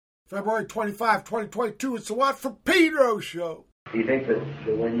February 25, 2022. It's the What for Pedro Show. Do you think that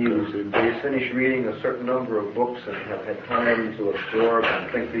when you finish reading a certain number of books and have had time to absorb and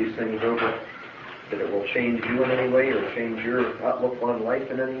think these things over, that it will change you in any way or change your outlook on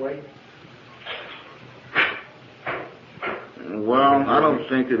life in any way? Well, I don't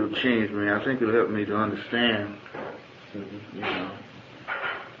think it'll change me. I think it'll help me to understand, you know,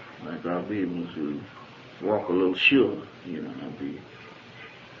 like I'll be able to walk a little sure, you know,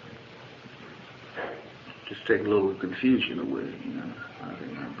 just take a little confusion away, you know. I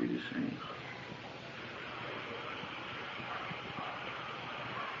think I'll be the same.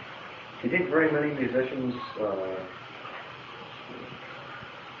 Do you think very many musicians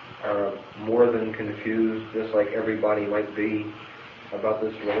are more than confused, just like everybody might be, about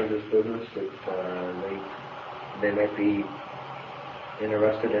this religious business, that they might be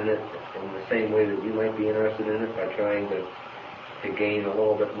interested in it in the same way that you might be interested in it, by trying to gain a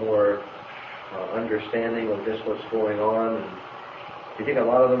little bit more understanding of just what's going on? And do you think a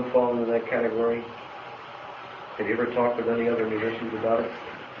lot of them fall into that category? Have you ever talked with any other musicians about it?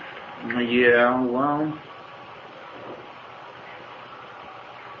 Yeah, well,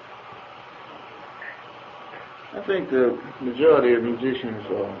 I think the majority of musicians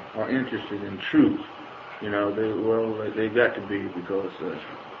are interested in truth. You know, they got to be, because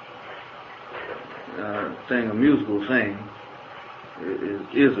a musical thing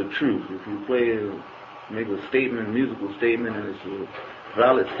is a truth. If you make a statement, a musical statement, and it's a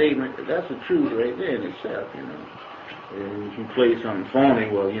valid statement, that's a truth right there in itself, you know. And if you play something phony,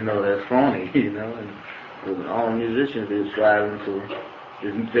 well, you know that's phony, you know. And all musicians are striving for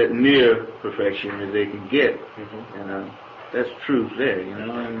that near perfection as they can get, and that's truth there, you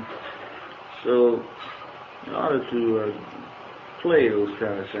know. And so, in order to play those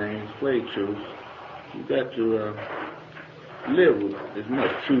kind of things, play truth, you got to live with as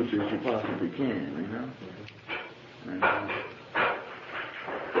much truth as you possibly can, you know. And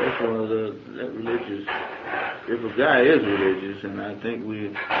that's one of that religious. If a guy is religious, and I think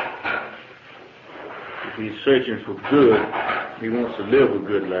if he's searching for good, he wants to live a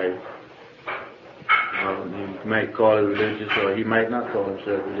good life. He might call it religious, or he might not call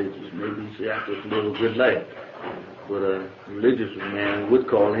himself religious. Maybe he says, I just live a good life. But a religious man would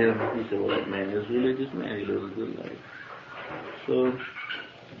call him, he said, well, that man is a religious man, he lives a good life. So,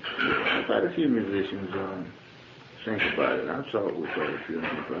 quite a few musicians think about it. I've talked with quite a few of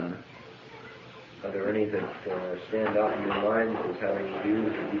them about it. Are there any that stand out in your mind as having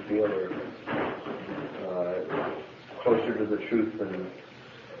views that you feel are closer to the truth than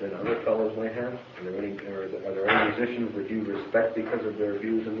other fellows might have? Are there any musicians that you respect because of their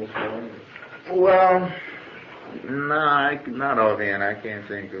views in this line? Well, no, not offhand. I can't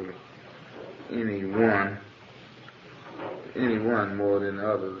think of anyone more than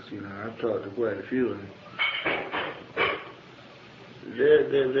others. You know, I've talked to quite a few of them.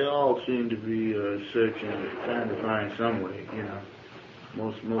 They all seem to be searching, trying to find some way, you know.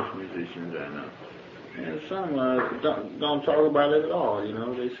 Most musicians I know. And some don't talk about it at all, you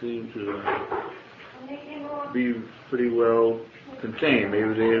know. They seem to be pretty well contained.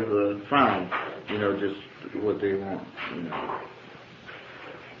 Maybe they've found, you know, just what they want, you know.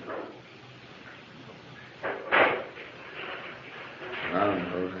 I don't know.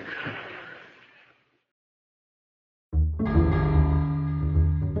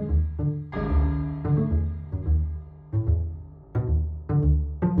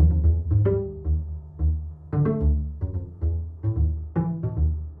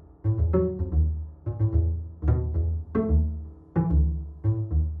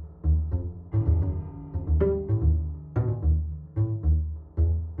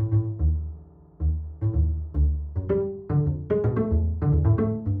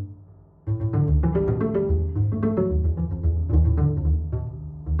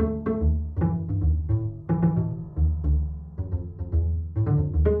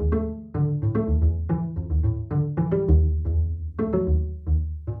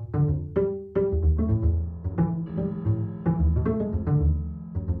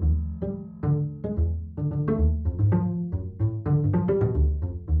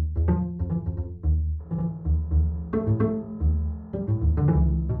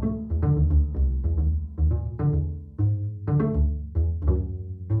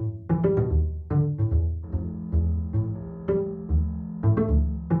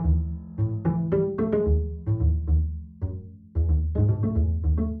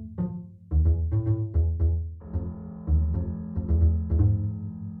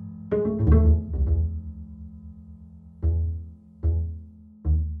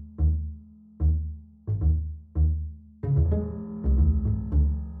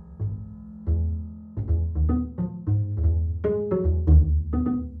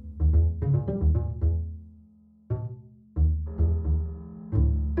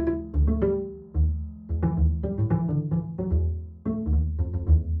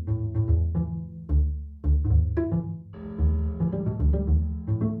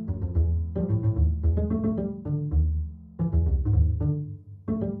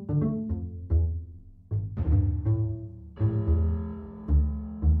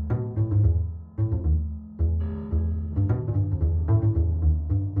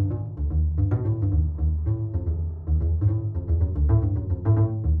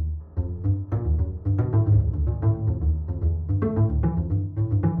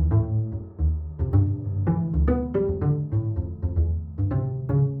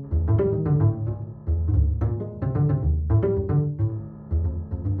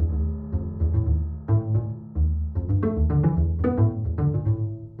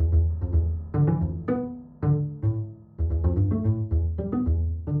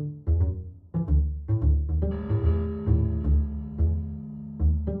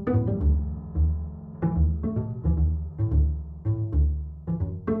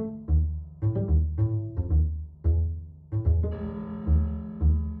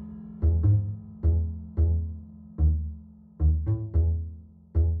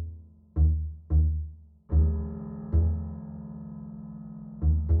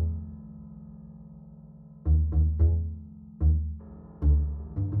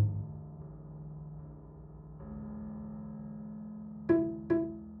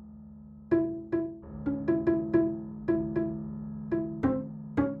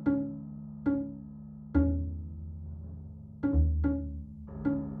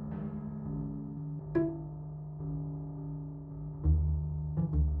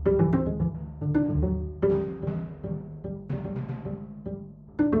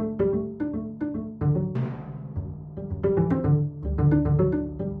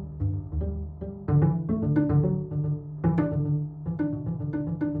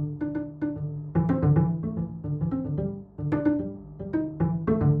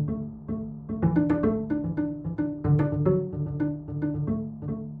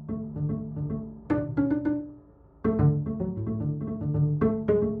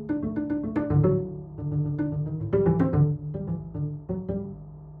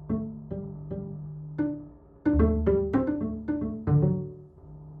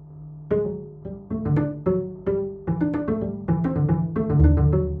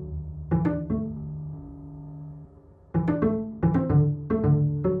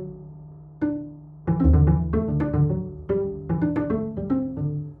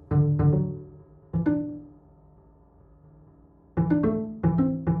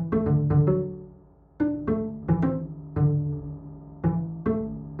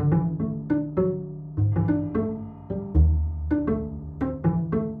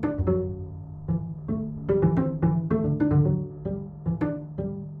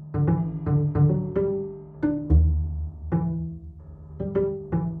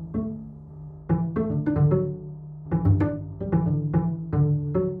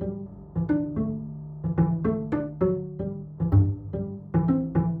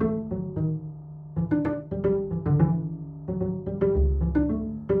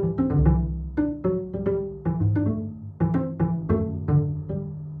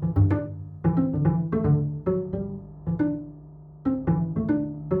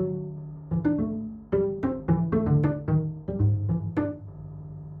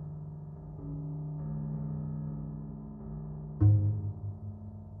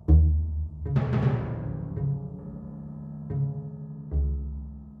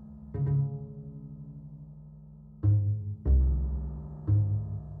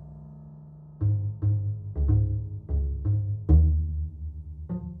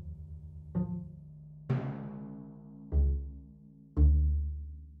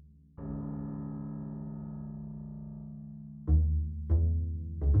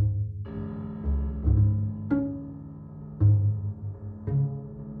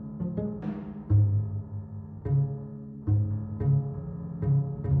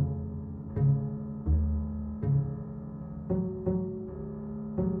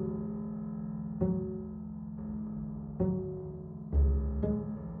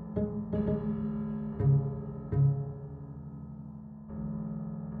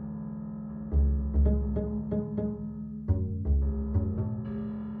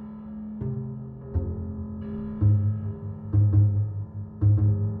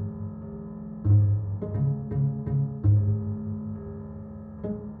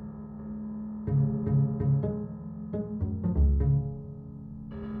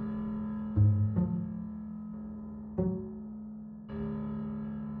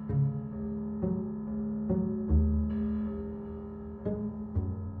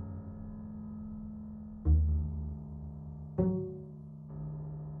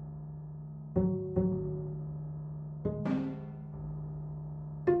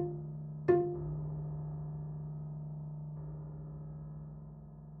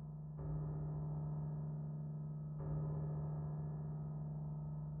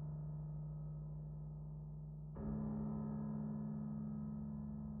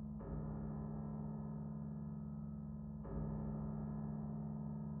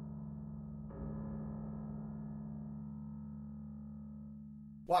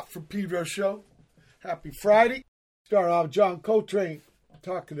 Watt from Pedro Show. Happy Friday. Start off John Coltrane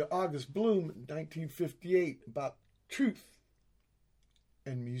talking to August Blume in 1958 about truth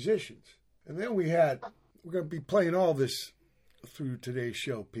and musicians. And then we're going to be playing all this through today's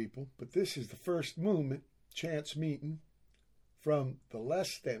show, people. But this is the first movement, chance meeting, from the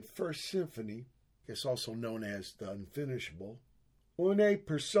less than first symphony, it's also known as the unfinishable. Une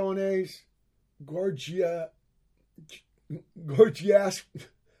personnes gorgiaschestra.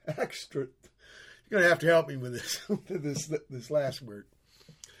 You're going to have to help me with this last word.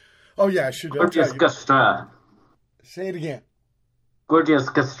 Oh, yeah, I should. Gorgiaschestra. Say it again.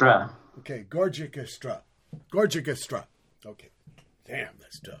 Gorgiaschestra. Okay, gorgiaschestra. Gorgiaschestra. Okay. Damn,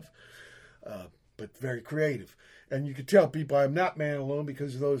 that's tough. But very creative. And you can tell people I'm not man alone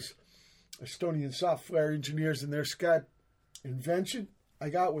because of those Estonian software engineers and their Skype invention. I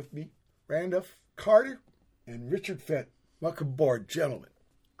got with me Randolph Carter and Richard Fenton. Welcome aboard, gentlemen.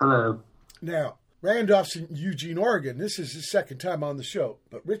 Hello. Now, Randolph's in Eugene, Oregon. This is his second time on the show.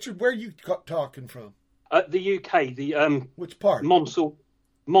 But Richard, where are you talking from? The UK. Which part?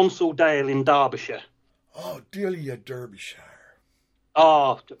 Monsaldale in Derbyshire. Oh, dearly Derbyshire.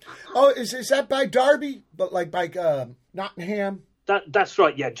 Oh, is that by Derby? But like by Nottingham? That's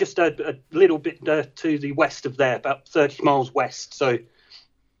right. Yeah, just a little bit to the west of there, about 30 miles west. So,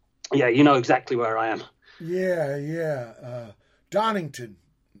 yeah, you know exactly where I am. Yeah. Donington.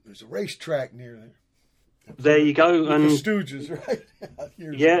 There's a racetrack near there. There you go. With and the Stooges, right?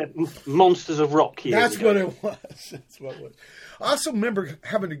 Yeah, Monsters of Rock. That's what it was. That's what it was. I also remember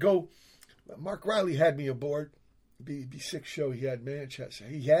having to go. Mark Riley had me aboard. B6 show he had Manchester.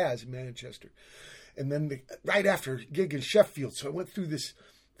 He has Manchester. And then right after a gig in Sheffield, so I went through this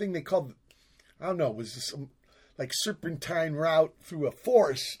thing they called, I don't know, was this some like serpentine route through a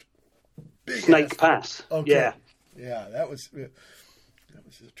forest? Snake Pass. Okay. Yeah, that was a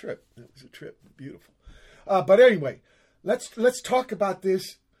trip. That was a trip. Beautiful. But anyway, let's talk about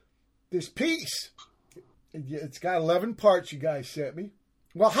this piece. It's got 11 parts you guys sent me.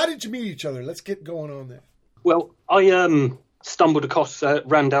 Well, how did you meet each other? Let's get going on that. Well, I stumbled across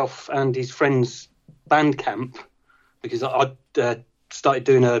Randolph and his friends' Bandcamp because I started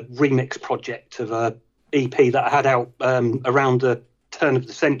doing a remix project of a EP that I had out around the turn of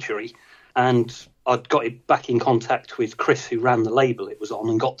the century, and I'd got it back in contact with Chris, who ran the label it was on,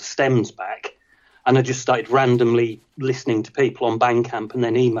 and got the stems back. And I just started randomly listening to people on Bandcamp and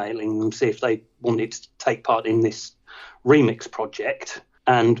then emailing them, see if they wanted to take part in this remix project.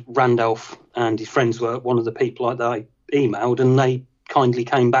 And Randolph and his friends were one of the people that I emailed, and they kindly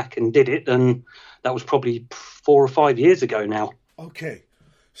came back and did it. And that was probably 4 or 5 years ago now. Okay.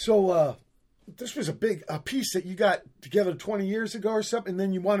 So this was a piece that you got together 20 years ago or something, and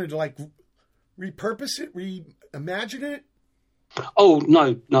then you wanted to like repurpose it, reimagine it? Oh,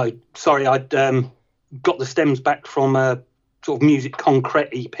 no. Sorry, I'd got the stems back from a sort of music concrete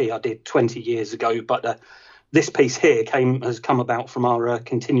EP I did 20 years ago, but this piece here has come about from our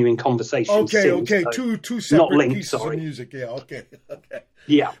continuing conversation. Okay. So two separate linked, pieces sorry. of music. Yeah, okay.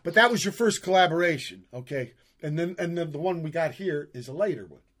 Yeah. But that was your first collaboration, okay? And then the one we got here is a later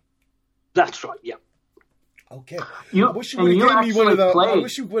one. That's right. Yeah. Okay. I wish you would have gave me one of the. I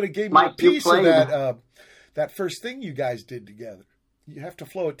wish you would have gave me a piece of that first thing you guys did together. You have to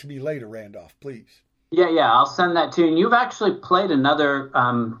flow it to me later, Randolph, please. Yeah, I'll send that to you. And you've actually played another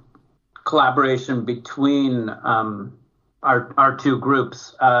collaboration between our two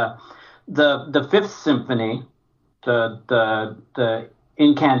groups. The Fifth Symphony, the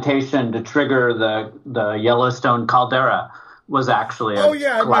incantation to trigger the Yellowstone caldera was actually a collaboration.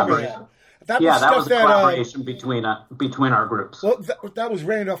 I remember that. That was a collaboration between our groups. Well, that was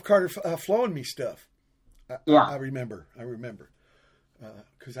Randolph Carter flowing me stuff. I remember.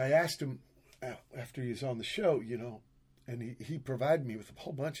 Because I asked him after he was on the show, and he provided me with a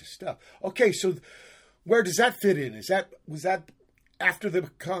whole bunch of stuff. Okay, so where does that fit in? Was that after the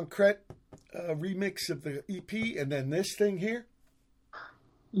concrete remix of the EP, and then this thing here?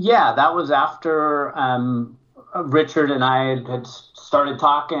 Yeah, that was after Richard and I had started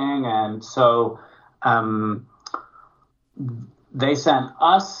talking, and so they sent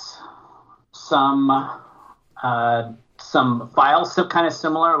us some files, kind of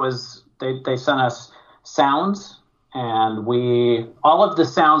similar. It was they sent us sounds, and all of the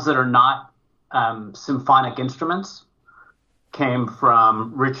sounds that are not symphonic instruments came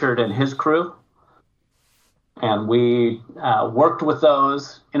from Richard and his crew, and we worked with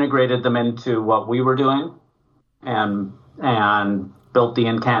those, integrated them into what we were doing, and built the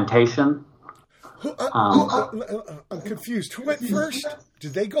incantation. I'm confused. Who went first?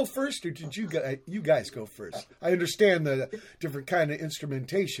 Did they go first, or did you guys go first? I understand the different kind of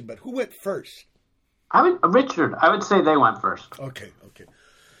instrumentation, but who went first? Richard, I would say they went first. Okay.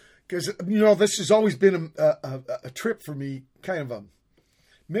 Because, this has always been a trip for me, kind of a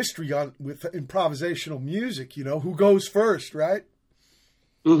mystery with improvisational music, who goes first, right?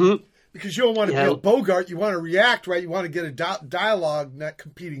 Mm-hmm. Because you don't want to be a Bogart. You want to react, right? You want to get a dialogue, not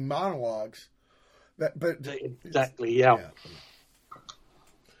competing monologues. Exactly, yeah.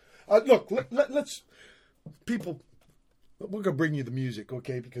 Look, let's... People... We're going to bring you the music,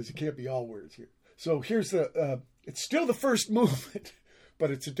 okay? Because it can't be all words here. So here's the... it's still the first movement,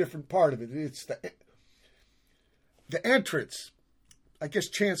 but it's a different part of it. It's the entrance. I guess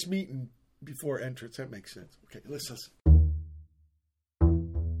chance meeting before entrance. That makes sense. Okay, let's listen.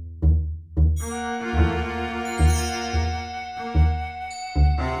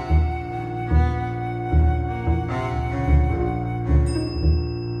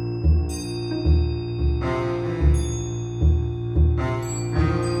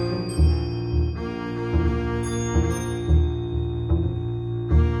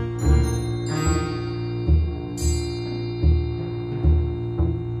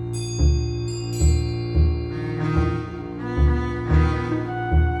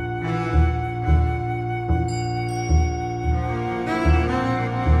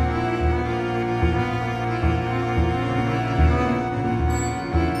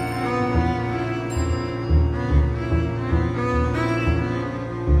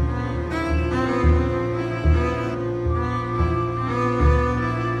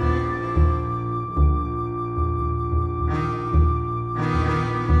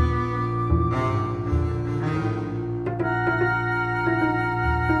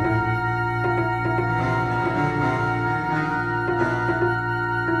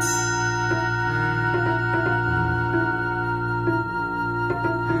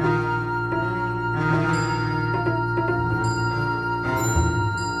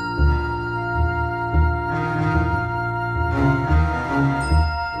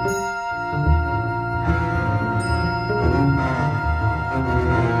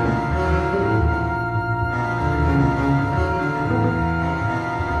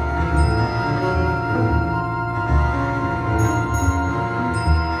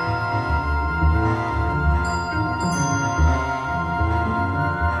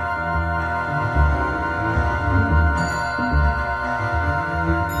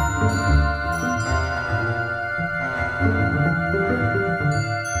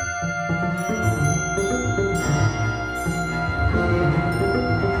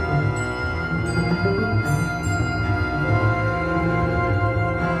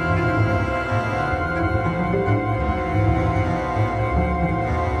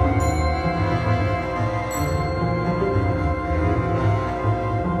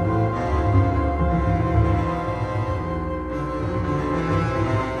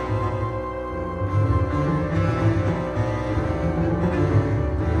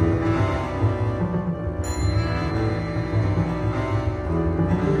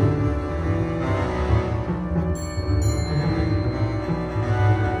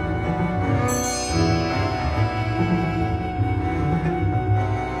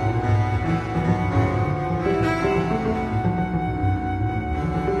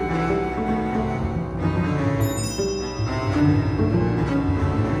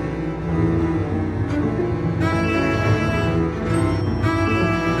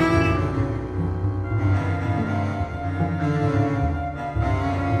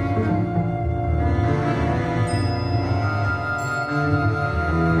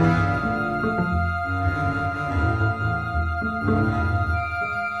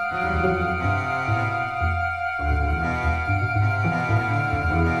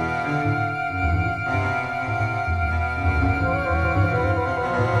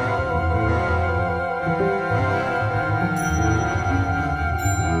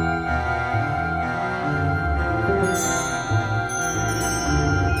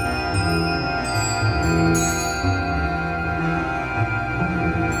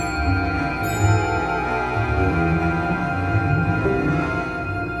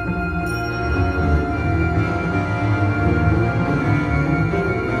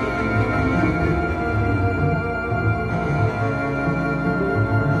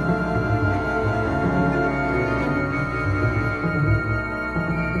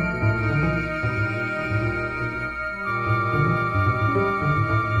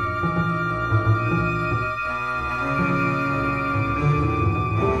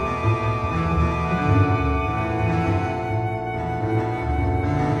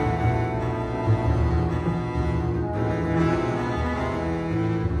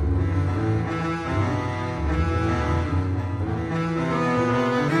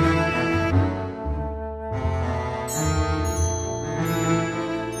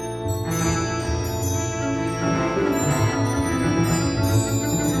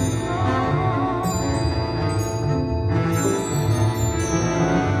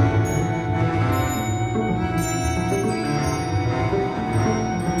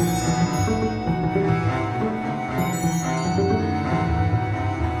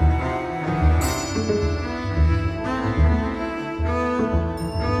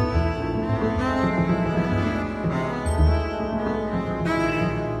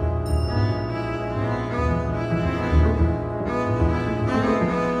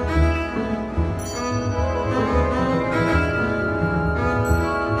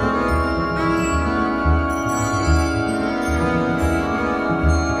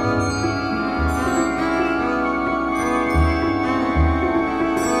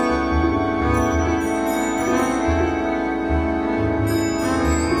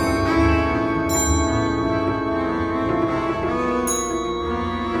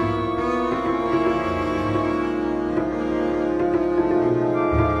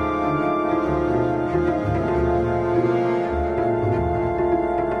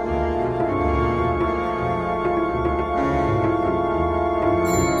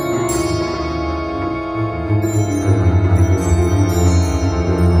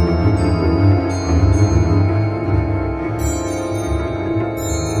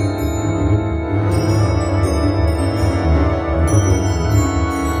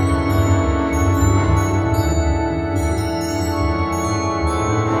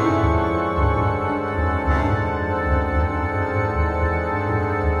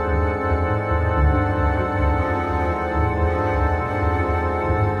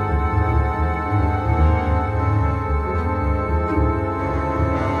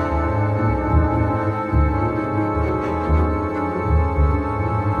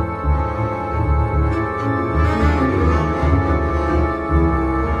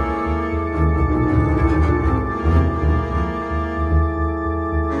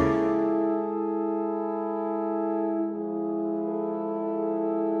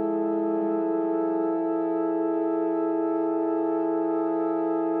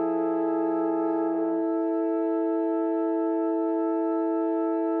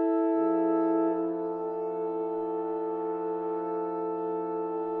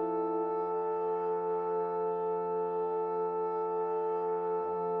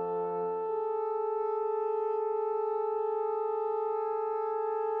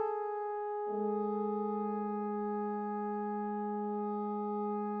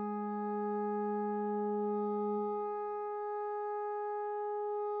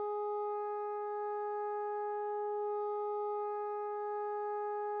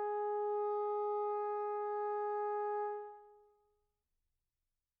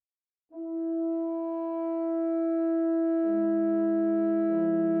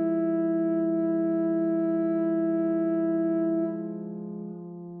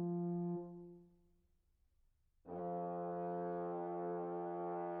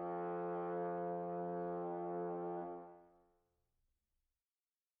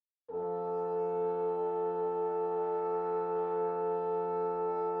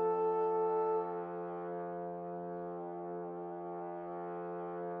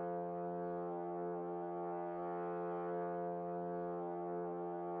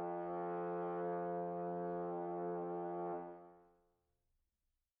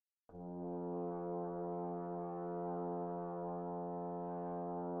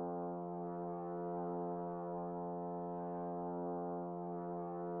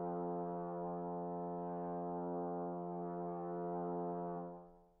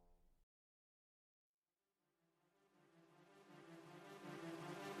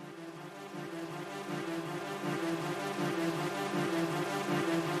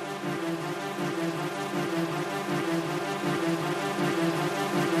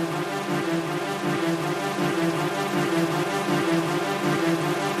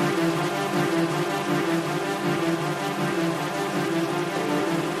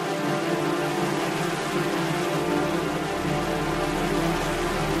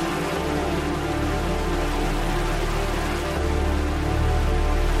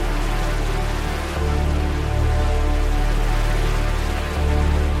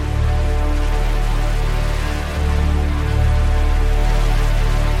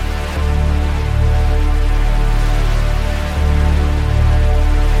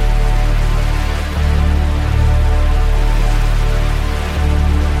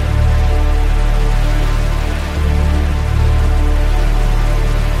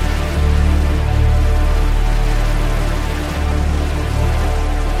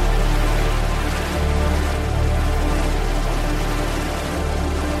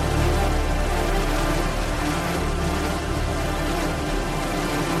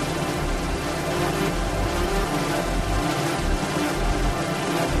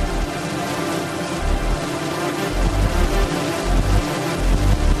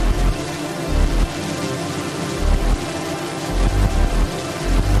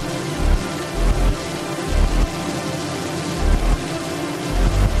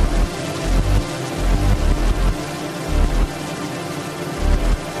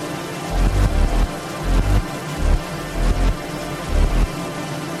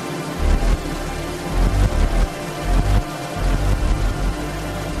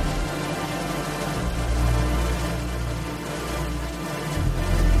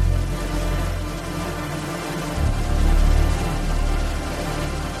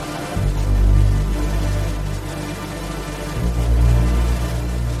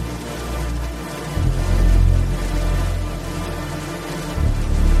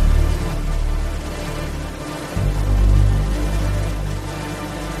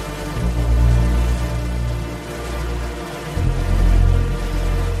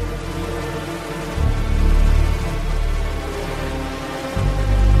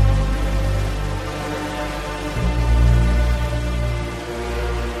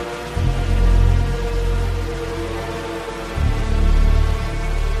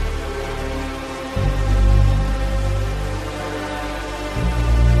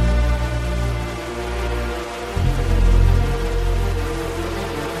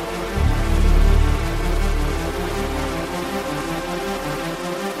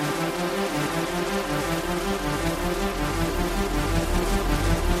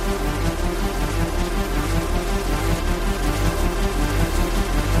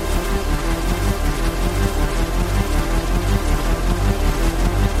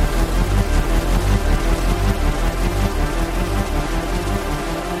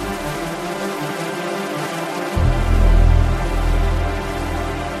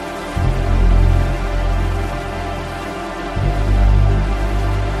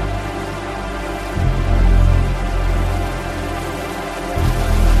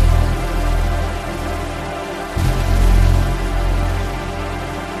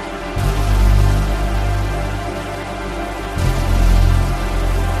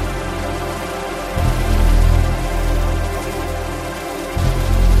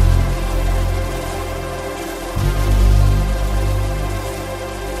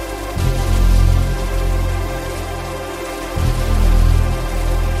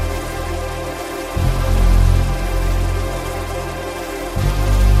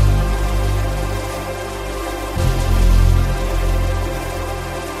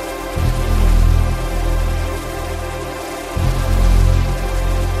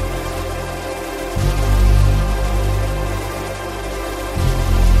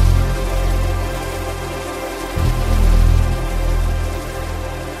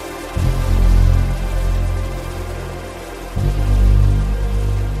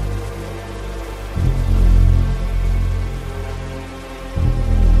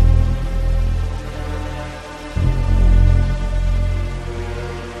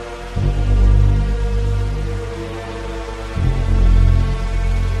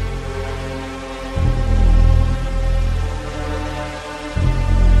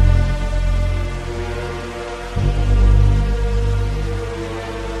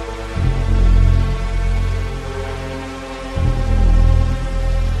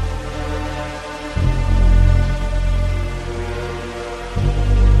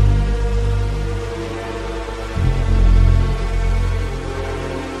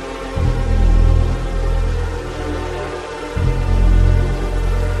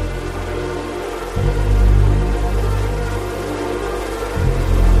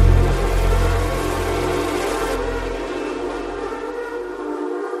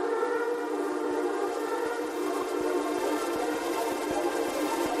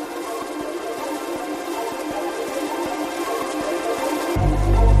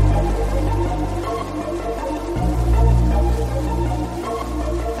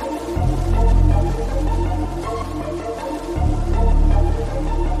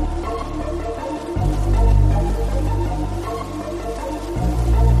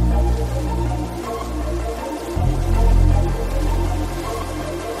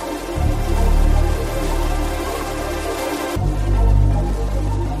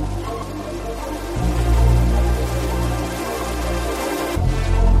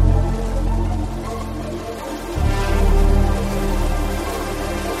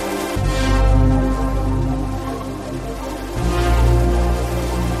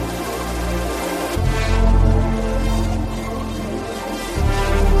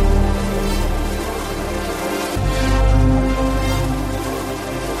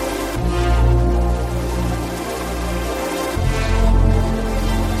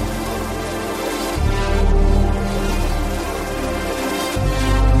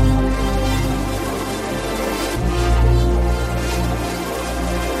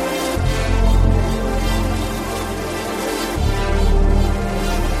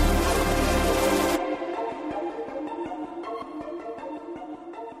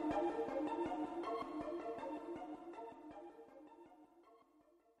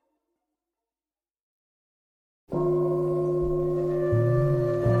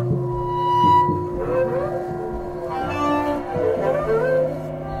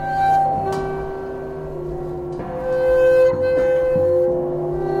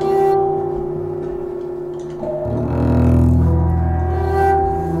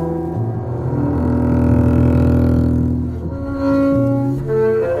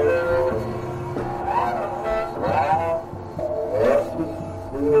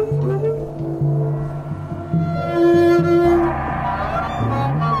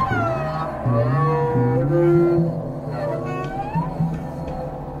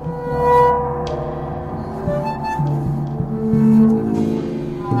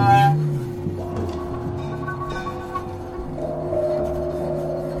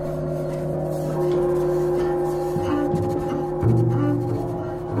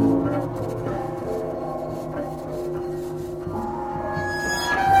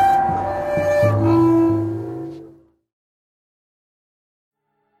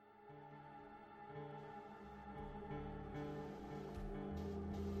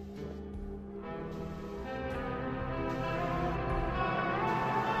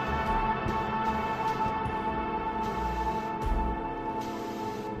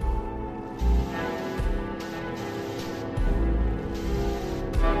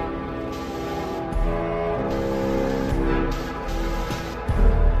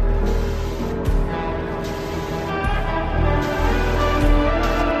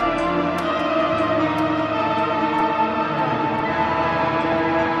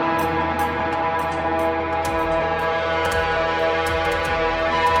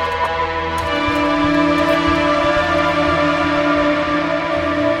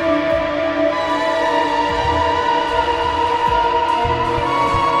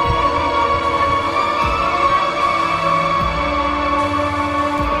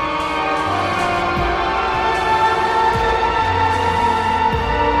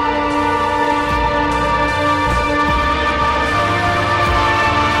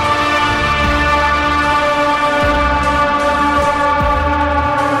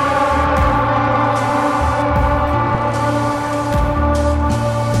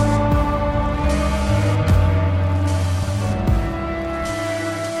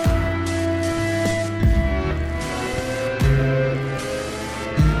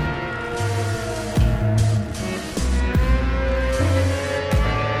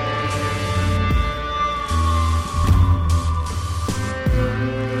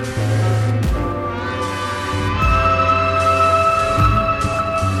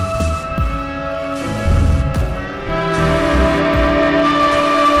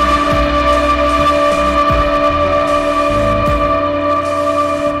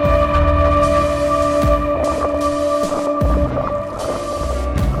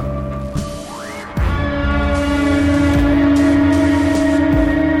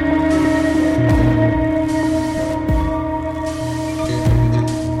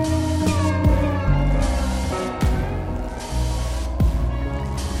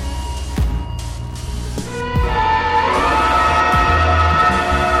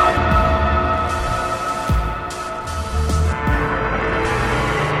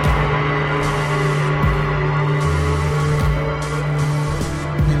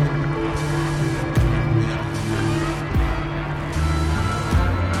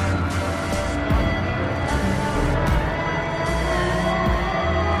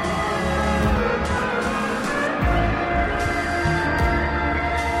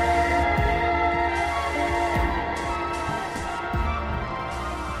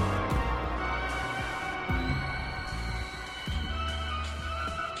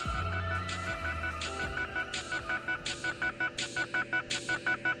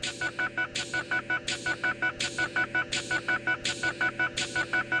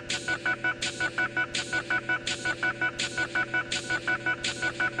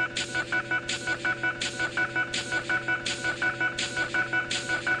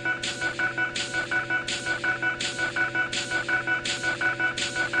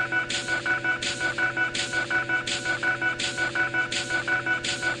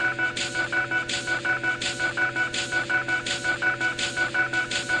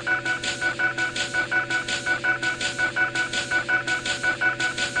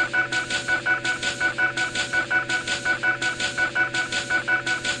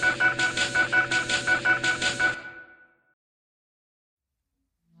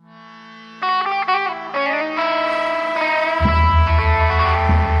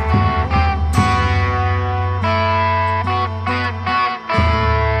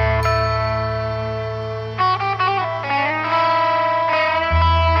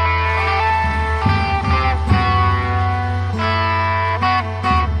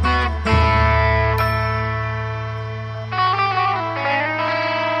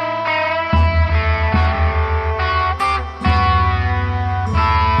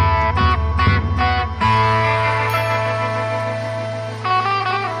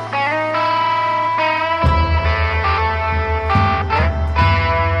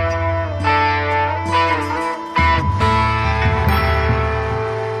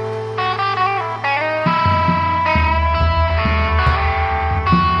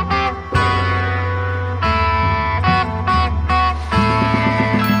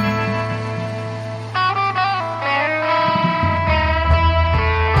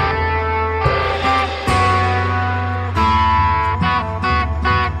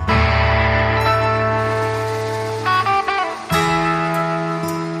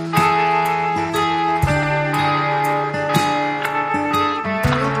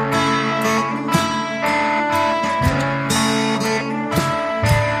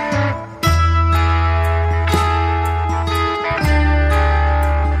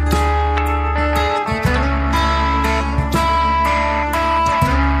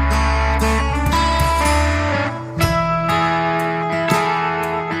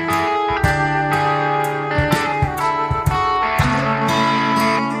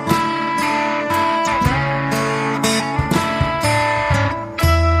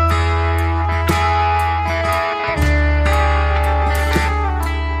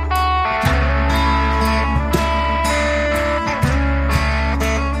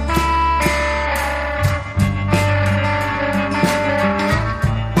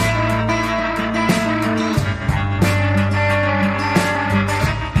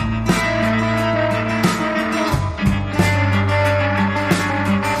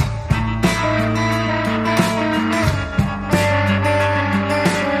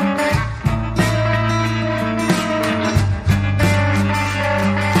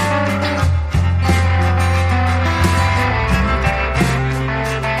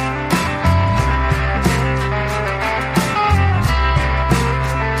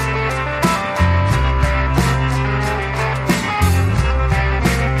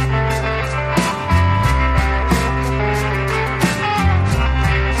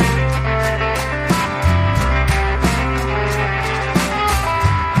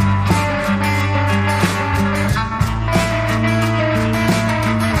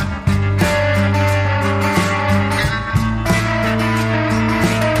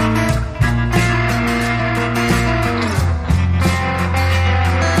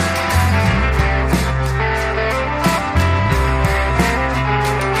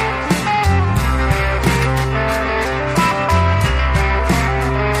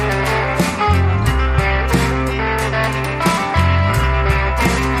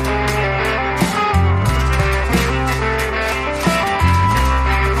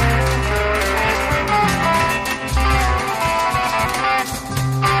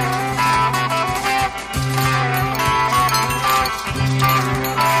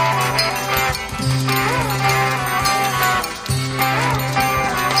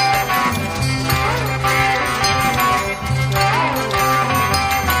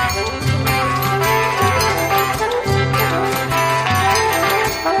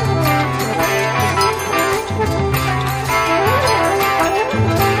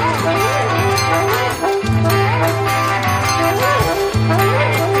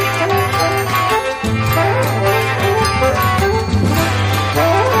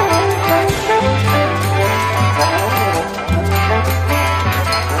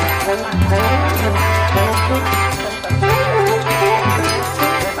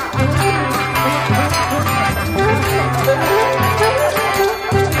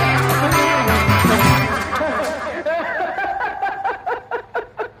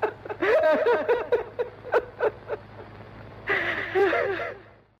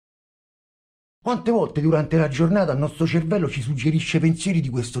 Quante volte durante la giornata il nostro cervello ci suggerisce pensieri di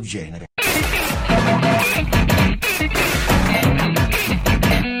questo genere?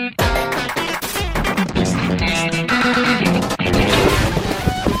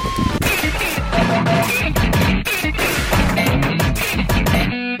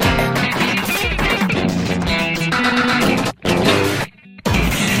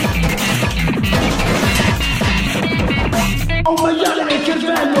 Ho un maiale nel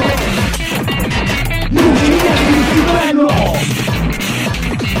cervello! Non ci viene il cervello!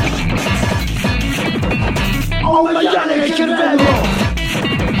 Ho un maiale nel cervello!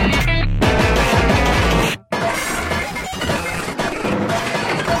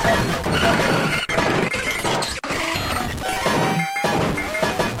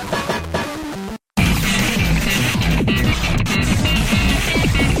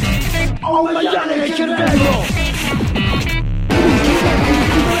 Ho un maiale nel cervello!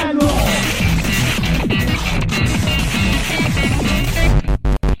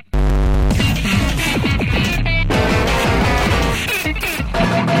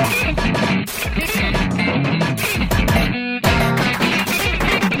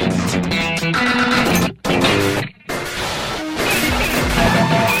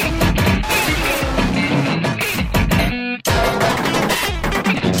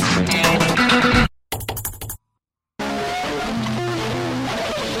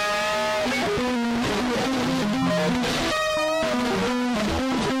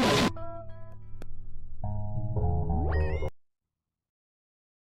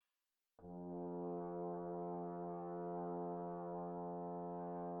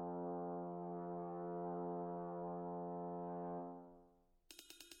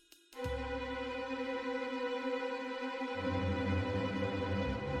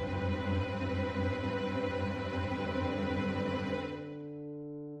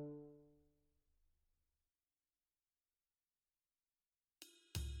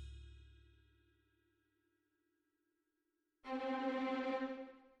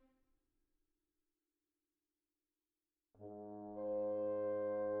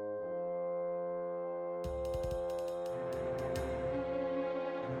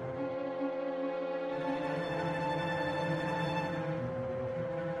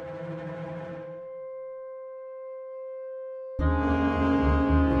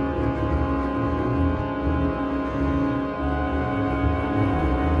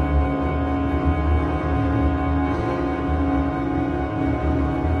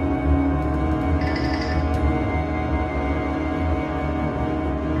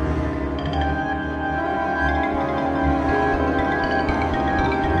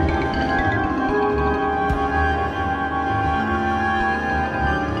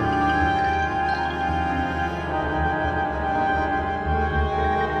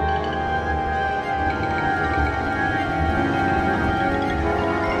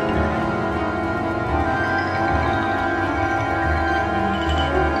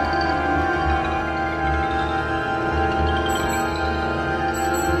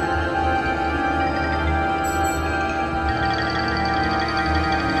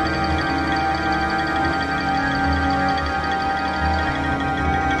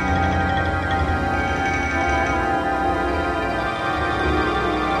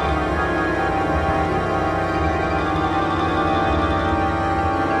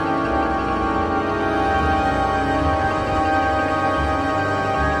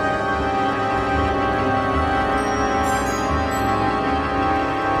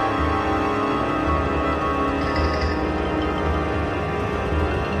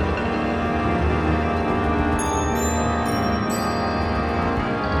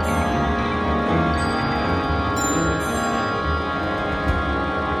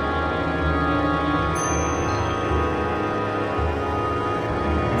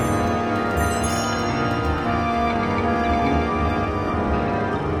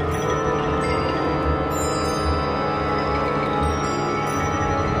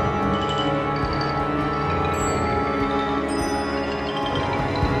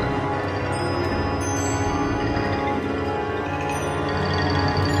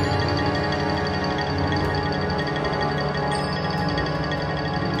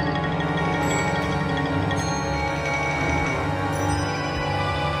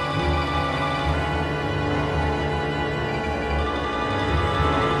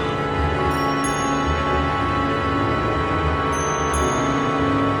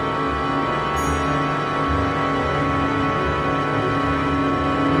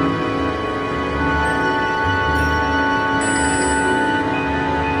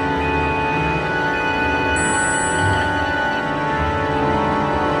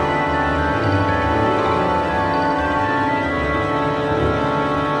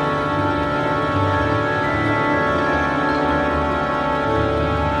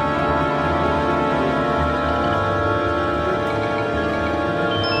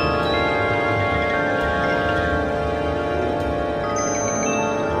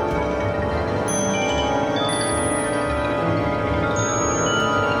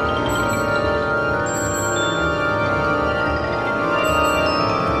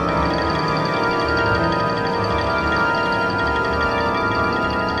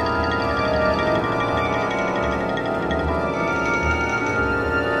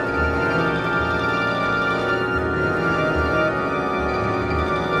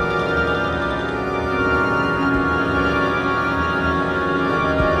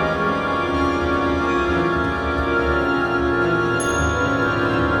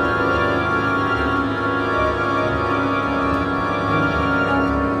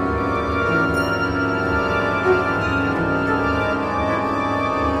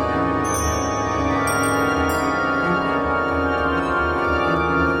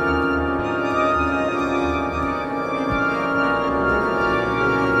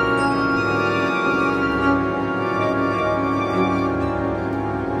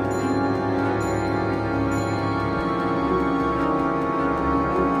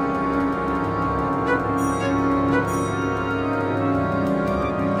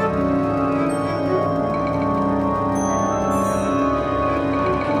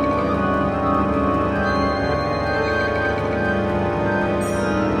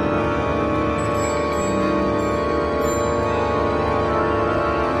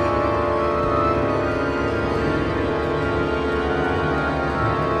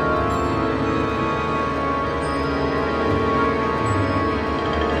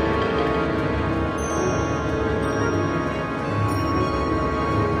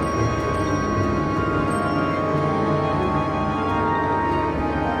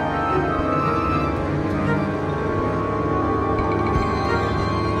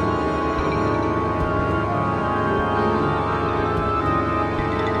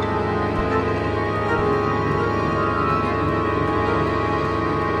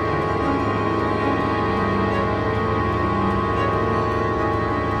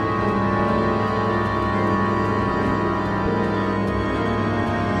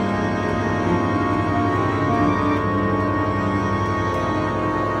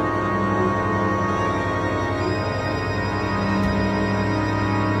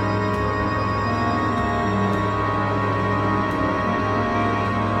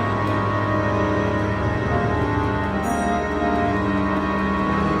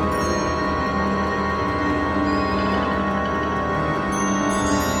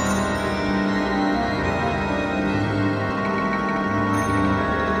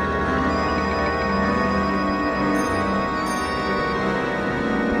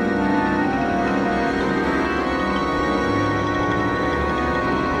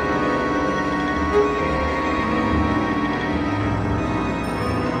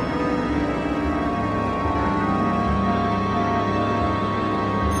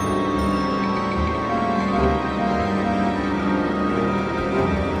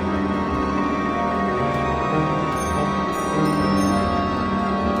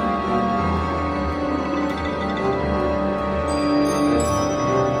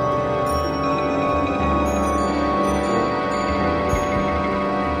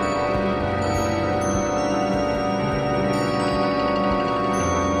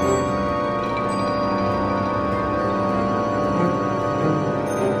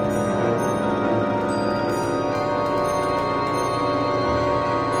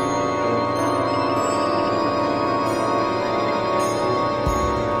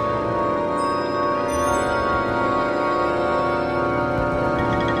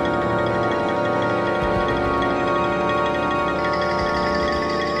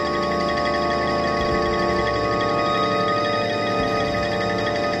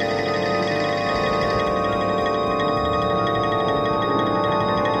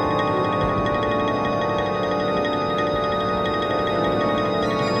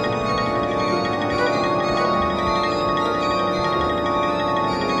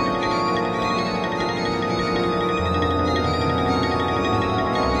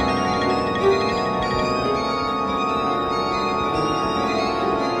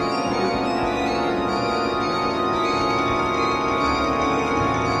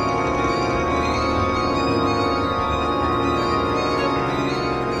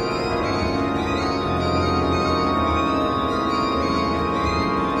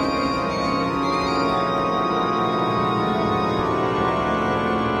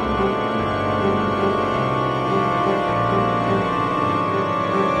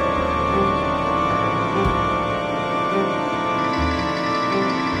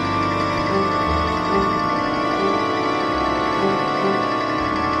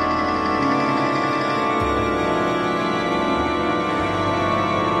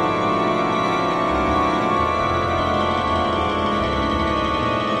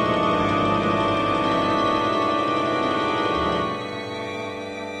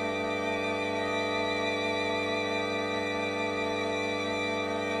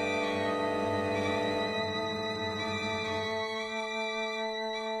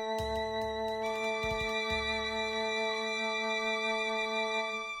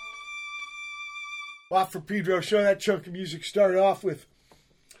 Off for Pedro Show. That chunk of music started off with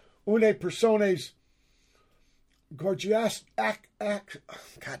Une Personne's God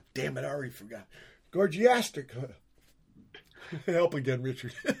damn it, I already forgot. Gorgiaschestra. Help again,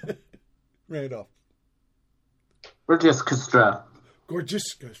 Richard. Randolph. Gorgiaschestra.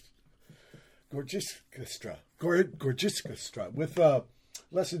 Gorgiaschestra. With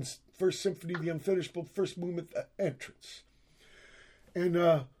Lesson's First Symphony, the Unfinishable, first movement, entrance.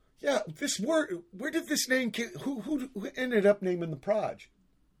 And this word, where did this name who ended up naming the proj?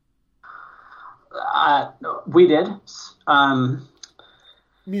 We did.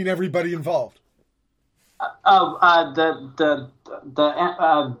 Mean everybody involved.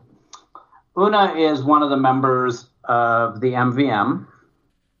 Una is one of the members of the MVM,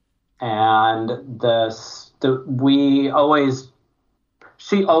 and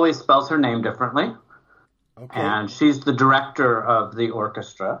she always spells her name differently. Okay. And she's the director of the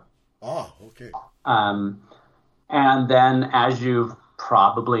orchestra. Oh, okay. And then, as you've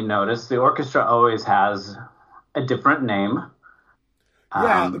probably noticed, the orchestra always has a different name.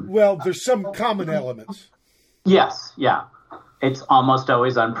 Well, there's some common elements. Yes, yeah. It's almost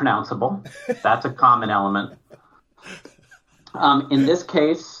always unpronounceable. That's a common element. In this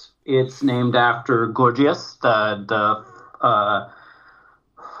case, it's named after Gorgias, the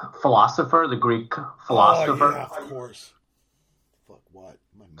philosopher, the Greek philosopher. Oh, yeah, of course. Fuck what?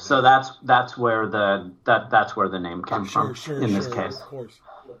 So that's where the name came from in this case. Of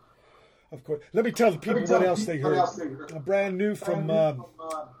course. Let me tell the people what else they heard. A brand new from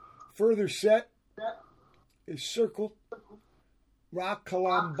Furtherset is Circle. Rock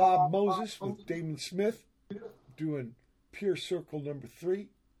Kalam Bob Moses with Damon Smith doing Purecircle number 3.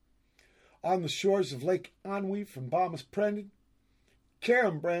 On the Shores of Lake Ennui from bomis, Prendin.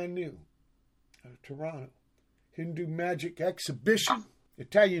 Carrom, brand new. Toronto. Hindoo Magick Exhibition.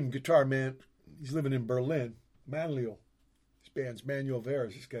 Italian guitar man. He's living in Berlin. Manulal. His band's Manuel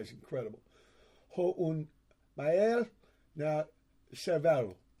Veras. This guy's incredible. Un maiale na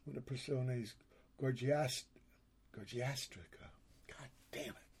cervello. Una personne's gorgiaschestra. God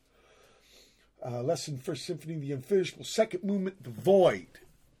damn it. Lesson First Symphony, the Unfinishable. Second movement, the Void.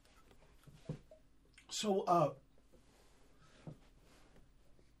 So,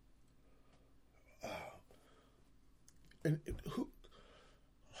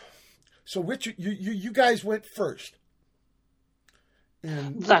 So Richard, you guys went first.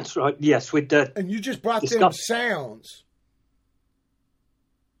 And that's right. Yes, we did. And you just brought them sounds.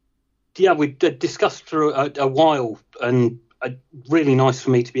 Yeah, we discussed for a while, and really nice for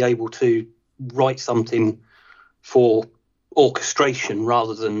me to be able to write something for orchestration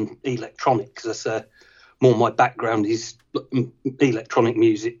rather than electronic, because that's more my background is electronic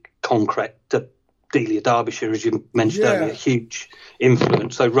music, concrete, Delia Derbyshire, as you mentioned earlier, huge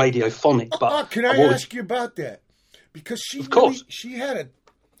influence. So radiophonic. But can I ask you about that? Because she got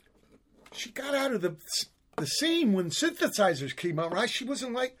out of the scene when synthesizers came out, right? She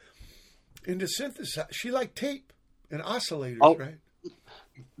wasn't like into synthesizer. She liked tape and oscillators, right?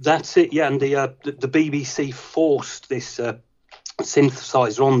 That's it. Yeah, and the BBC forced this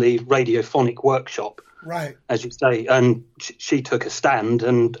synthesizer on the radiophonic workshop. Right. As you say, and she took a stand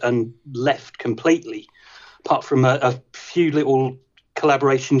and left completely, apart from a few little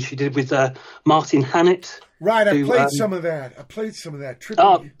collaborations she did with Martin Hannett. Right, I played some of that.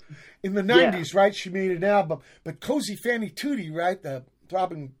 In the 90s, right, she made an album. But Cozy Fanny Tootie, right, the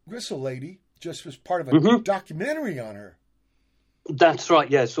Robin Gristle lady, just was part of a documentary on her. That's right,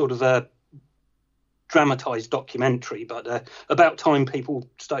 yeah, sort of a dramatised documentary, but about time people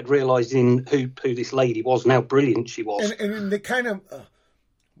started realising who this lady was and how brilliant she was. And they kind of,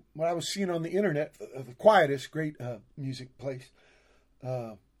 what I was seeing on the internet, the Quietest, great music place.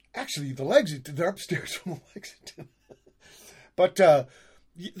 Actually, the Lexington, they're upstairs from the Lexington. But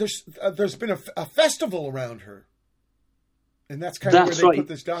there's been a festival around her. And that's kind of where they put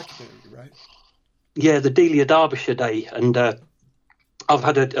this documentary, right? Yeah, the Delia Derbyshire Day, and I've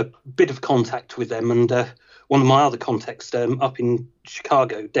had a bit of contact with them, and one of my other contacts up in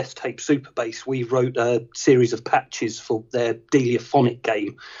Chicago, Death Tape Super Bass, we wrote a series of patches for their Deliaphonic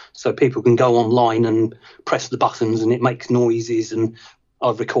game, so people can go online and press the buttons and it makes noises, and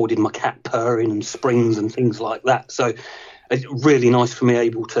I've recorded my cat purring and springs and things like that. So it's really nice for me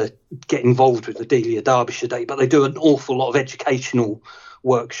able to get involved with the Delia Derbyshire Day, but they do an awful lot of educational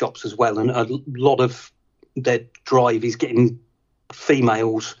workshops as well, and a lot of their drive is getting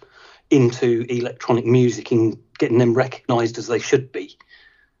females into electronic music and getting them recognised as they should be.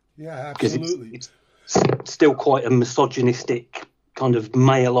 Yeah, absolutely. It's still quite a misogynistic, kind of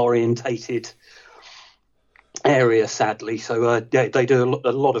male-orientated area, sadly. So they do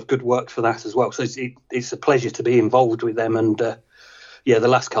a lot of good work for that as well. So it's a pleasure to be involved with them. And the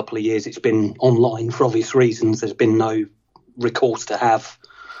last couple of years it's been online for obvious reasons. There's been no recourse to have,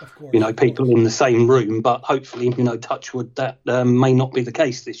 people in the same room. But hopefully, touch wood, that may not be the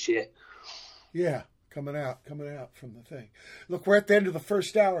case this year. Yeah, coming out from the thing. Look, we're at the end of the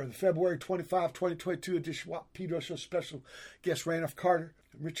first hour of the February 25, 2022 edition of Pedro Show special. Guest Randolph Carter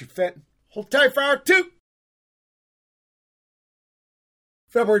and Richard Fenton. Hold tight for hour 2.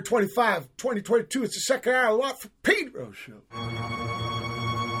 February 25, 2022. It's the second hour of the What for Pedro Show.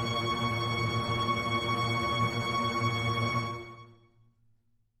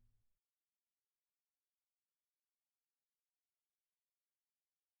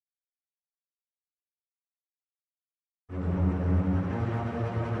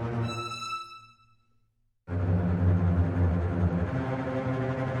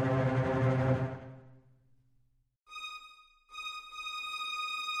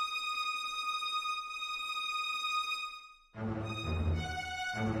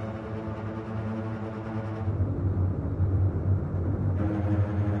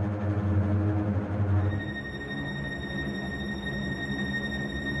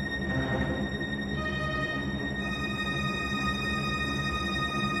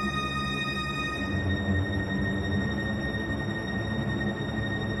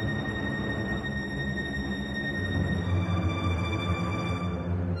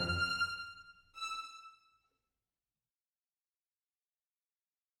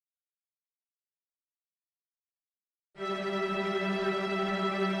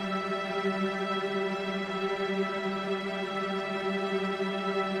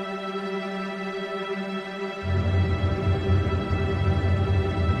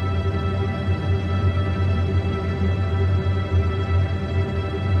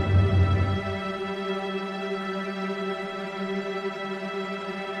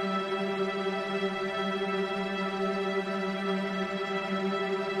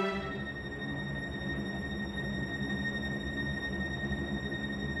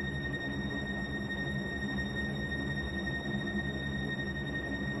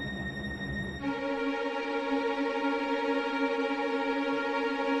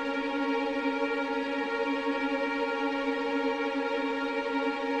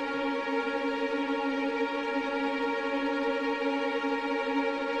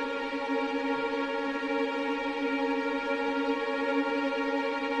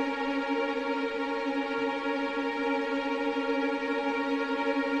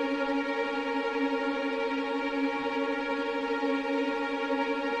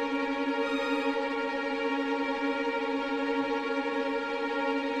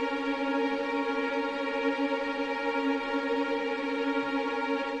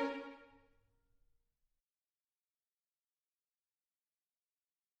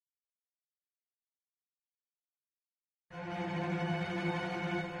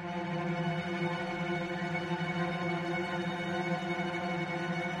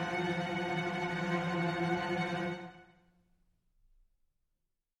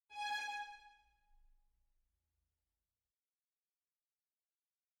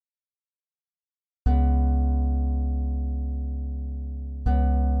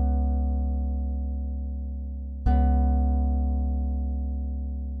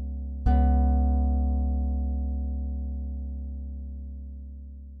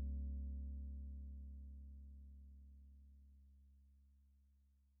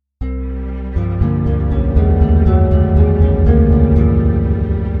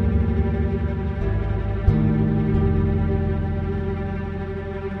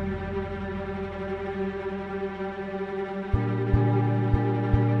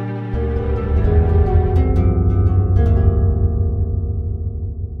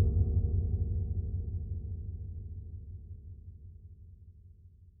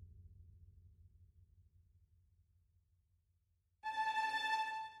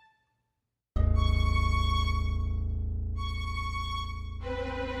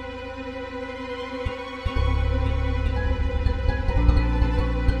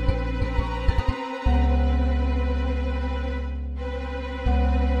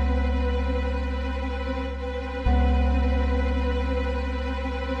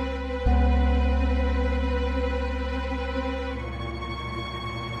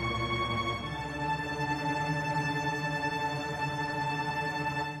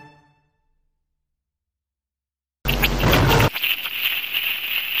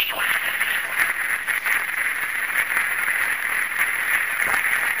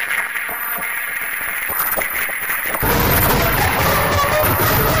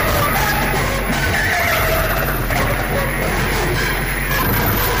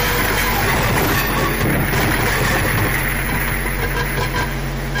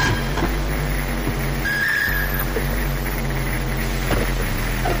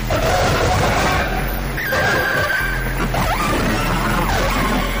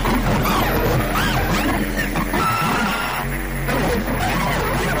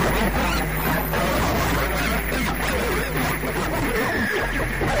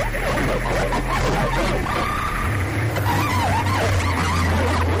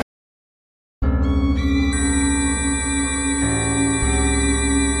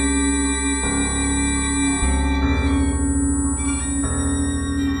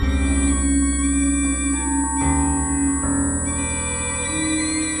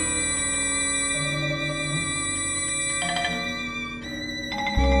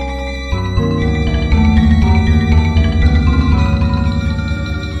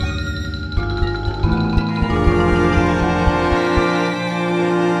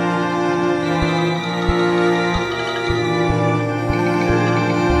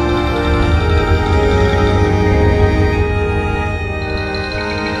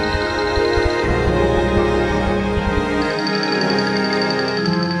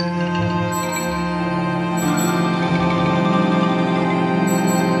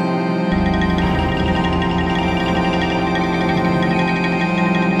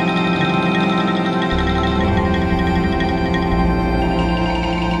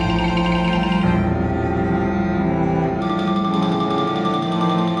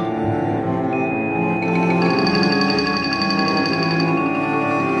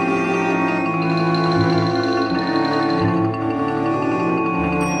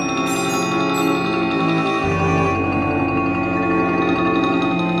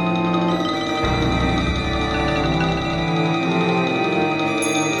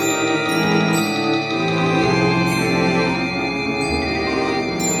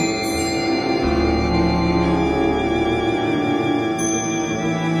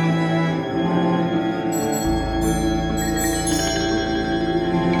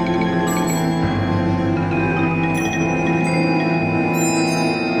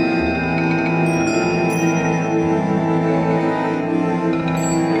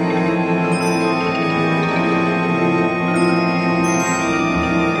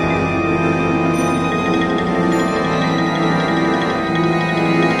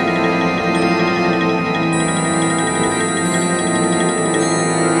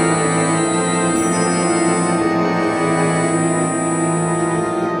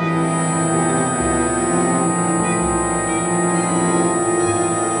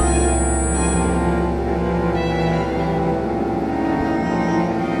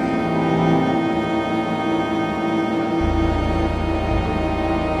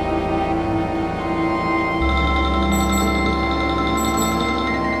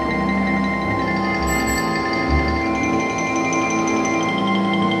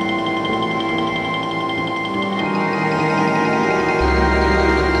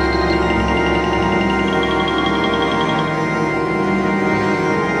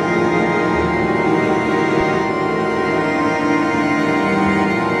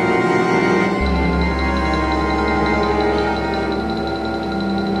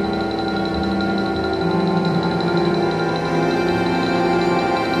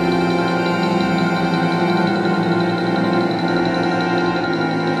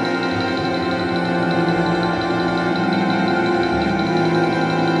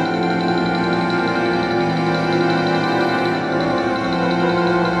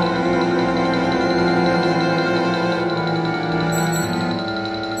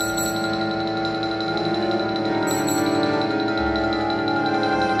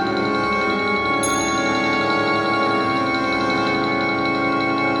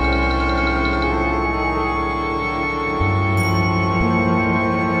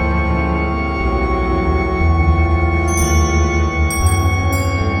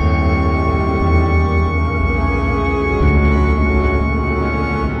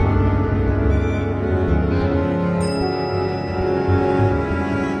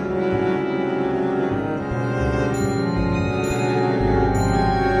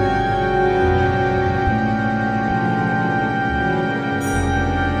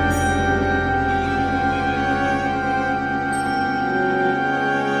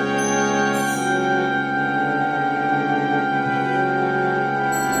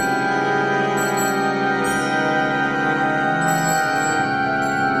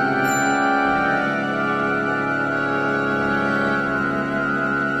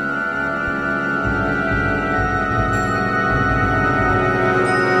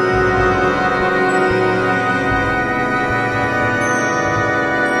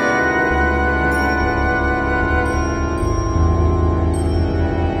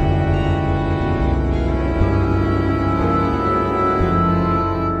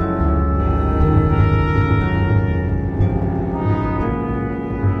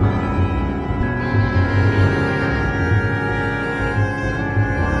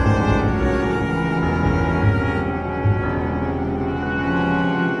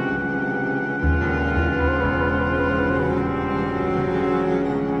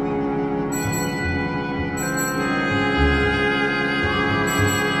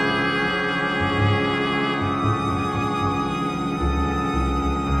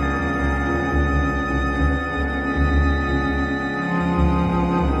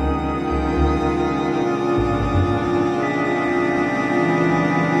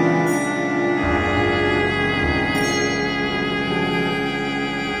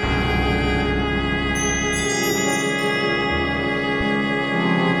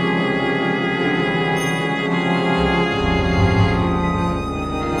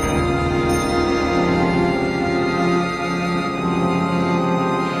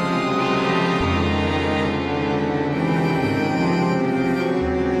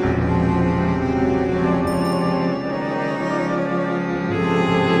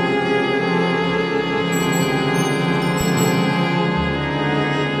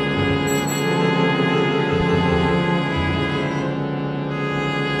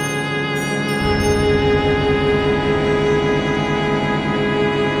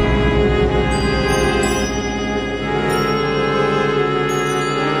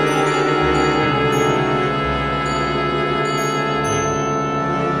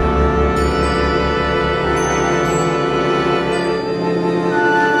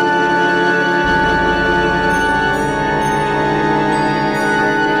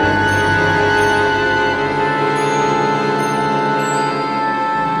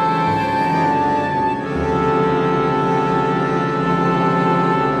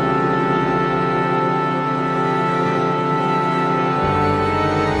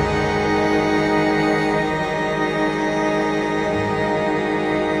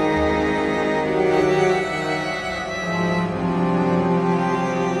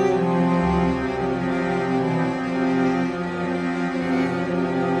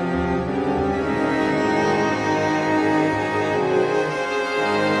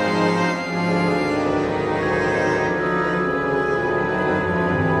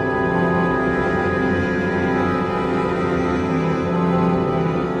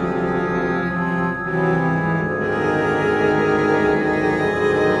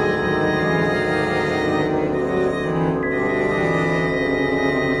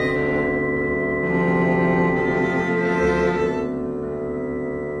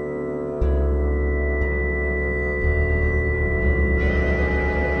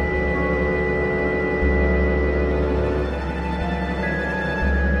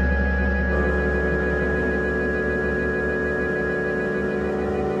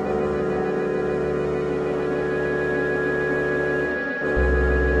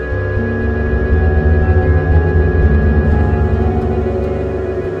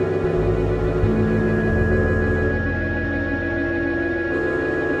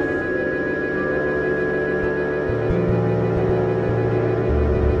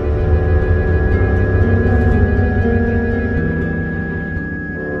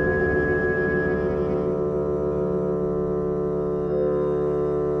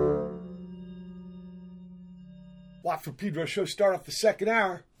 Watt from Pedro Show. Start off the second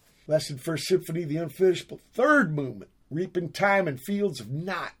hour. Lesson First Symphony, the unfinishable third movement. Reaping time and fields of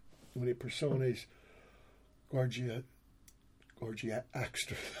not. When it persones gorgiaschestra.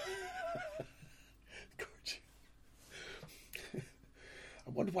 I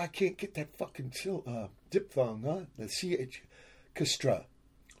wonder why I can't get that fucking diphthong, huh? The CH. Castra.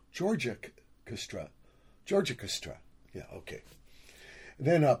 Gorgiaschestra. Yeah, okay. And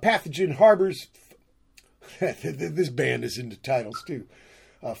then Pathogen harbors. This band is into titles, too.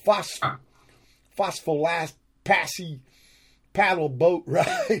 Phospholipase, paddle boat,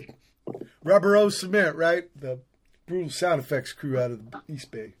 right? Rubber O Cement, right? The brutal sound effects crew out of the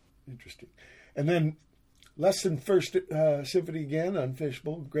East Bay. Interesting. And then Lesson First Symphony again,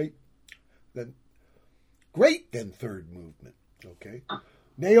 unfinishable. Great, then third movement. Okay.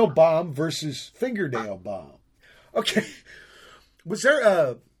 Nailbomb versus fingernailbomb. Okay. Was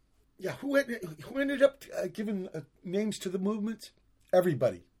there who ended up giving names to the movements?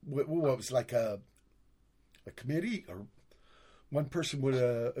 Everybody. What was like a committee, or one person would?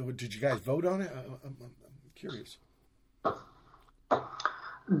 Did you guys vote on it? I'm curious.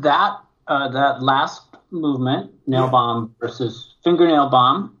 That last movement, nailbomb versus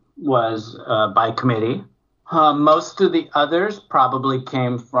fingernailbomb, was by committee. Most of the others probably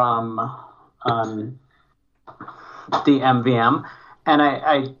came from the MVM,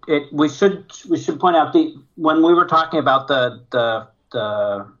 and we should point out when we were talking about the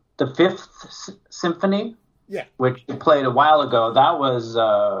Fifth Symphony, which we played a while ago. That was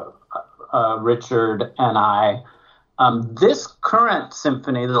Richard and I. This current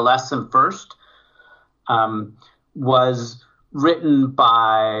symphony, the Lesson First, was written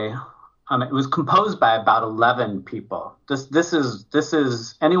by. It was composed by about 11 people. This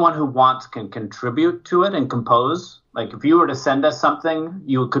is anyone who wants can contribute to it and compose. Like if you were to send us something,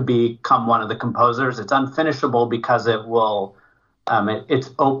 you could become one of the composers. It's unfinishable because it will. It's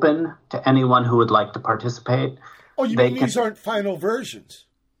open to anyone who would like to participate. Oh, you mean these aren't final versions?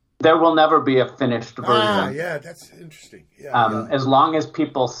 There will never be a finished version. Ah, yeah, that's interesting. Yeah. As long as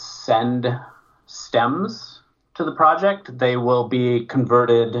people send stems to the project, they will be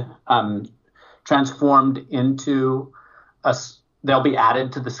converted, transformed into they'll be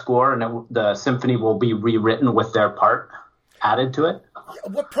added to the score, and the symphony will be rewritten with their part added to it.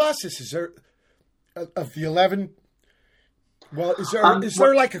 What process is there of the 11? Well, is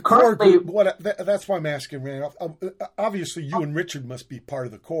there like a core group? That's why I'm asking, Randolph. Obviously, you and Richard must be part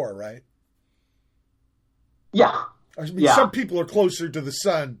of the core, right? Yeah. I mean, some people are closer to the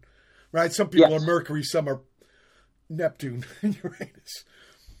sun, right? Some people are Mercury, some are Neptune and Uranus.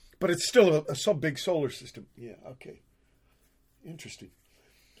 But it's still some big solar system. Yeah, okay. Interesting.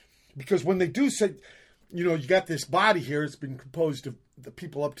 Because when they do say, you got this body here, it's been composed of the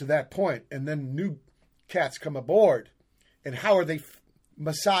people up to that point, and then new cats come aboard. And how are they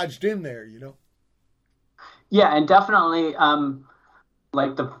massaged in there, Yeah, and definitely,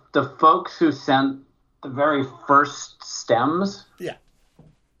 like the folks who sent the very first stems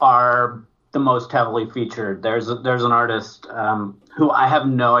are the most heavily featured. There's an artist who I have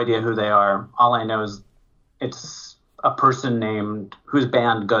no idea who they are. All I know is it's a person named whose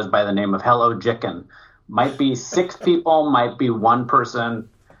band goes by the name of Hello Jicken. Might be 6 people, might be 1 person,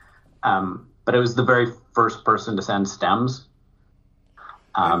 but it was the very first person to send stems.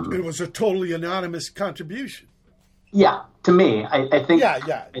 It was a totally anonymous contribution. Yeah, to me, I think. I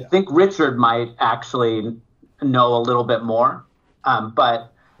think Richard might actually know a little bit more,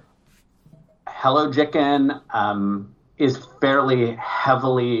 but Hello Jicken is fairly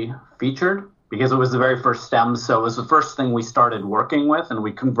heavily featured because it was the very first stem. So it was the first thing we started working with, and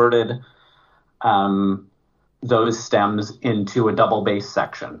we converted those stems into a double bass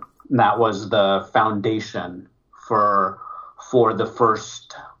section. And that was the foundation for the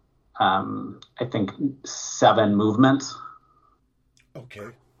first, I think, 7 movements. Okay.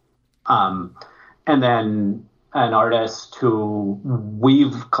 And then an artist who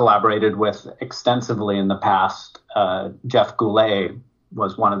we've collaborated with extensively in the past, Jeff Goulet,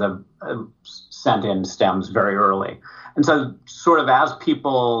 was one of the sent in stems very early. And so sort of as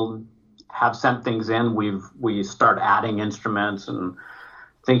people have sent things in, we start adding instruments and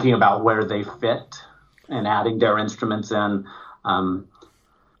thinking about where they fit and adding their instruments in. And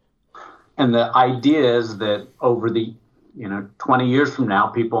the idea is that over the 20 years from now,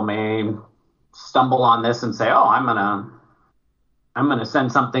 people may stumble on this and say, "Oh, I'm gonna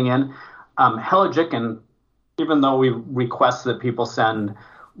send something in." Hello Jicken, even though we request that people send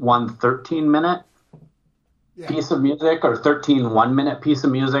one 13-minute piece of music or 13 1-minute pieces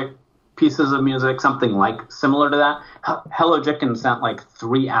of music, something like similar to that. Hello Jicken sent like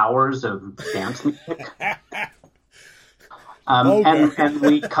 3 hours of dance music. And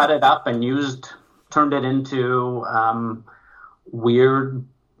we cut it up and turned it into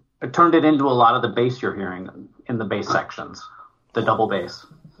turned it into a lot of the bass you're hearing in the bass sections, the double bass.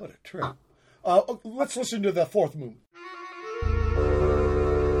 What a trip. Let's listen to the fourth movement.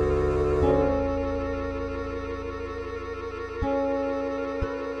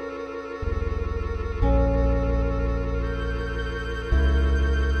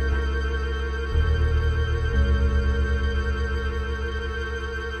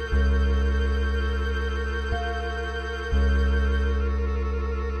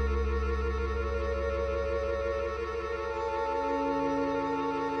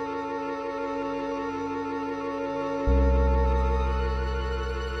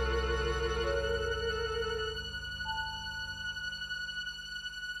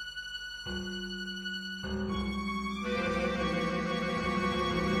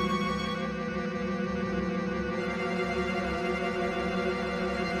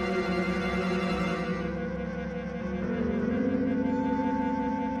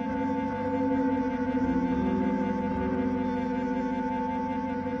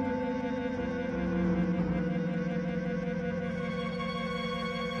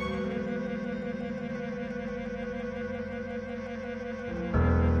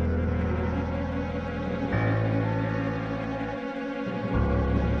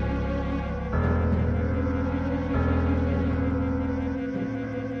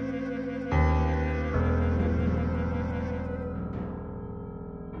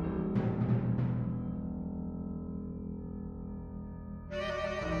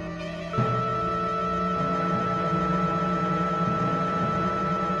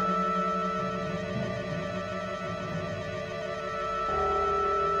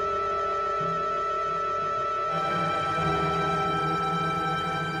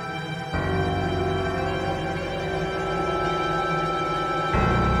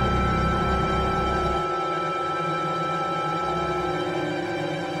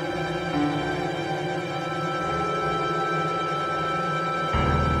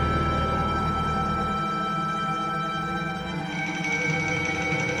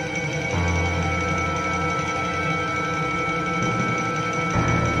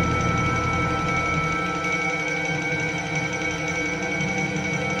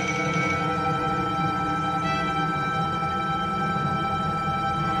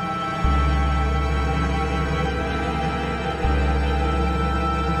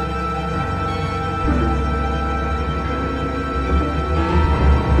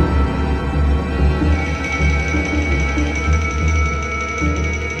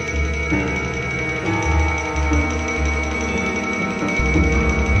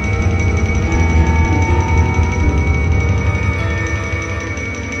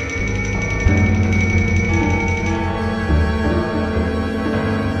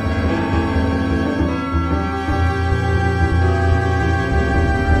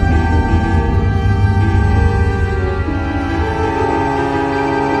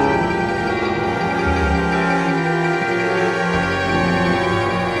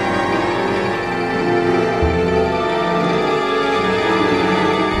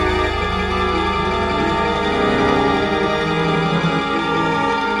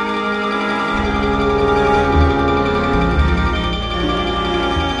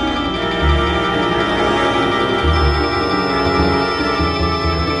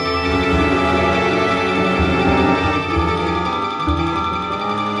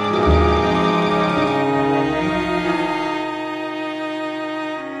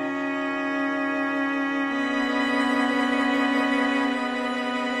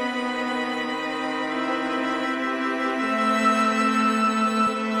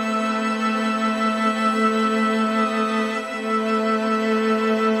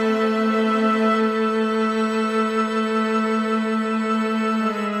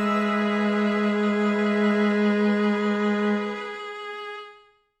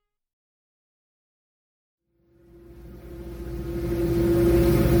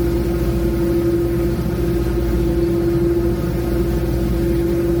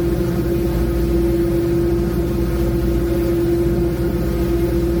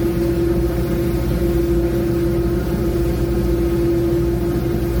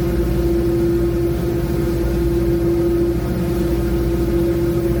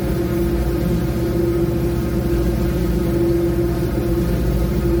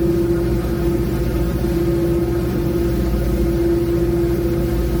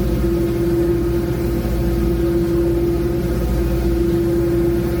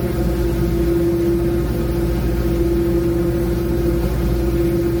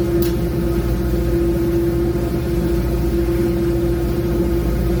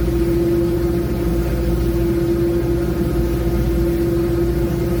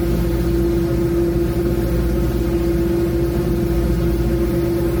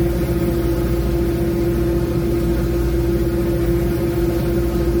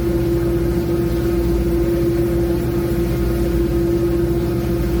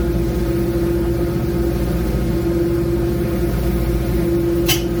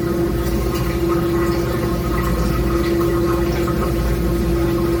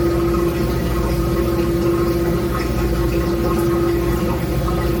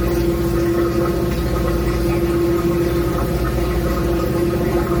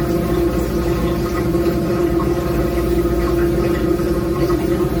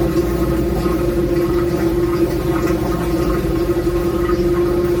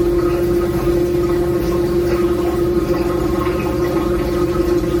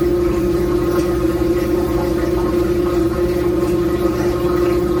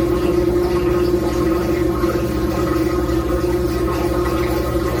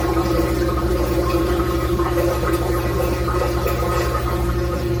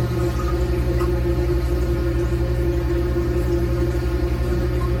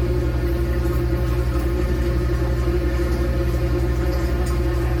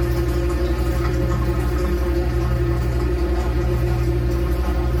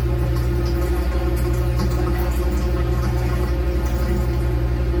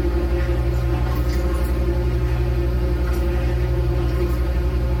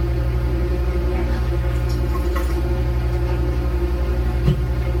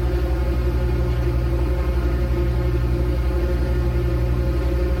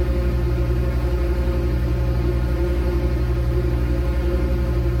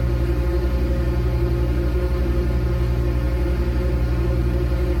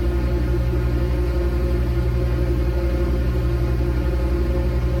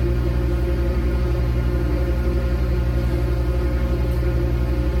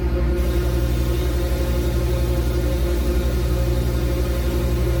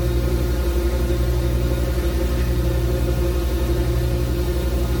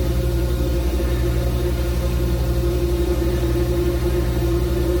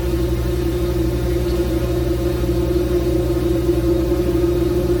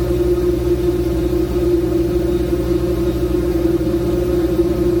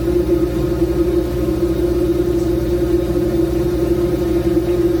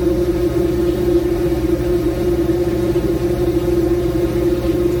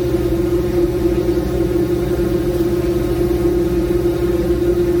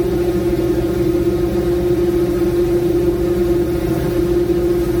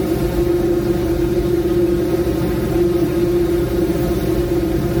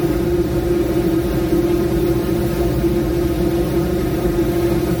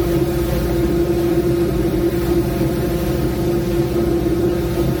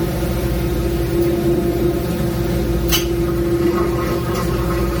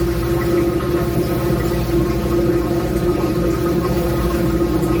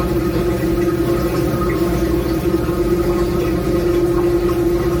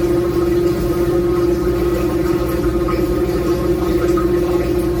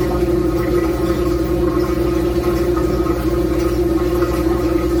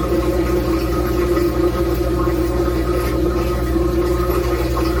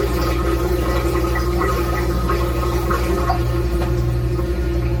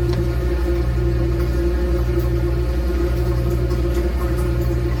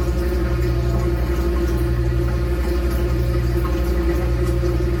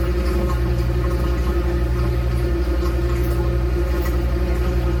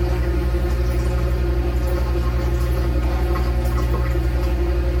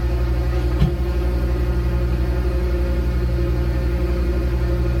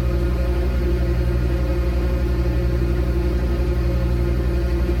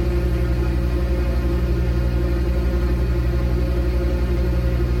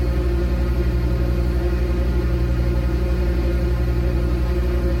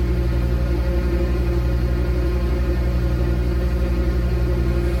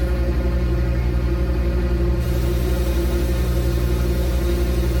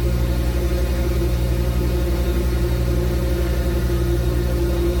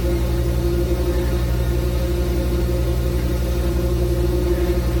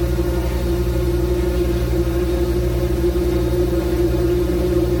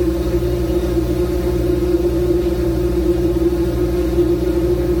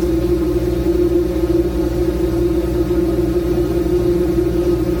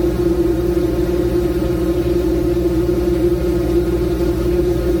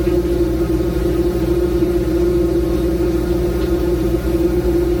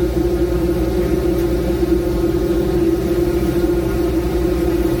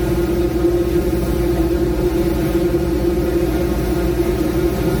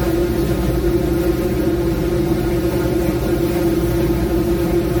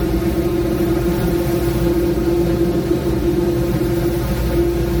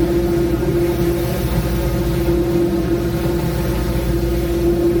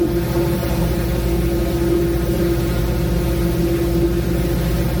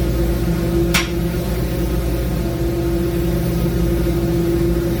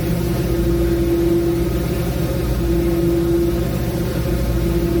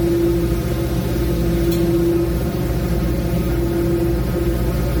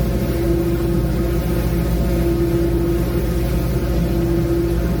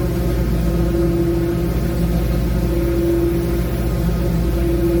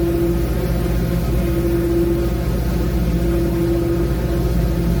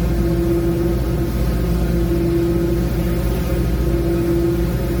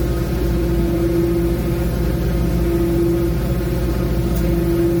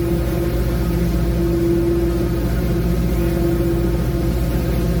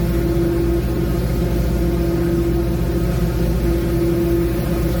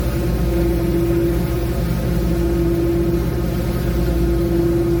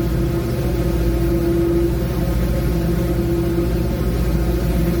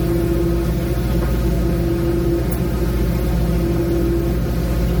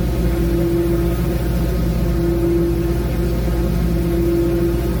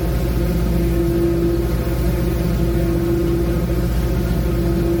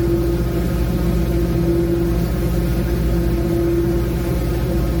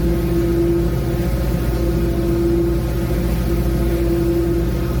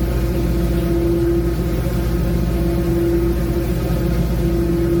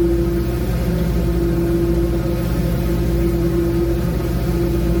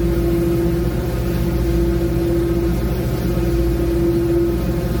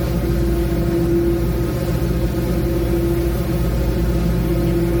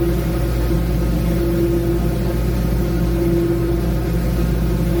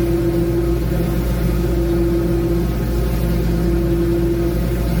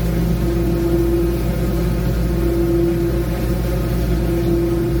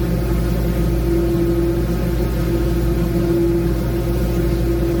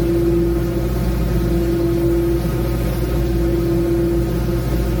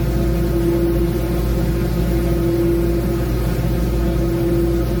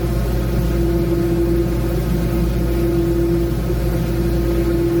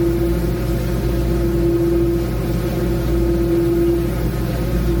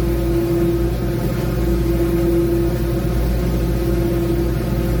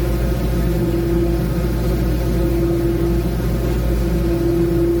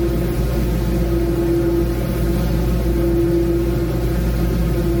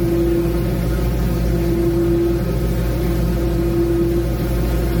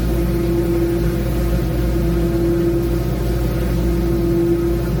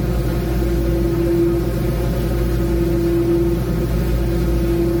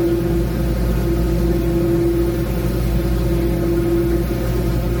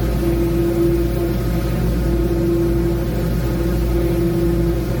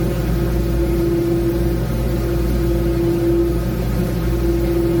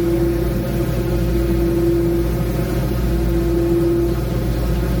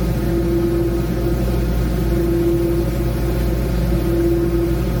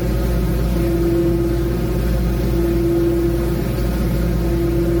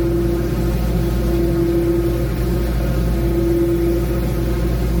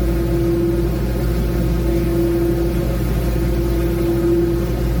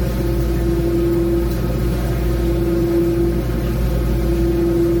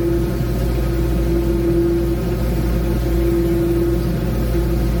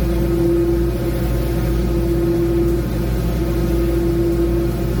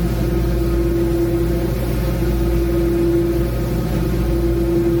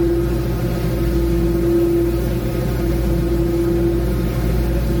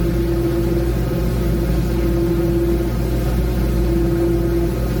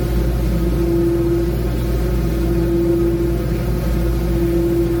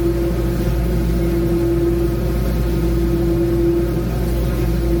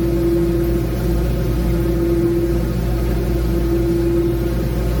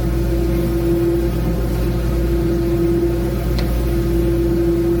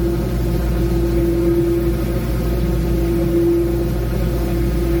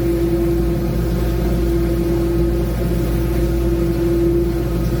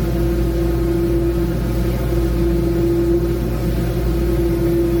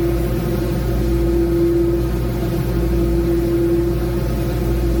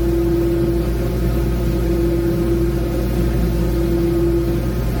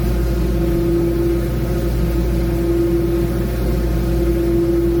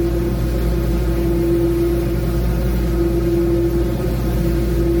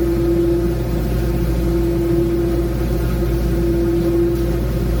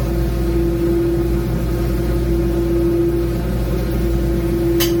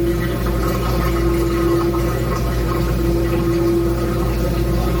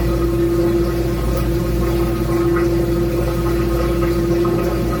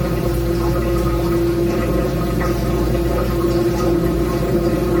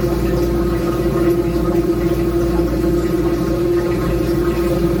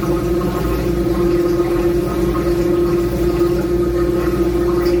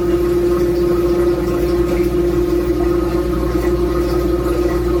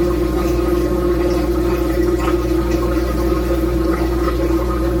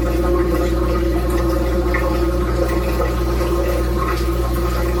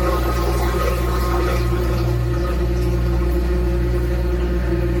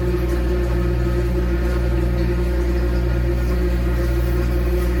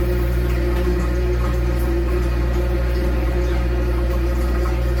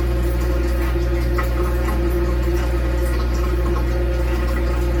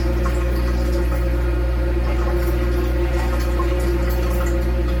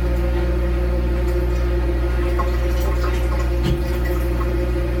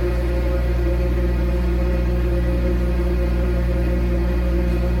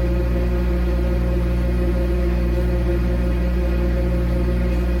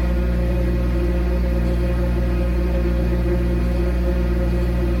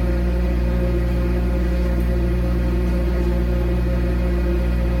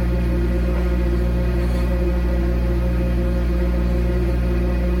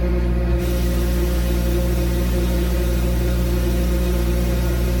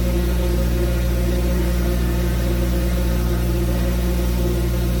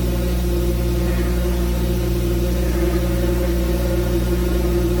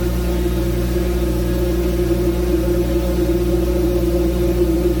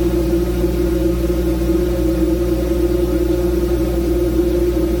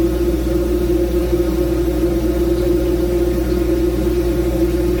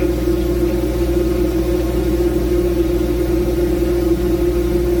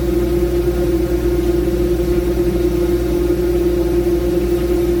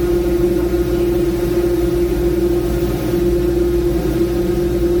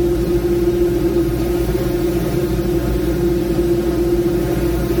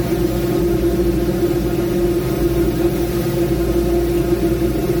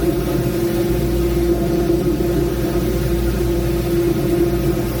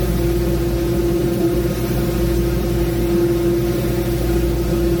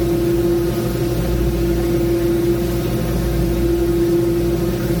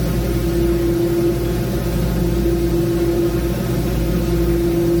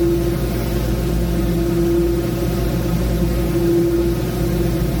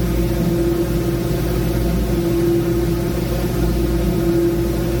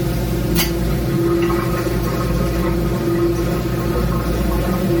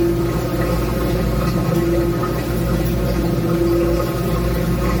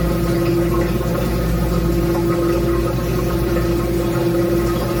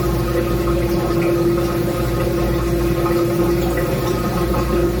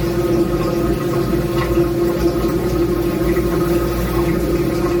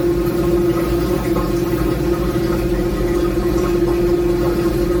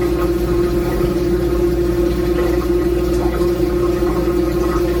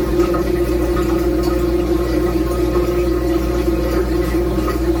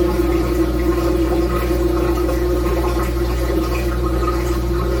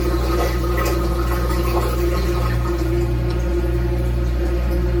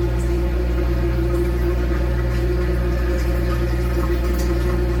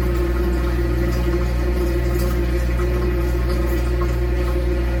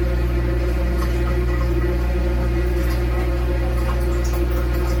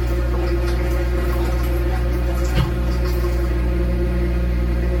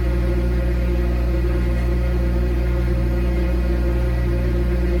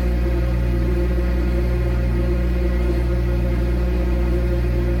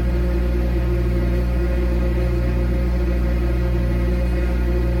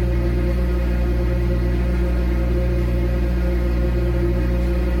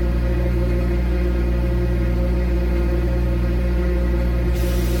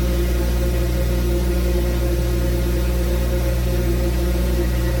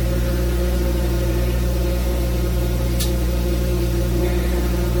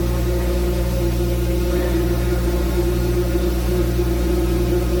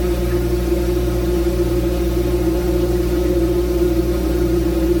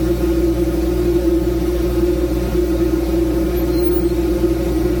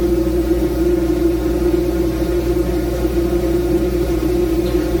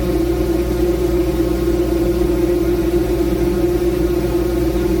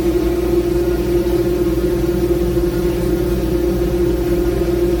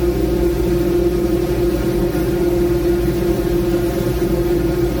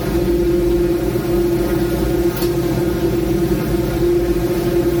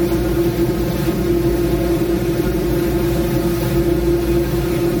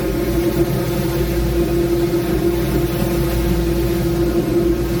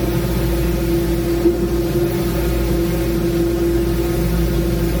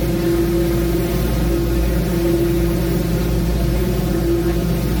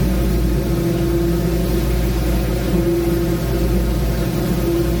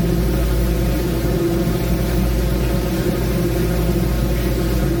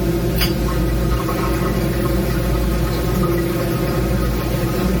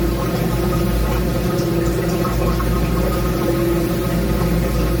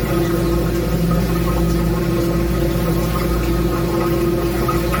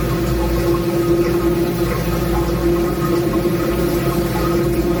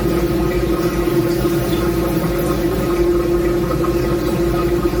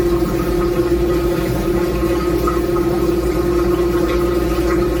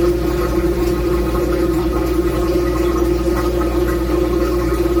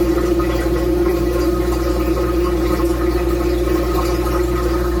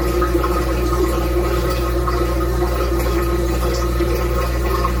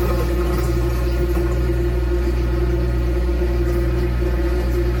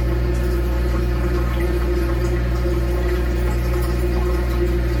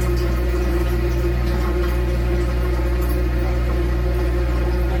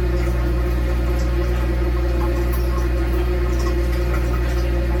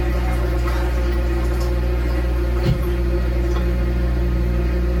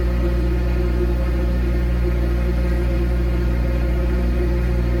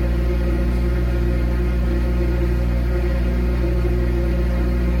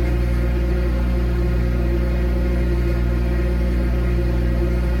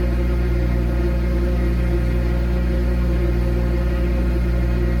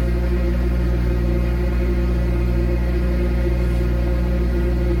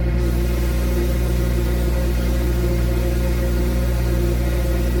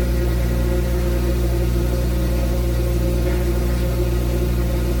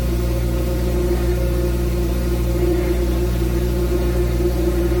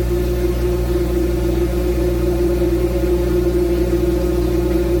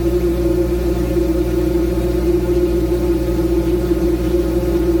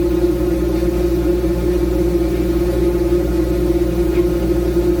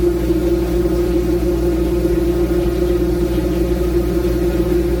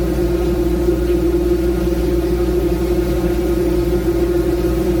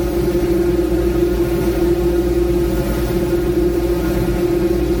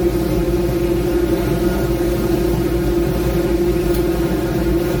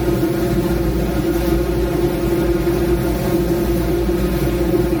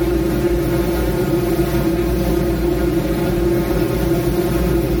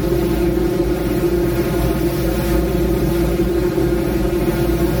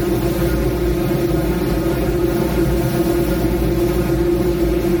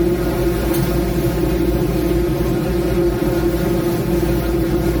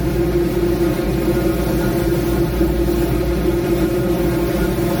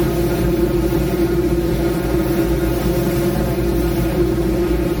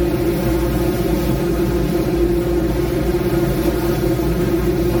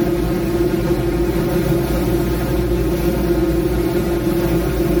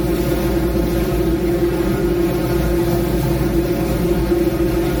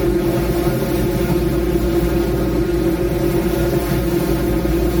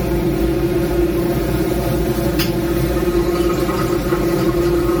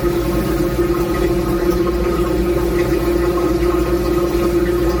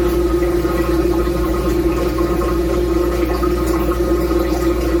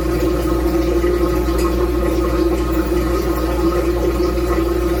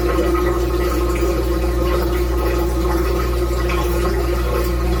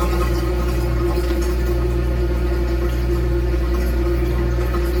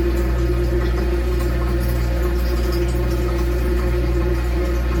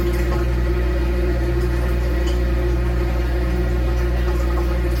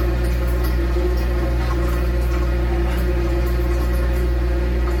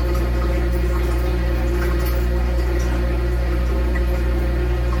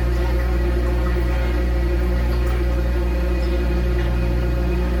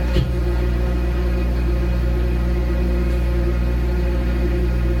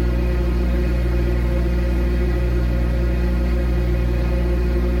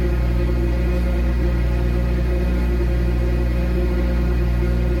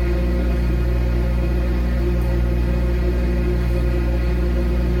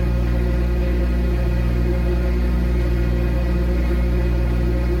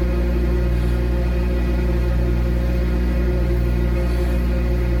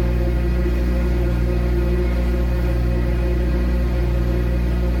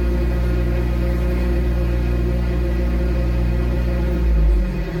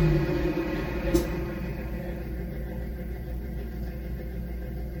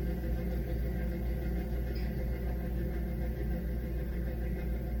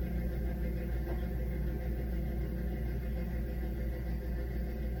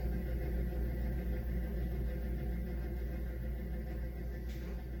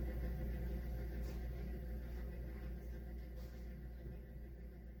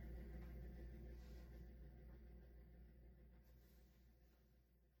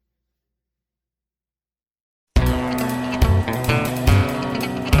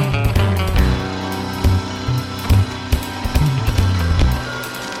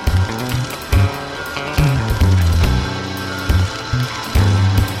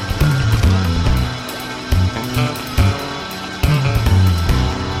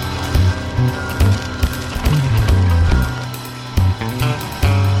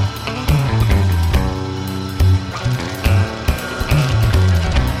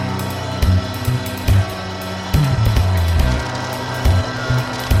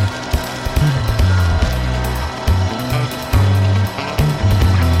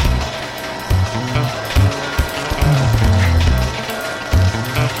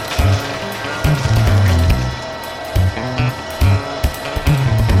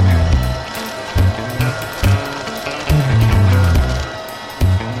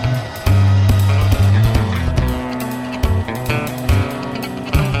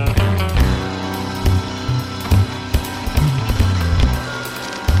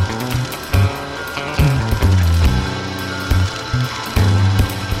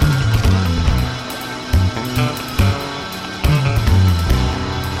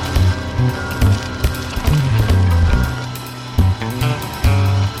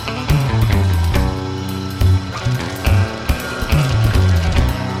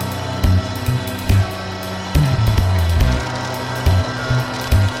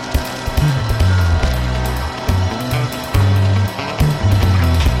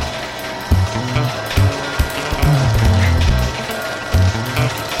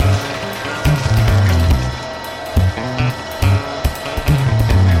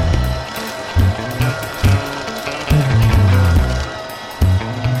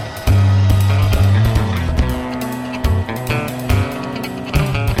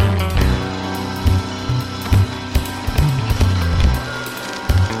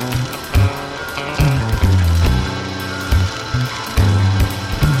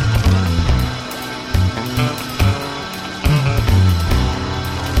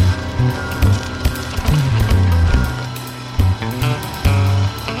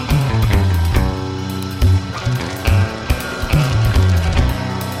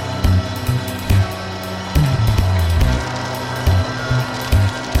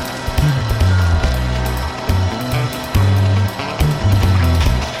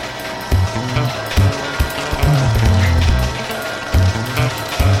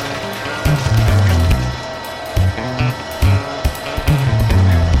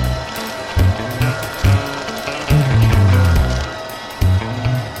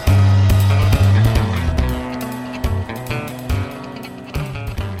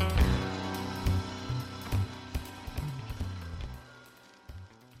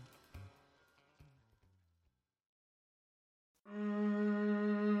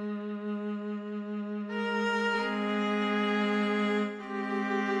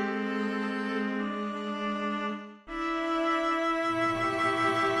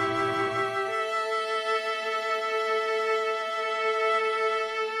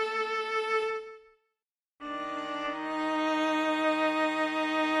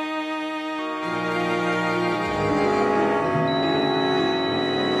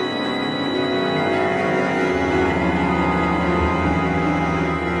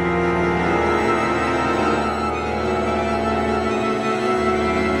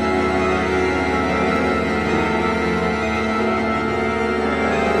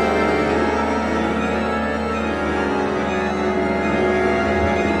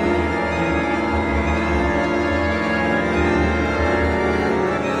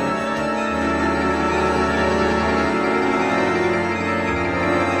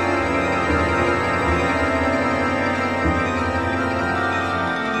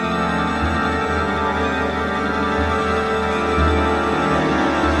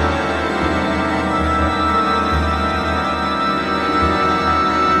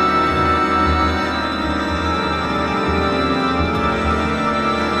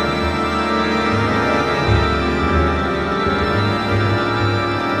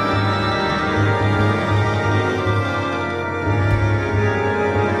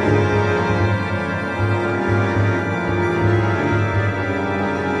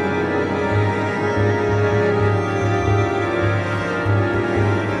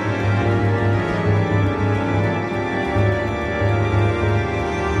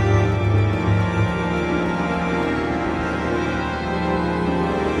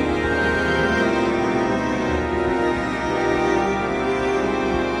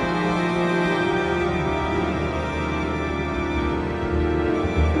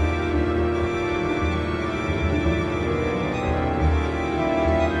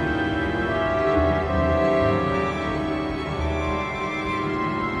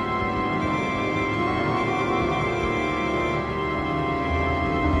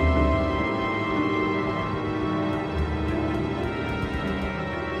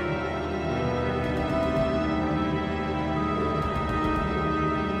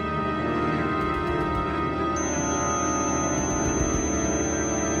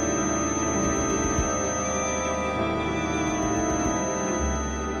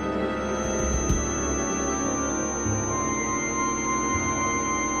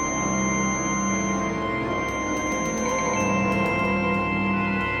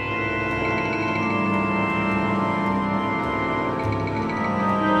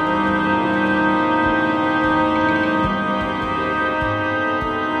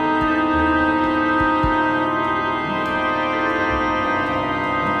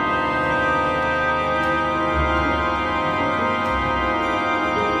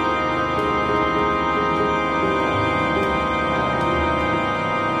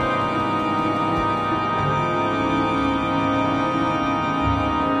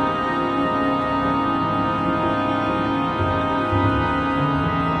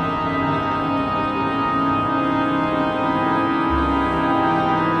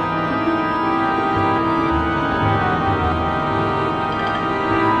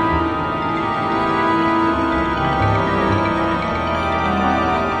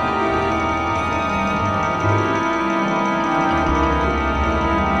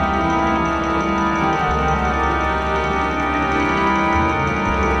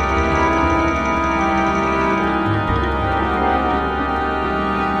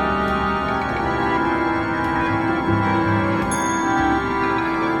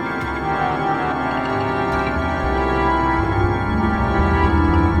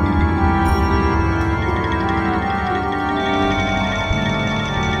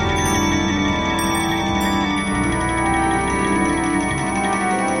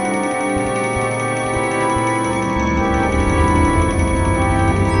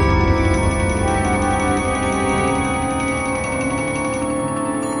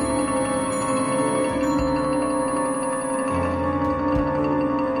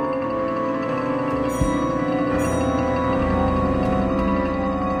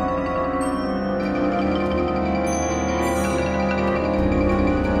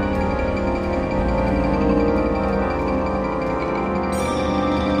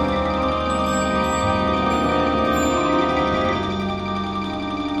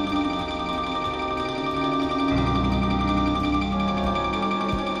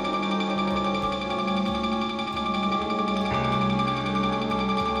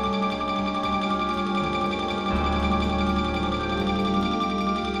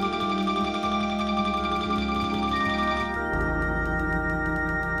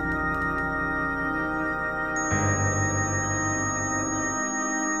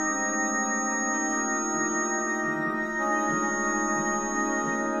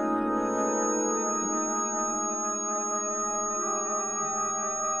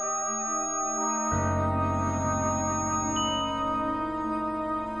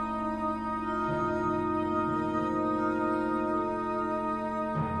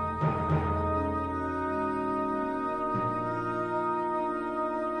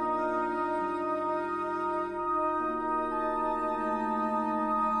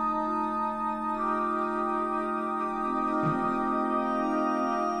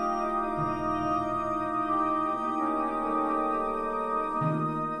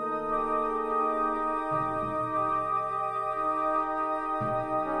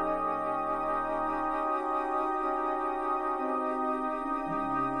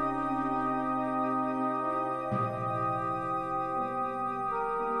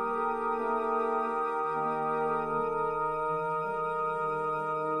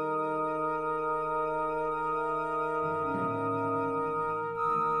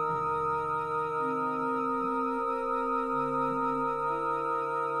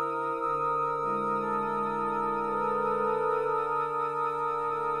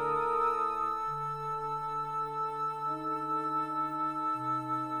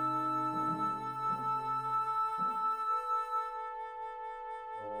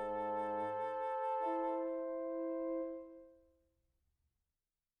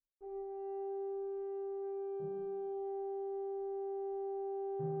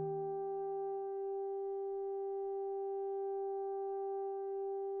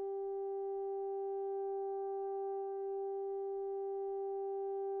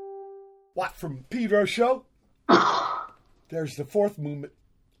 What, from Pedro Show? There's the fourth movement,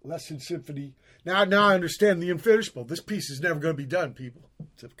 Lesson Symphony. Now I understand the unfinishable. This piece is never going to be done, people.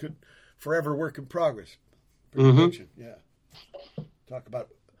 It's a good, forever work in progress. Yeah. Talk about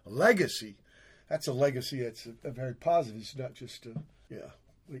a legacy. That's a legacy that's a very positive. It's not just,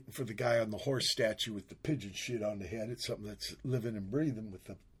 waiting for the guy on the horse statue with the pigeon shit on the head. It's something that's living and breathing with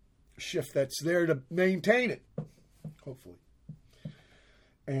the shift that's there to maintain it, hopefully.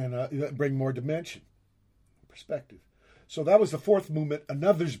 And bring more dimension, perspective. So that was the fourth movement,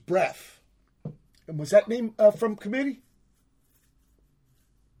 Another's Breath. And was that name from committee?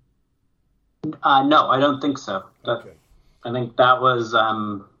 No, I don't think so. Okay. I think that was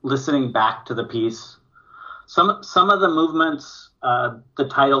listening back to the piece. Some of the movements, the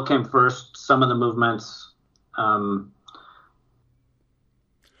title came first. Some of the movements. Oh,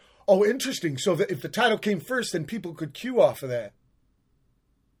 interesting. So that if the title came first, then people could cue off of that.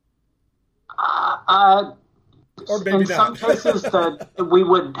 Or maybe in not. some cases, that we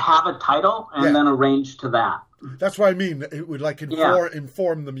would have a title and then arrange to that. That's what I mean. It would like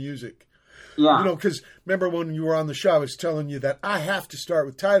inform the music. Yeah. You know, because remember when you were on the show, I was telling you that I have to start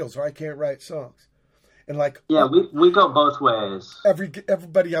with titles or I can't write songs. And like, we go both ways.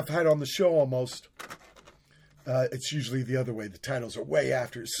 Everybody I've had on the show almost, it's usually the other way. The titles are way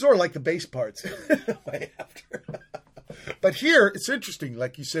after. It's sort of like the bass parts, way after. But here it's interesting,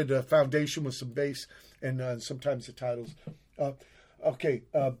 like you said, foundation with some bass and sometimes the titles.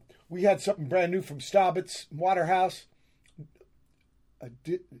 We had something brand new from Staubitz, Waterhouse.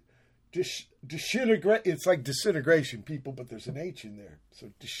 It's like disintegration, people, but there's an H in there.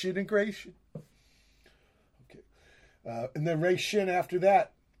 So dishintegration. Okay. And then Ray Shinn after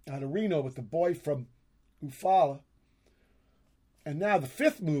that, out of Reno with the boy from Eufala. And now the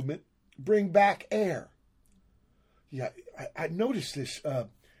fifth movement, Bring Back Air. Yeah, I noticed this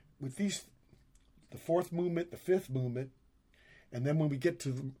with these, the fourth movement, the fifth movement, and then when we get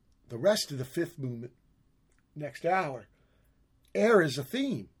to the rest of the fifth movement, next hour, air is a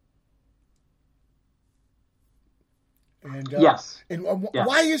theme. And yes. And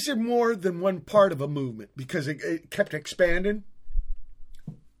why is there more than one part of a movement? Because it kept expanding.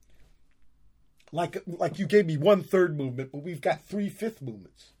 Like you gave me 1/3 movement, but we've got 3 fifth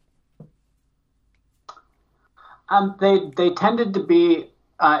movements. They tended to be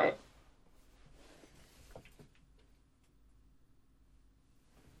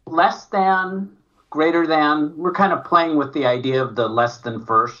less than, greater than. We're kind of playing with the idea of the less than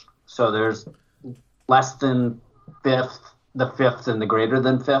first. So there's less than fifth, the fifth, and the greater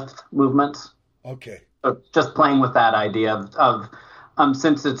than fifth movements. Okay. So just playing with that idea of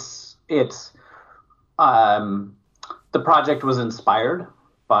since it's the project was inspired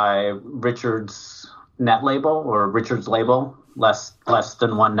by Richard's net label or Richard's label, less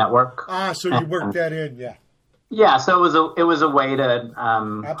than one network. So you worked that in, yeah. Yeah, so it was a way to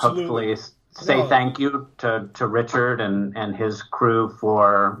hopefully say thank you to Richard and his crew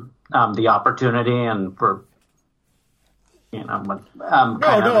for the opportunity and for I'm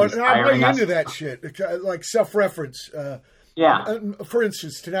way into that shit, like self-reference. For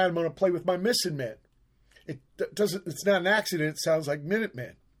instance, tonight I'm going to play with my Missing Man. It's not an accident. It sounds like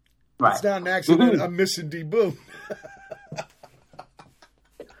Minuteman. Right. It's not an accident. I'm missing D Boom.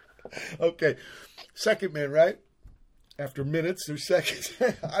 Okay. Second man, right? After minutes, there's seconds.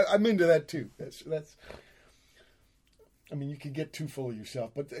 I'm into that too. That's. I mean, you can get too full of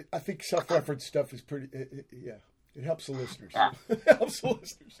yourself, but I think self-reference stuff is pretty. It helps the listeners. Yeah. It helps the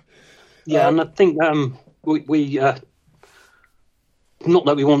listeners. Yeah, and I think we not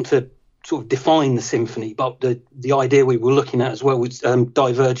that we want to sort of define the symphony, but the idea we were looking at as well was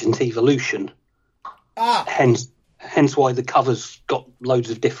divergent evolution. Hence why the cover's got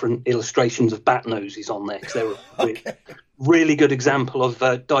loads of different illustrations of bat noses on there, because they're a really good example of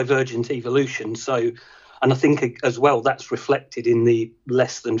divergent evolution. So, and I think as well that's reflected in the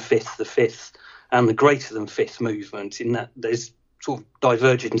less than fifth, the fifth, and the greater than fifth movement, in that there's sort of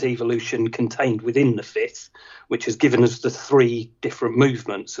divergent evolution contained within the fifth, which has given us the 3 different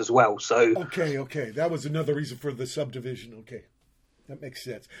movements as well. So okay, that was another reason for the subdivision. Okay, that makes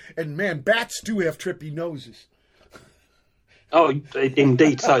sense. And man, bats do have trippy noses. Oh,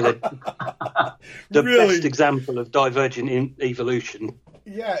 indeed. So the best example of divergent evolution.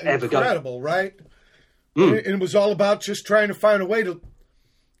 Yeah, ever incredible, right? Mm. And it was all about just trying to find a way to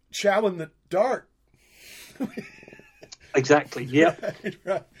chow in the dark. Exactly. Yeah.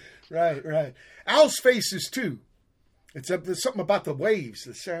 Right. Owls' faces too. There's something about the waves,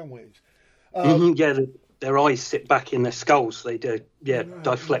 the sound waves. Their eyes sit back in their skulls. They do. Yeah,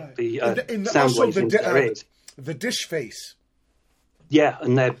 deflect the sound waves into their ears. The dish face. Yeah,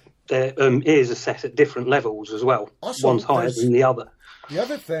 and they're their ears are set at different levels as well. Also, one's higher than the other. The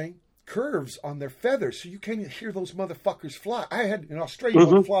other thing, curves on their feathers, so you can't hear those motherfuckers fly. I had in Australia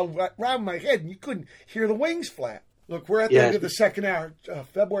one fly right around my head, and you couldn't hear the wings flap. Look, we're at the end of the second hour.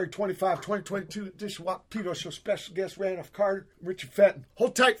 February 25, 2022 edition of Pedro Show. Special guest Randolph Carter, Richard Fenton.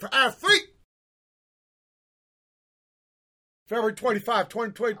 Hold tight for hour 3. February 25,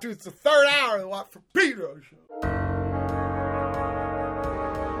 2022. It's the third hour of the Watt for Pedro Show.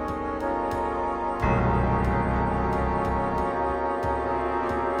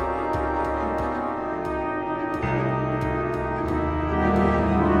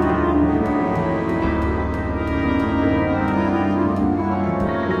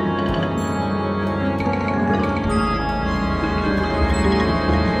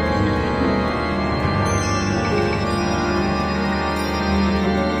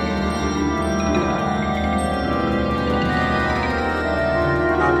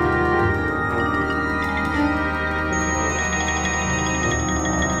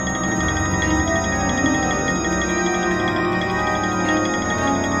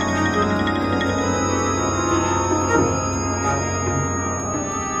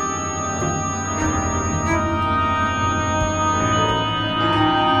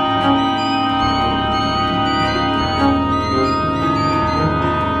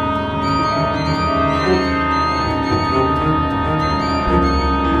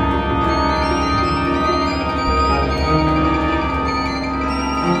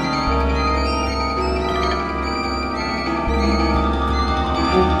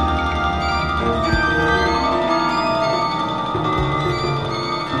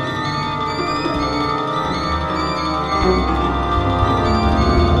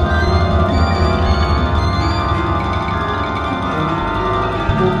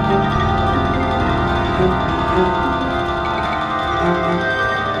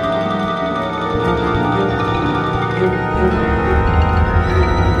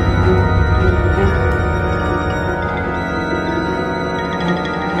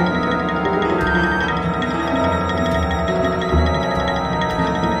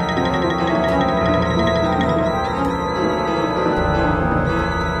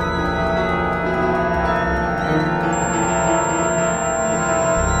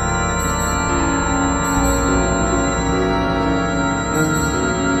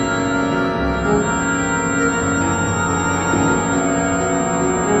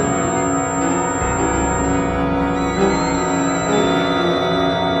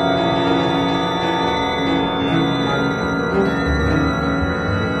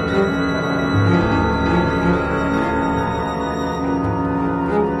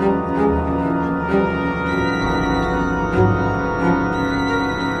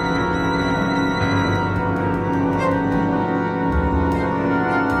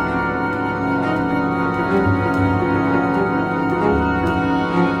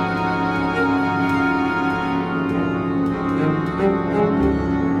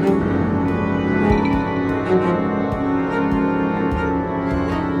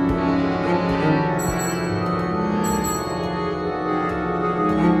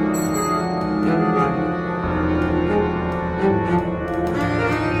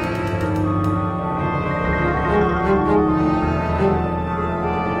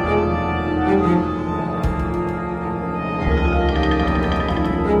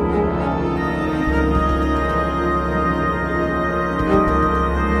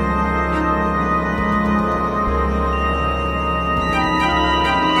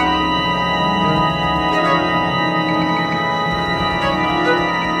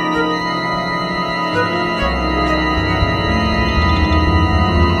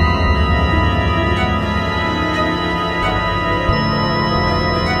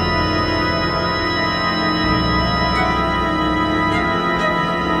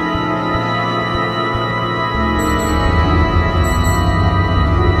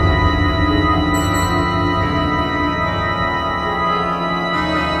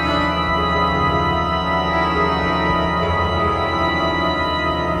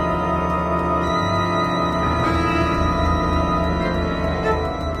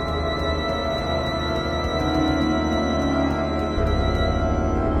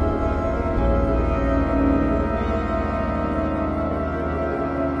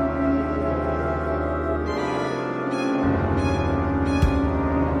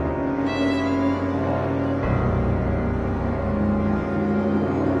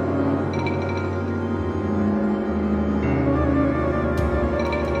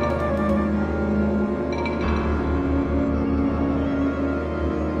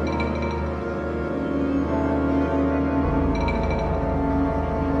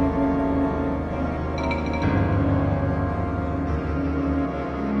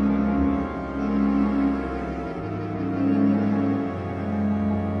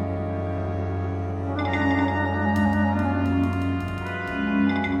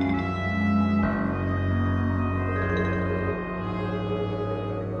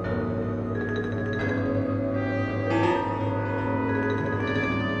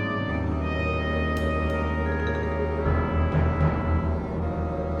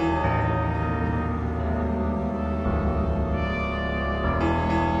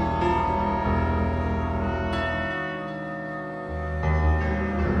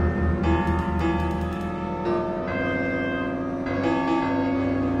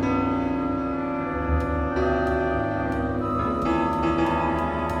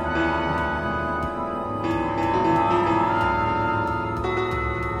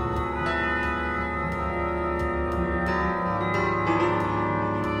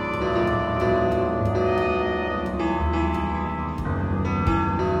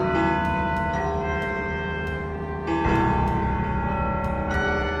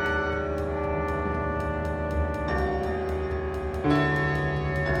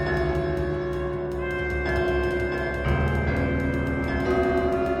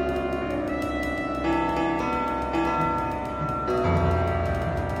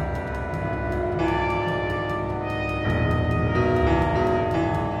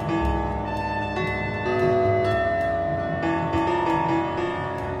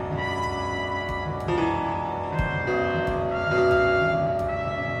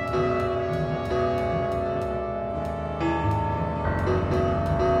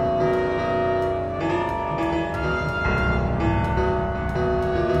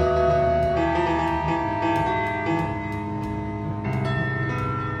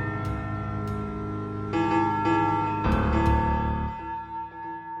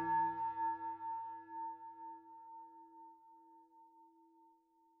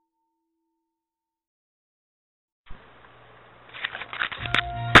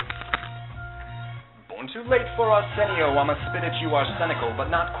 too late for Arsenio, I'ma spit at you arsenical,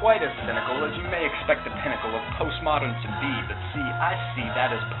 but not quite as cynical as you may expect the pinnacle of postmodern to be. But see, I see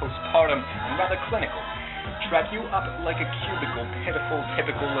that as postpartum and rather clinical. Trap you up like a cubicle, pitiful,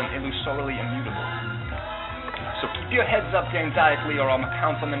 typical, and illusorily immutable. So keep your heads up dandiacally, or I'ma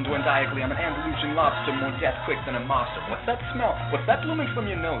pounce on them dwendiacally. I'm an Andalusian lobster, more death quick than a monster. What's that smell? What's that blooming from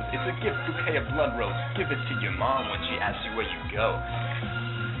your nose? It's a gift bouquet of blood rose. Give it to your mom when she asks you where you go.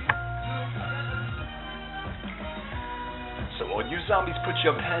 So all you zombies, put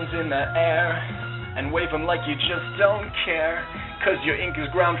your pens in the air and wave them like you just don't care, 'cause your ink is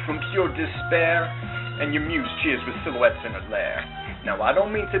ground from pure despair, and your muse cheers with silhouettes in her lair. Now I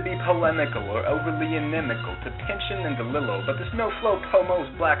don't mean to be polemical or overly inimical to Pynchon and DeLillo, but this no-flow pomo's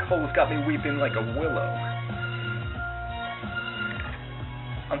black hole's got me weeping like a willow.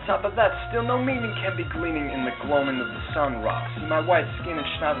 On top of that, still no meaning can be gleaming in the gloaming of the sun rock. See my white skin and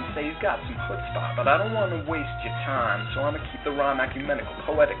schnoz and say he's got some chutzpah, but I don't want to waste your time, so I'ma keep the rhyme ecumenical,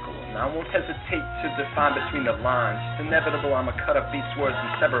 poetical, and I won't hesitate to define between the lines. It's inevitable I'ma cut up beats words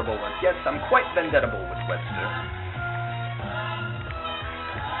inseparable, and yes, I'm quite vendettable with Webster.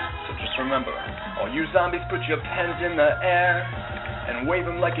 So just remember, all you zombies, put your pens in the air and wave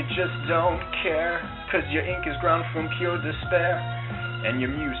them like you just don't care, 'cause your ink is ground from pure despair, and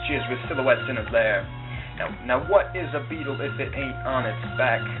your muse cheers with silhouettes in her lair. Now what is a beetle if it ain't on its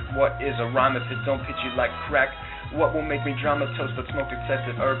back? What is a rhyme if it don't pitch you like crack? What will make me dramatose but smoke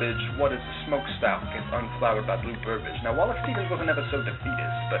excessive herbage? What is a smokestack if unflowered by blue burbage? Now Wallace Stevens wasn't ever so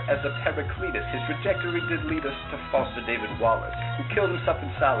defeatist, but as a Pericletus, his trajectory did lead us to foster David Wallace, who killed himself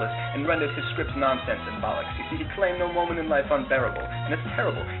in solace and rendered his scripts nonsense and bollocks. You see, he claimed no moment in life unbearable, and it's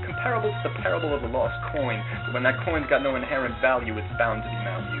terrible, comparable to the parable of the lost coin, but when that coin's got no inherent value, it's bound to be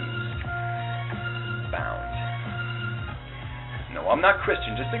malused. Bound. No, I'm not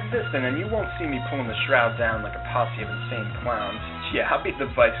Christian, just existing, and you won't see me pulling the shroud down like a posse of insane clowns. Yeah, I'll be the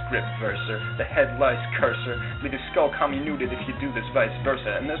vice grip verser, the head lice cursor, leave your skull comminuted if you do this vice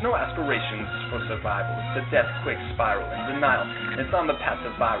versa, and there's no aspirations for survival. It's a death quick spiral and denial, and it's on the path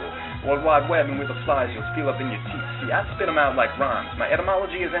to viral. World Wide Web, and with the flies you'll feel up in your teeth. See, I spit them out like rhymes. My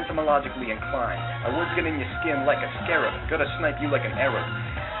etymology is entomologically inclined. My words get in your skin like a scarab, gotta snipe you like an Arab.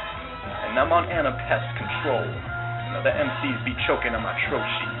 And I'm on anapest control. Now the MCs be choking on my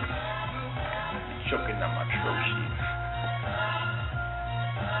trochees. Choking on my trochees.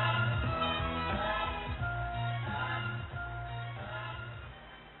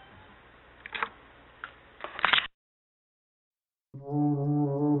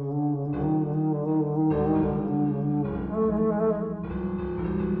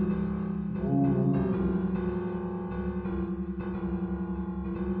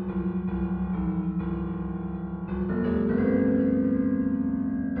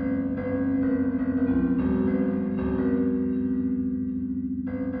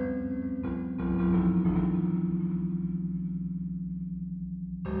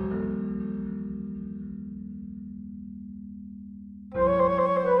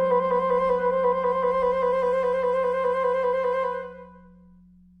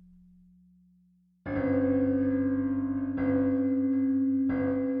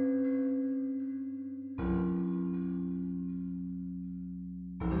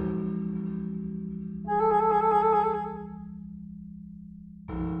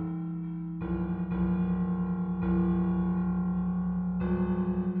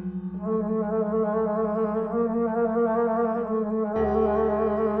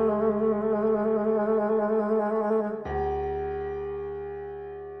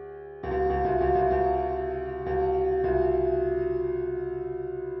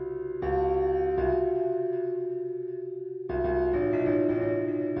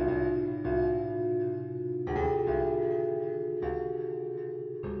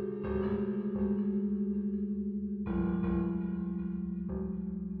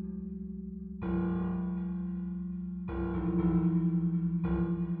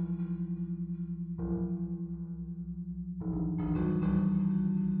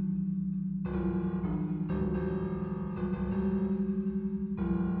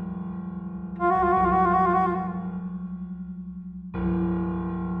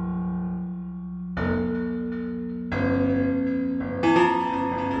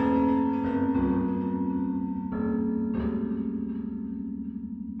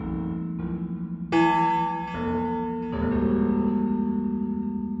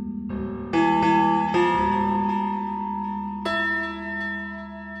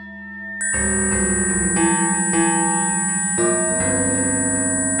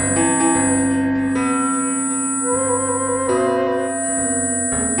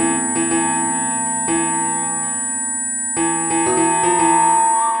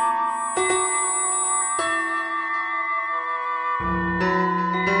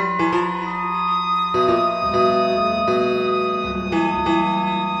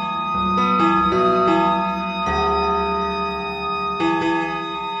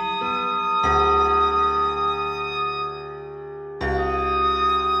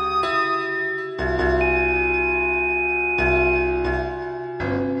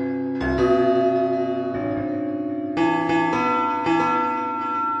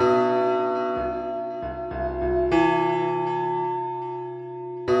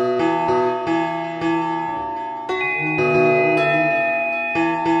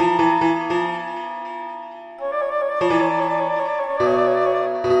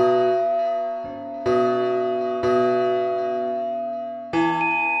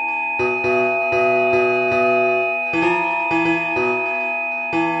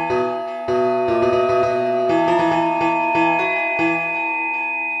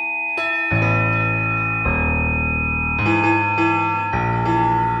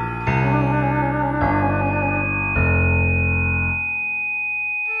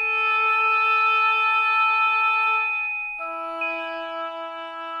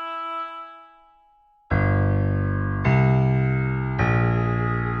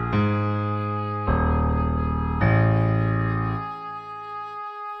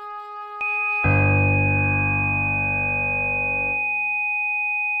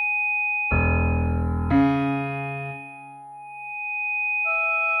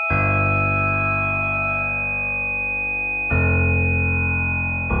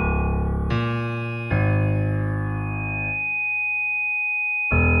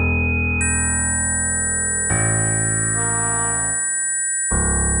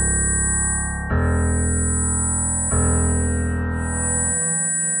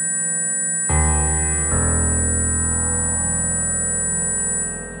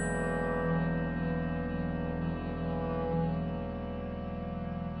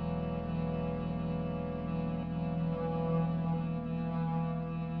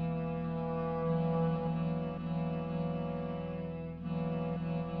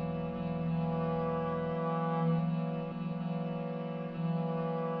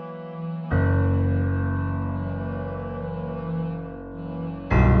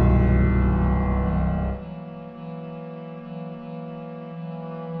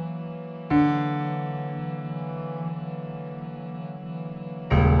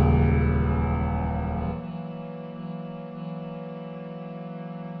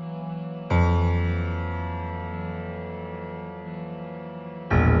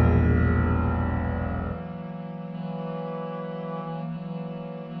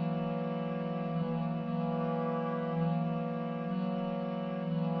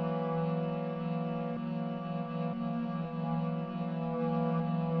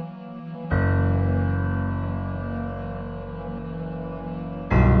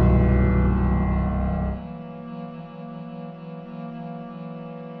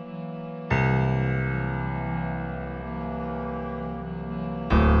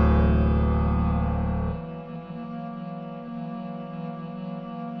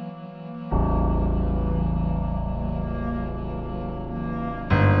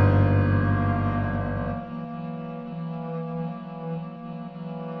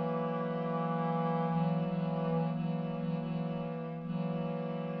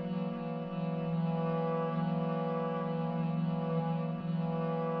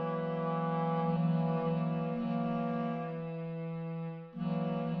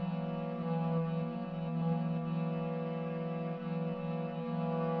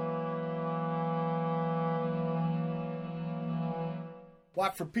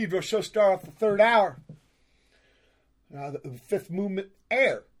 Block for Pedro Show start off the third hour. Now the fifth movement,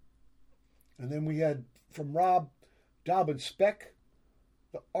 Air. And then we had from Rob Daubenspeck,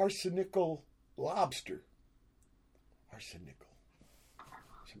 the arsenical lobster. Arsenical.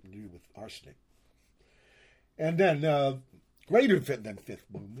 Something to do with arsenic. And then greater than fifth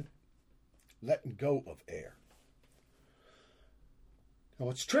movement, Letting Go of Air. Now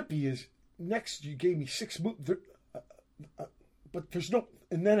what's trippy is next you gave me six movements, but there's no,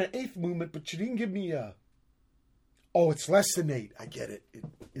 and then an eighth movement, but you didn't give me it's less than 8. I get it.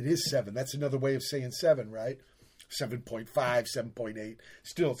 It is 7. That's another way of saying 7, right? 7.5, 7.8.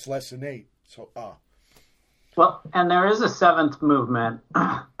 Still, it's less than 8. So, Well, and there is a 7th movement,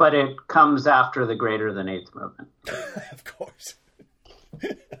 but it comes after the greater than 8th movement. Of course.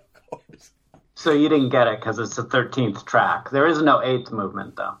 Of course. So you didn't get it because it's the 13th track. There is no 8th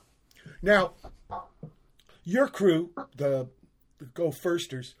movement, though. Now, your crew, the Go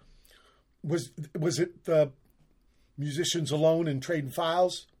Firsters, was it the musicians alone and trading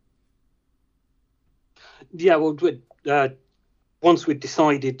files? Yeah, well, once we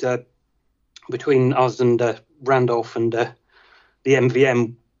decided between us and Randolph and the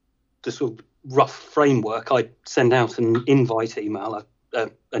MVM, the sort of rough framework, I'd send out an invite email,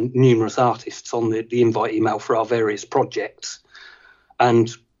 and numerous artists on the invite email for our various projects, and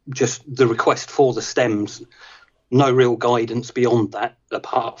just the request for the stems. No real guidance beyond that,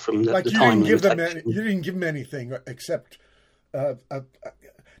 apart from the time limitation. You didn't give them anything except.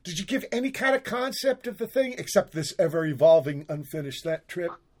 Did you give any kind of concept of the thing except this ever evolving unfinished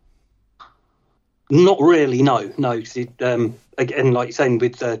trip? Not really. No. Again, like you're saying,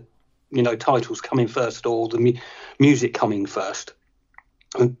 with titles coming first or the music coming first.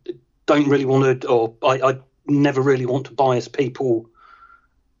 I don't really want to, or I never really want to bias people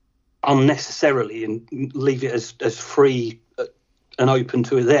unnecessarily and leave it as free and open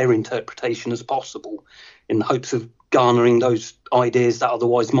to their interpretation as possible, in the hopes of garnering those ideas that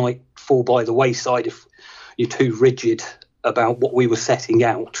otherwise might fall by the wayside if you're too rigid about what we were setting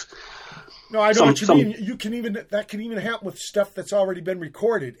out. No, I know what you mean. That can even happen with stuff that's already been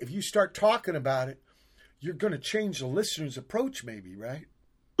recorded. If you start talking about it, you're going to change the listener's approach, maybe, right?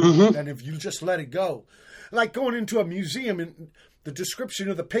 Mm-hmm. And if you just let it go, like going into a museum and the description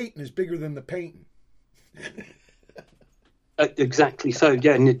of the painting is bigger than the painting. Exactly. So,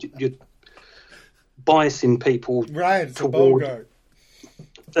 yeah, and you're biasing people. Right, it's toward, a Bogart.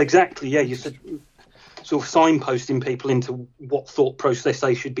 Exactly, yeah. You're sort of signposting people into what thought process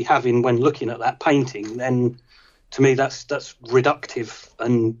they should be having when looking at that painting. Then, to me, that's reductive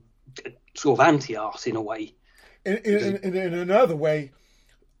and sort of anti-art in a way. In another way,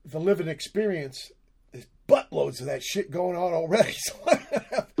 the living experience, there's buttloads of that shit going on already. So I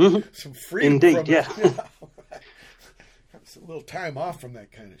have some freedom. Indeed, from yeah. It. It's a little time off from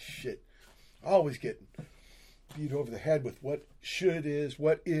that kind of shit. Always getting beat over the head with what should is,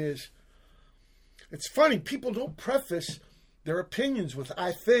 what is. It's funny, people don't preface their opinions with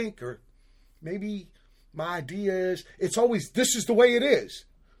 "I think" or maybe my idea is. It's always, this is the way it is.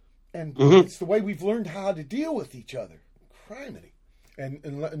 And it's the way we've learned how to deal with each other. Criminy.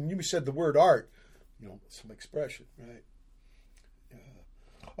 And you said the word art, some expression, right?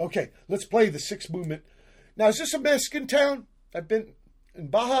 Okay, let's play the 6th movement. Now, is this a Mexican town? I've been in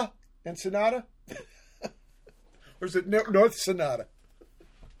Baja, Ensenada? Or is it North Sonata?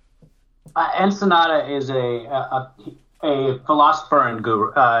 Ensenada is a philosopher and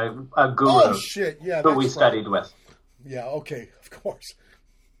guru. A guru. Oh, shit, yeah. Who we studied with. Yeah, okay, of course.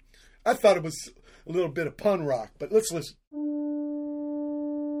 I thought it was a little bit of pun rock, but let's listen.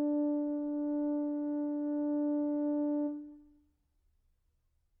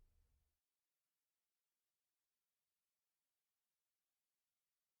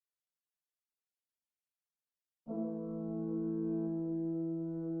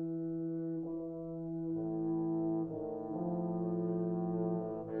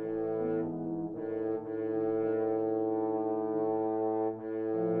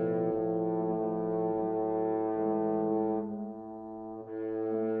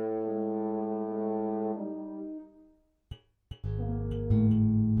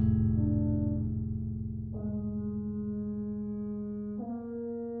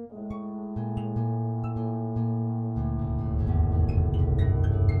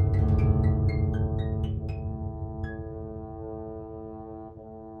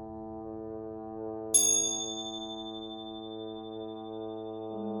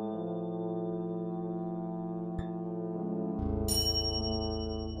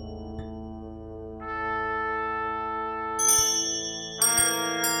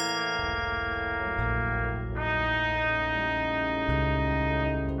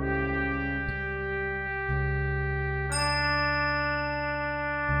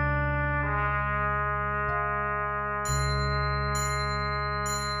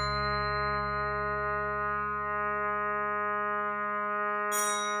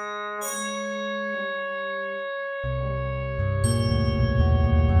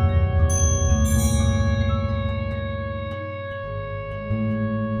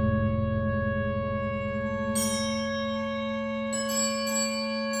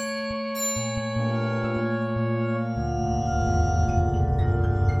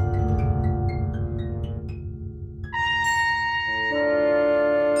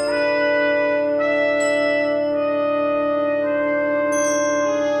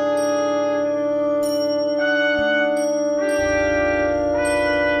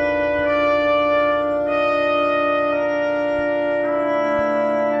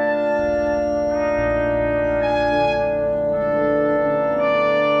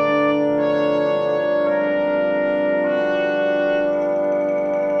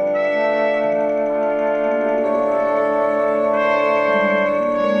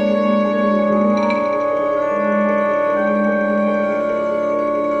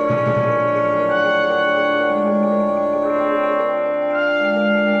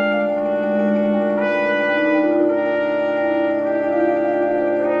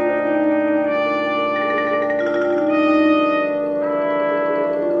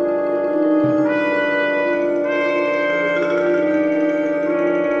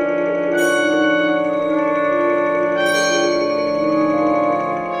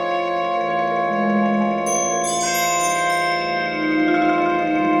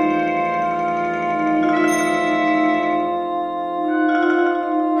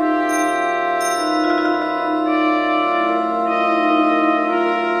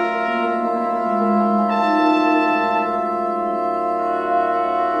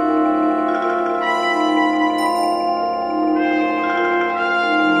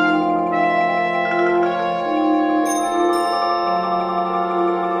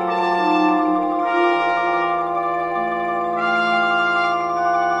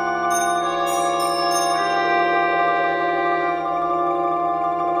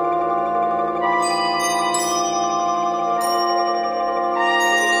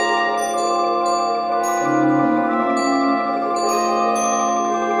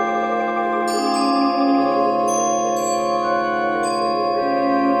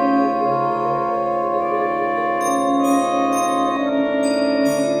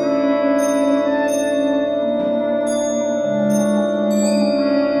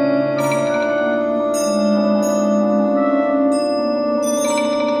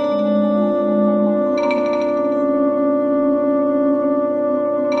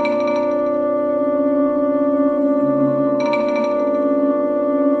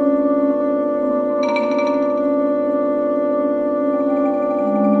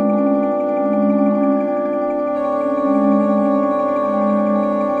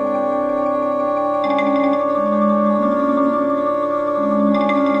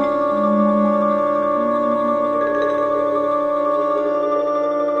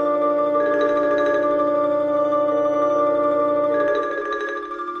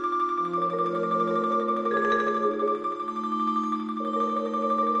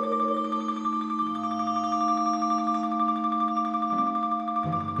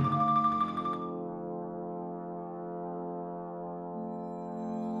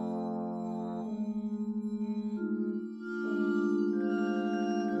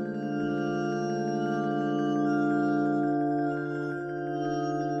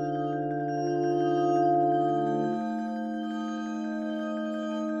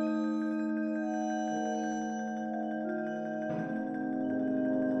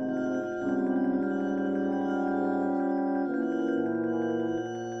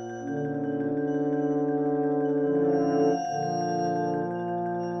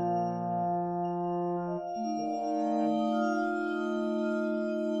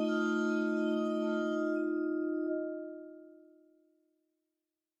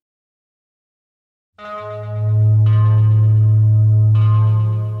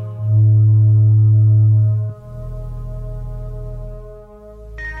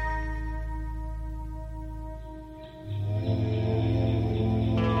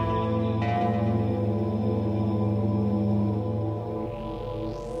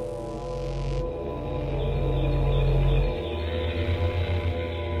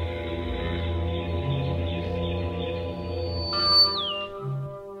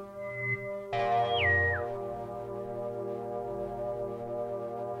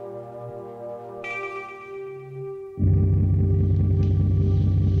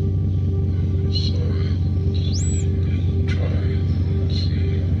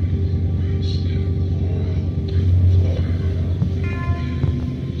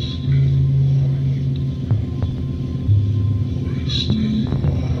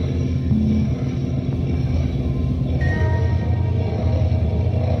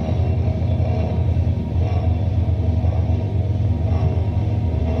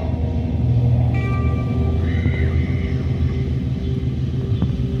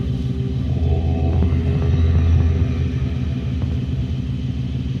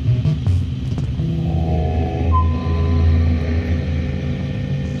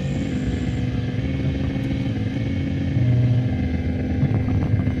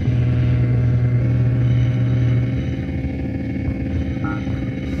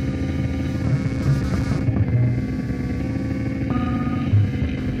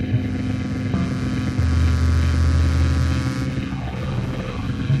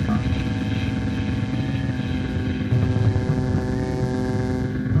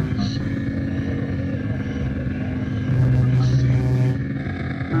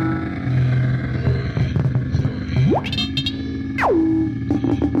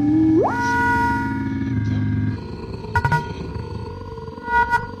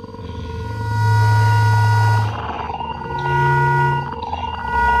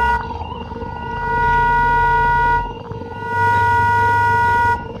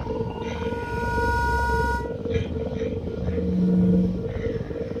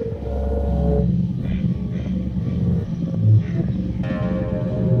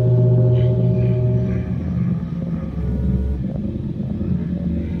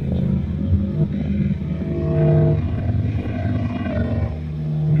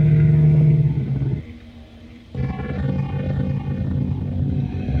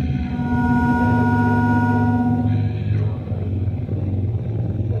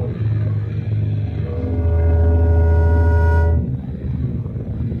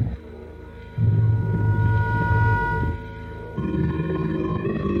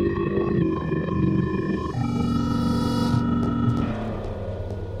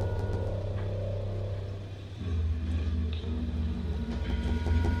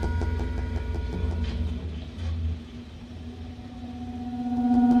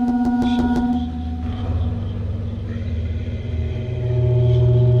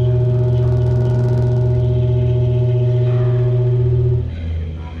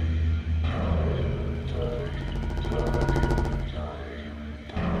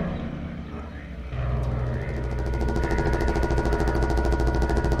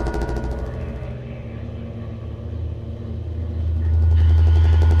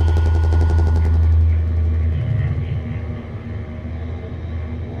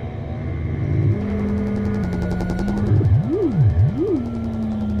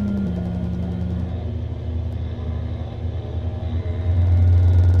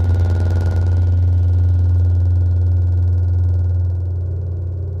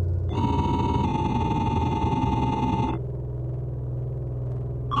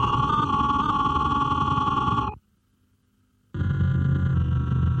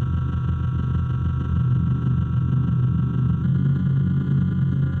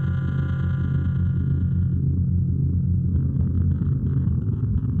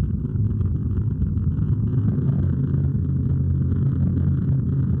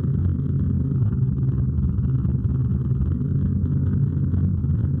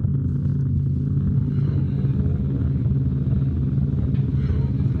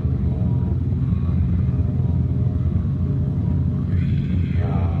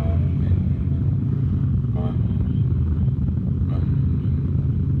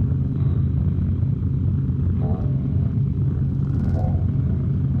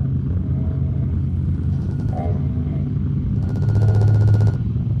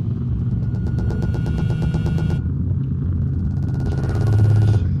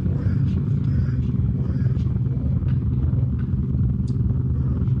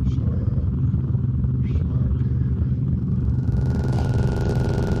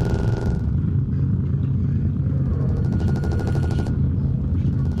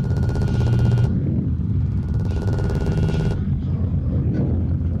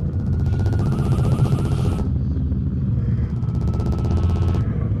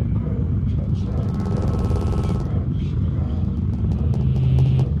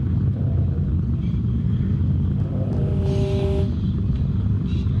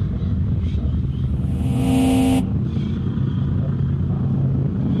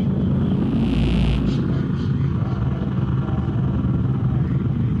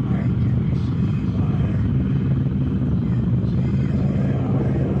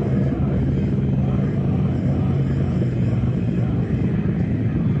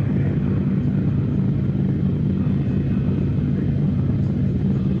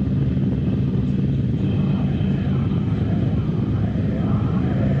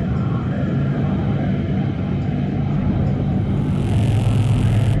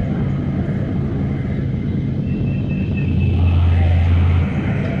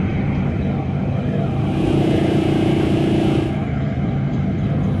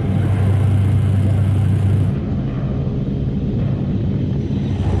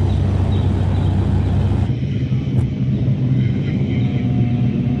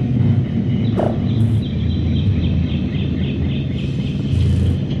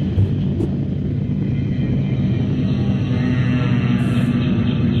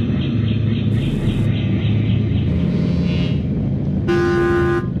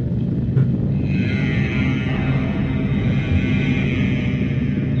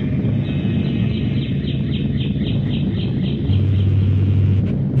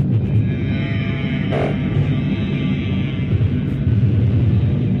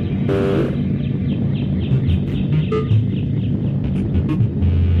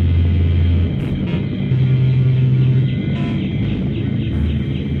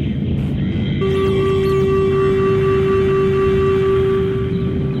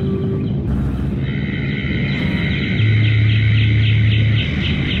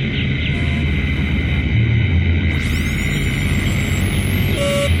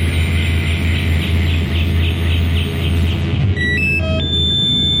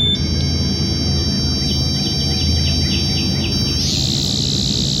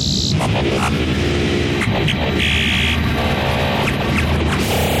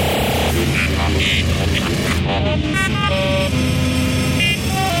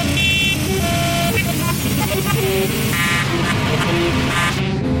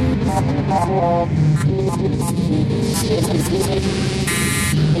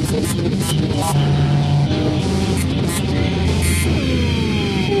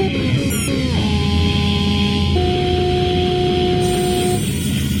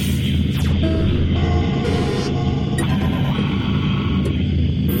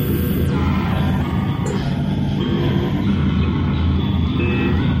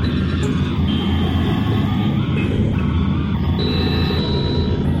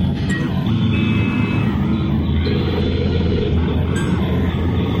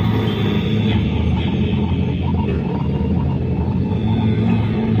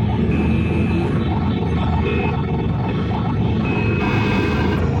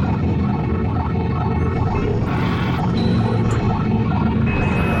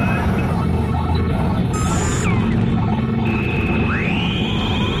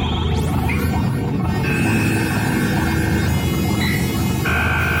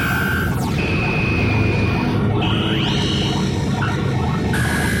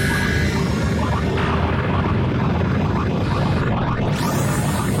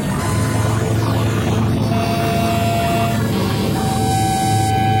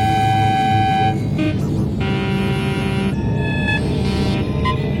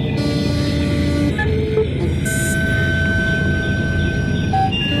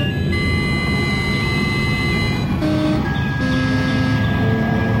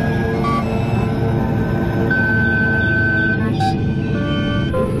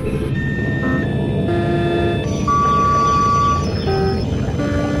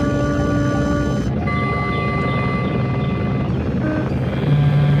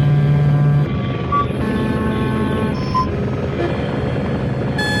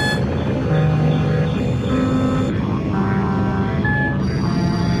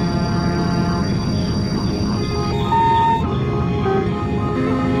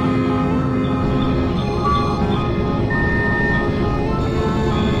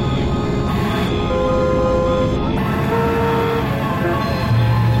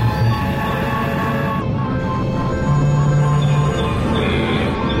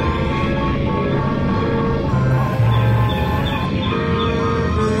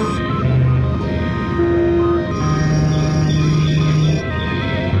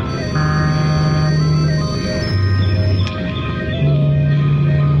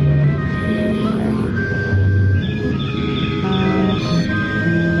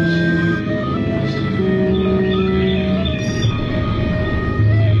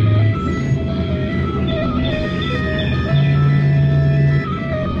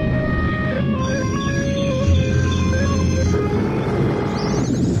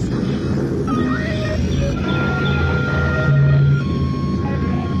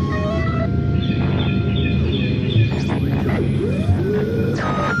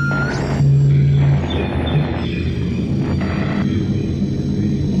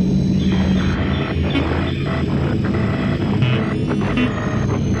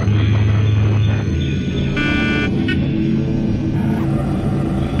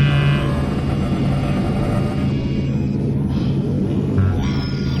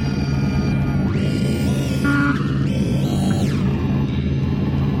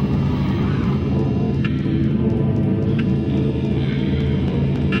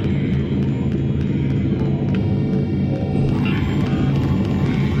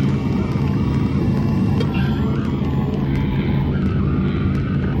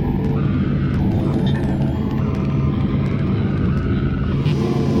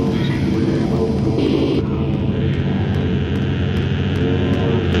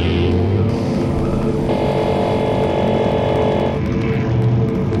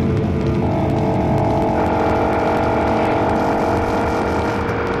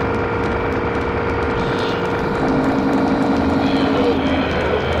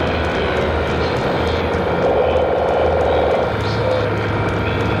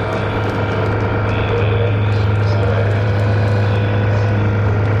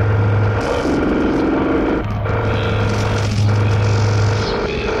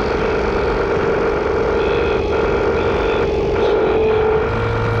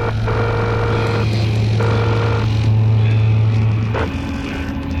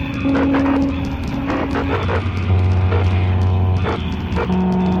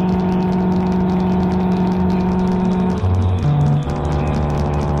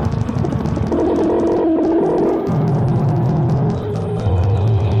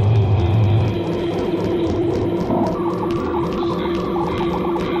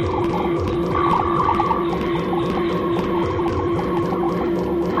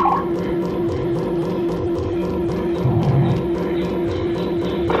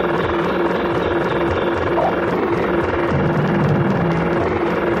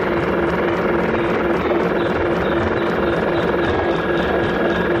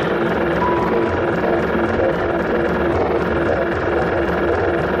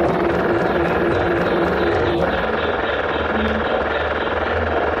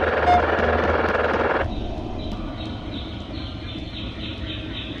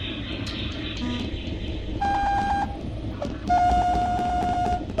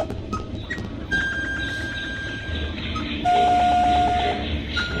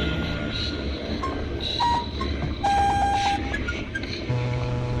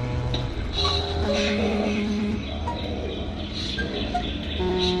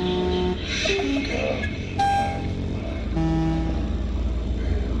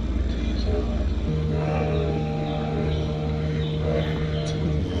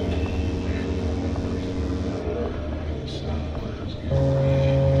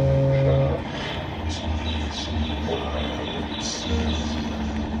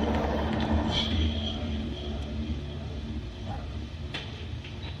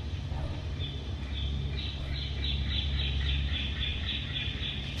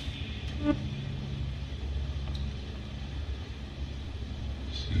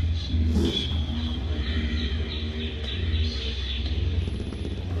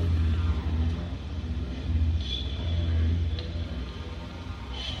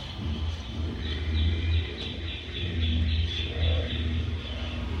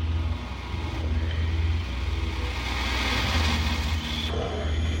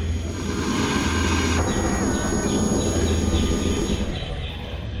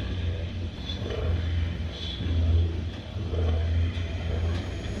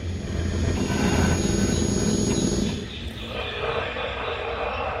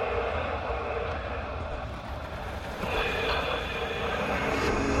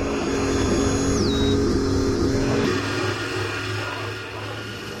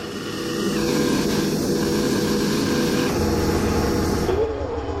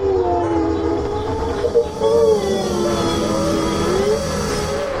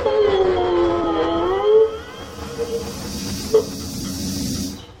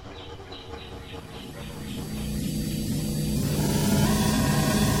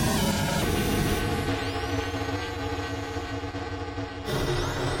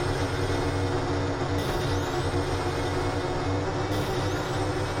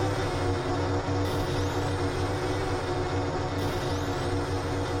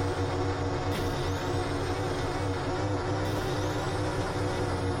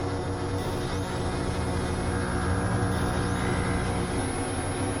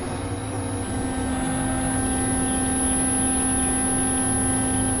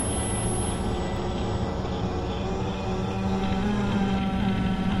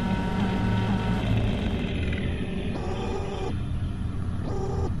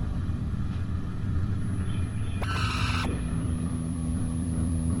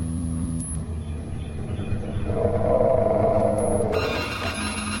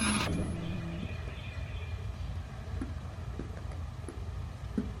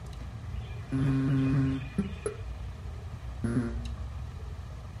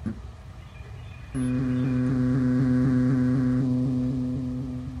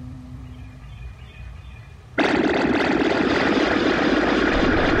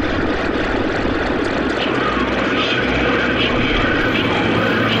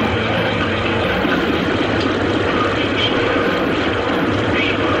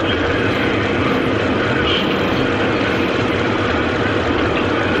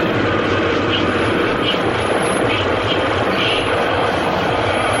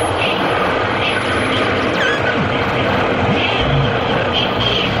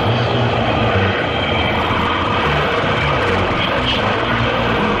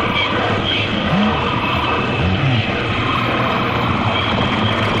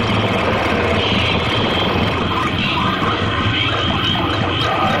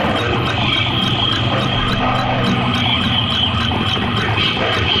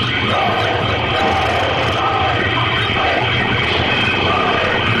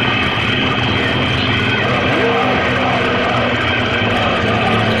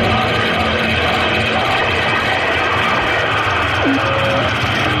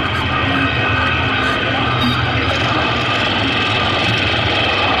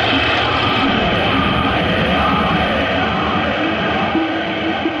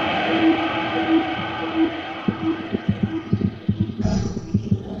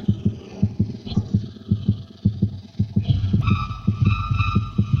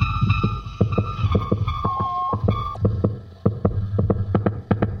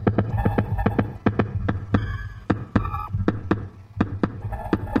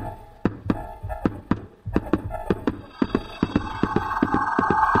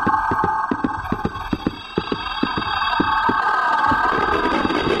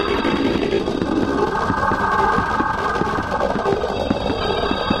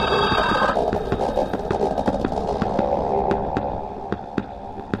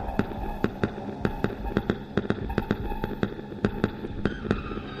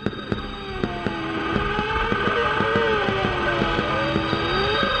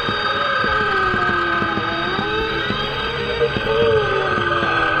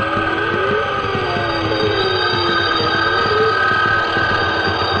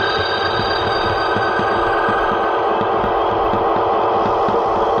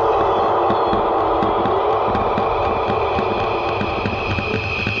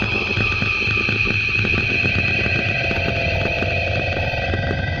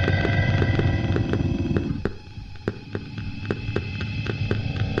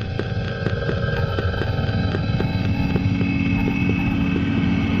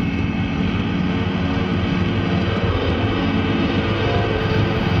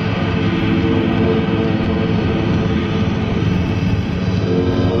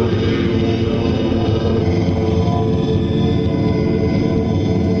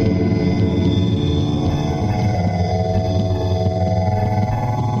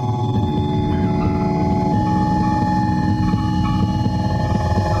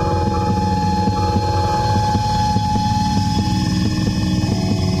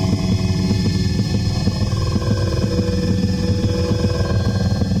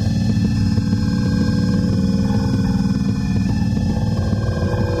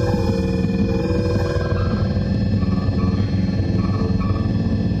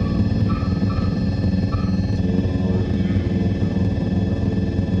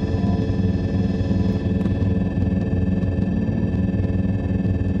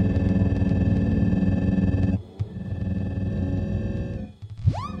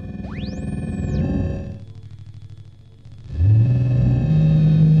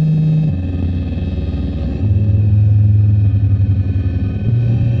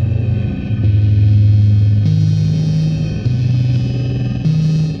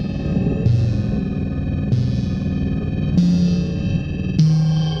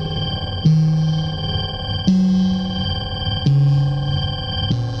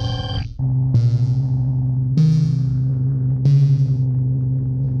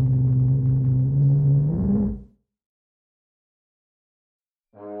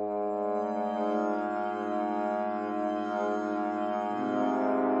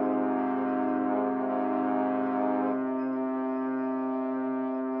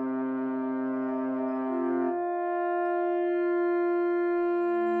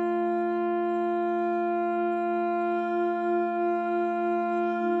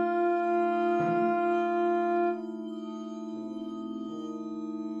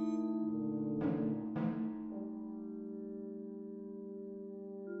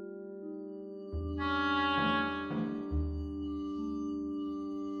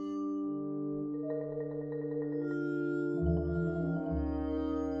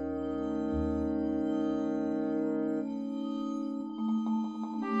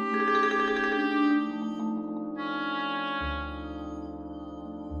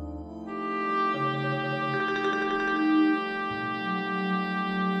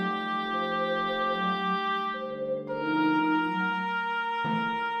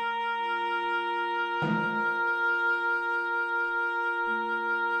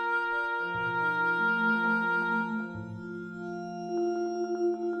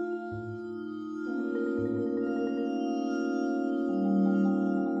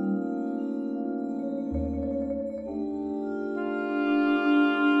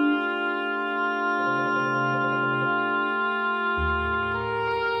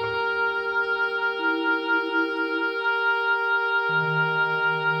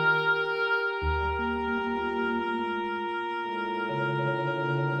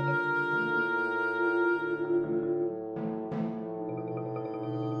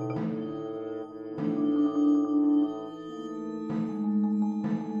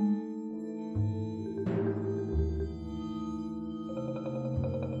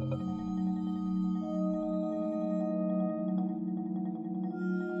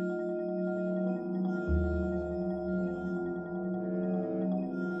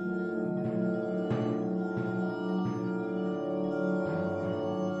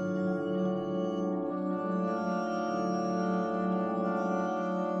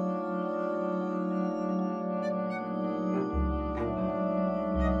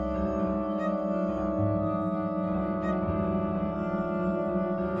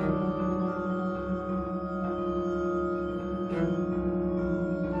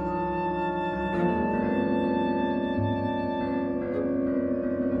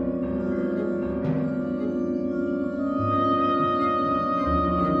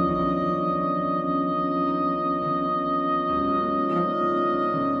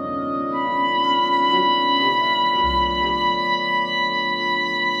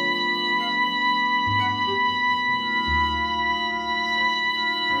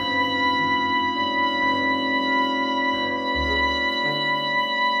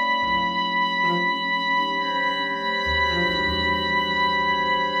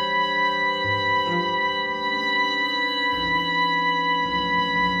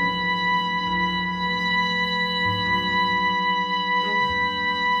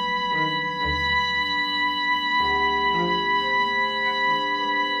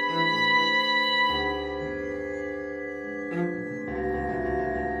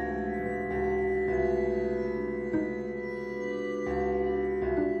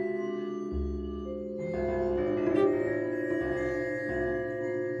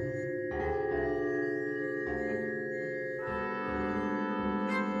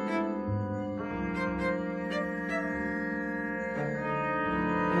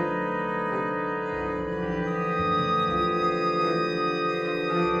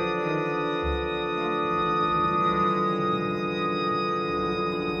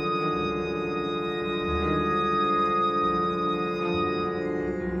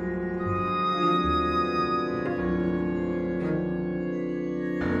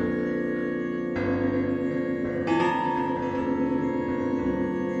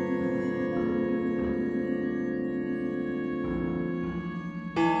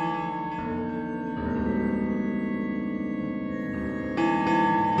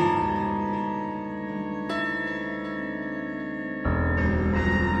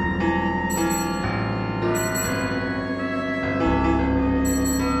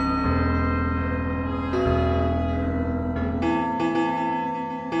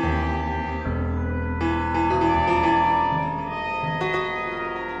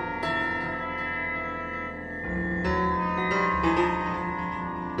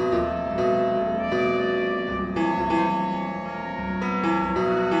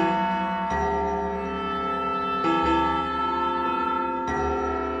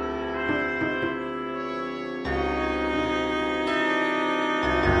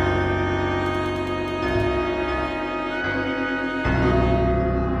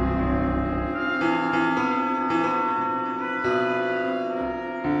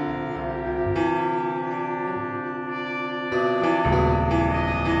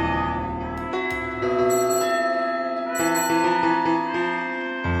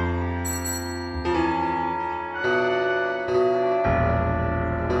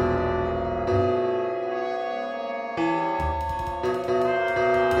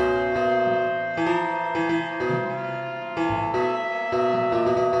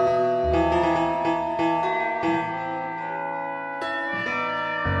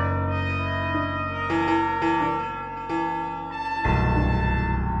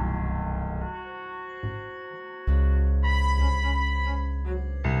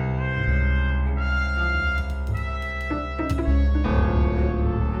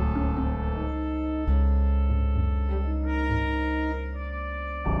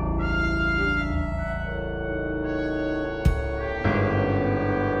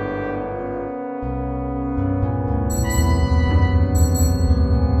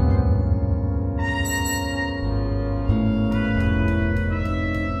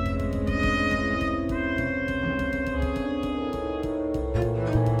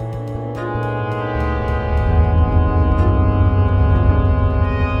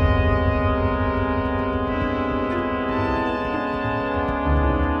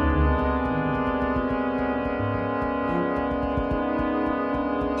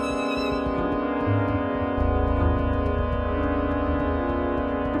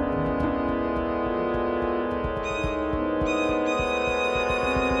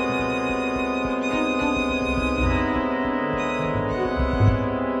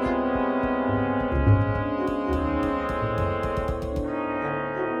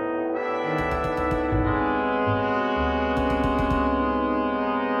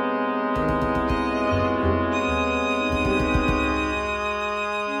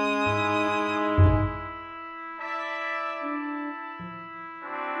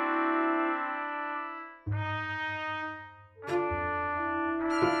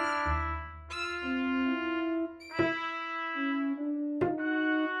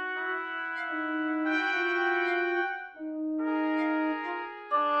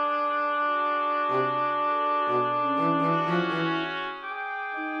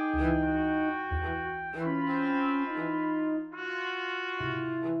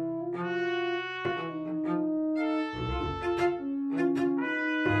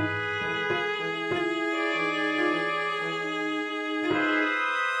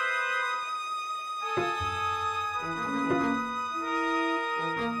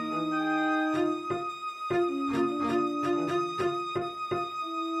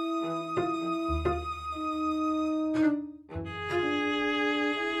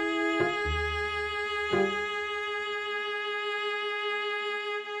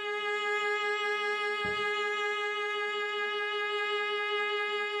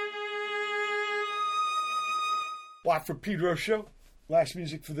 Watt for Pedro Show. Last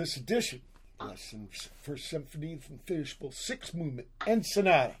music for this edition. Lesson First Symphony, unfinishable, 6th movement, and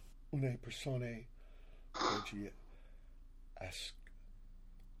sonata. Una personne, gorgiaschestra.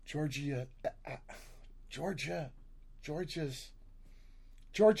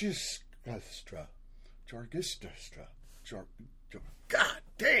 God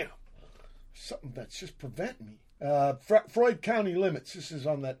damn! Something that's just preventing me. Freud County Limits. This is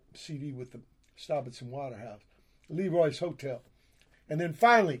on that CD with the Staubitz and Waterhouse. Leroy's Hotel. And then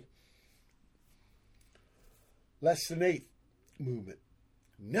finally, less than 8th movement,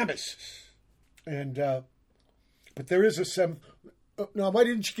 Nemesis. And, but there is a 7th. Now, why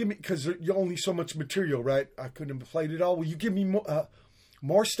didn't you give me, because you're only so much material, right? I couldn't have played it all. Will you give me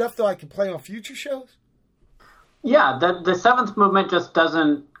more stuff that I can play on future shows? Yeah, the 7th movement just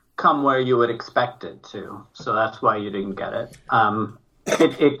doesn't come where you would expect it to. So that's why you didn't get it.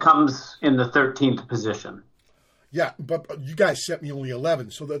 It comes in the 13th position. Yeah, but you guys sent me only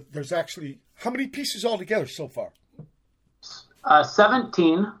 11, so that there's actually, how many pieces altogether so far?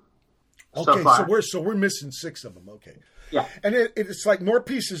 17 okay, so far. So we're missing 6 of them, okay. Yeah. And it's like more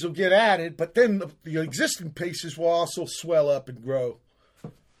pieces will get added, but then the existing pieces will also swell up and grow.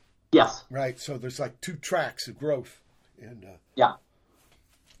 Yes. Right, so there's like 2 tracks of growth. And yeah.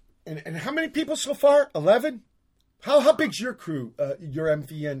 And how many people so far? 11? How big's your crew, your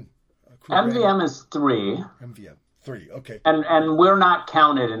MVN crew? MVM is 3. MVM, 3, okay. And we're not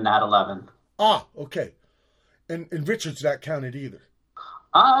counted in that 11. Ah, okay. And Richard's not counted either.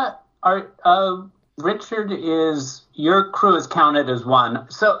 Richard is, your crew is counted as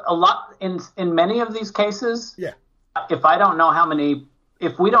 1. So a lot, in many of these cases, yeah. if we don't know how many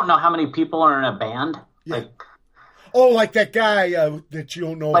people are in a band, yeah. like, like that guy that you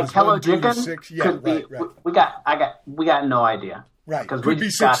don't know. Like Hello 1, 2, Chicken? 6. Yeah, could right, be, right. We got no idea. Right. Could be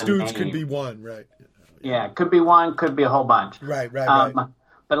 6 dudes, could be 1, right. Yeah, could be 1, could be a whole bunch. Right.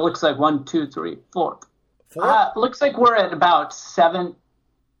 But it looks like 1, 2, 3, 4. 4? Looks like we're at about 17,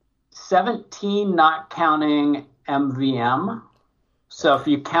 not counting MVM. So if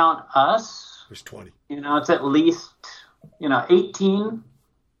you count us, there's 20. It's at least, 18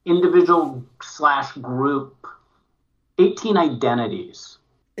 individual / group, 18 identities.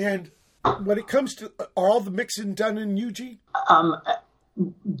 And when it comes to, are all the mixing done in Eugene?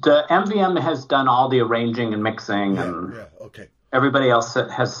 The MVM has done all the arranging and mixing, and okay. Everybody else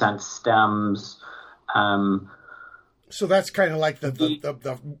has sent stems. So that's kind of like the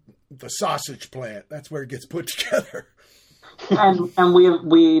sausage plant. That's where it gets put together. and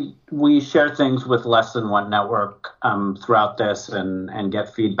we share things with less than one network throughout this, and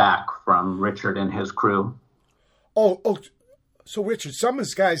get feedback from Richard and his crew. Oh, so Richard, some of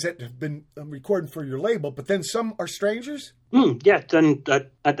these guys that have been recording for your label, but then some are strangers? Yeah, and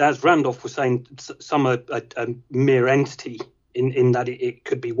as Randolph was saying, some are a mere entity in that it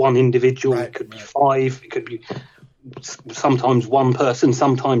could be one individual, it could be 5, it could be sometimes 1 person,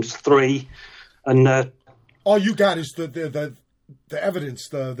 sometimes 3, and all you got is the evidence,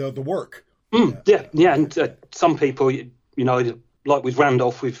 the work. And some people, like with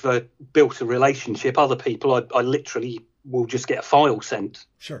Randolph, we've built a relationship. Other people, I literally will just get a file sent.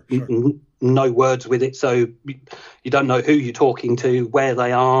 Sure. No words with it, so you don't know who you're talking to, where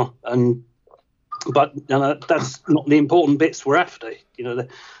they are, but that's not the important bits we're after. The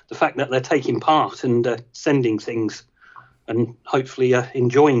fact that they're taking part and sending things, and hopefully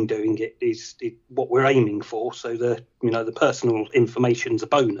enjoying doing it is what we're aiming for. So the personal information's a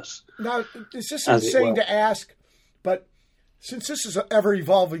bonus. Now, is this insane to ask? But since this is an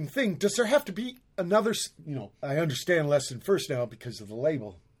ever-evolving thing, does there have to be another, I understand Lesson First now because of the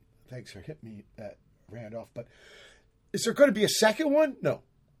label. Thanks for hitting me, Randolph. But is there going to be a second one? No.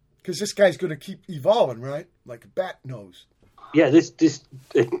 Because this guy's going to keep evolving, right? Like a bat nose. Yeah, the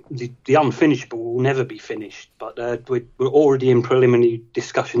unfinishable will never be finished. But we're already in preliminary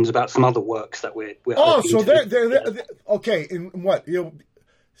discussions about some other works that we're so they're okay. And what,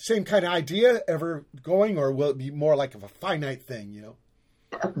 same kind of idea ever going, or will it be more like of a finite thing?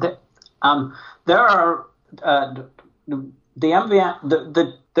 There are the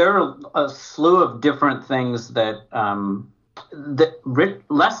MVM. There are a slew of different things that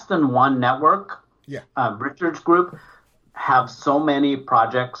less than one network. Yeah. Richard's group have so many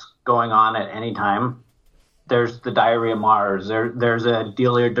projects going on at any time. There's the Diary of Mars. There's a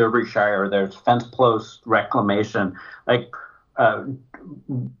Delia Derbyshire. There's fence post reclamation. Like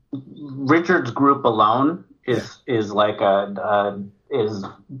Richard's group alone is like is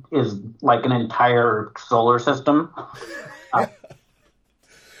like an entire solar system.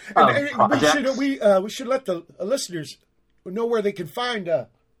 We should let the listeners know where they can find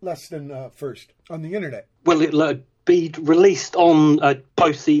Less Than first on the internet? Well, it'll be released on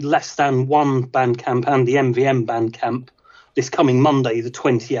both the Less Than One Bandcamp and the MVM Bandcamp this coming Monday, the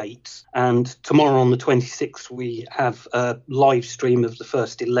 28th. And tomorrow on the 26th, we have a live stream of the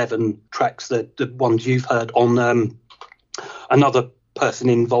first 11 tracks, the ones you've heard, on another person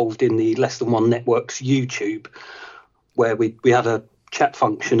involved in the Less Than One Network's YouTube, where we have a chat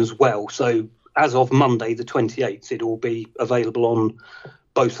function as well. So as of Monday, the 28th, it will be available on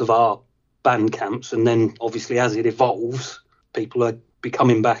both of our Bandcamps. And then, obviously, as it evolves, people are be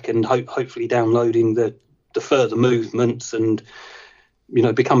coming back and hopefully downloading the further movements and,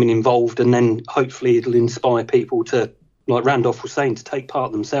 becoming involved. And then hopefully it'll inspire people to, like Randolph was saying, to take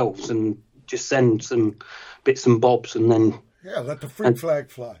part themselves and just send some bits and bobs and then... Yeah, let the freak flag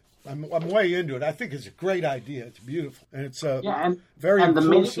fly. I'm way into it. I think it's a great idea. It's beautiful. And it's very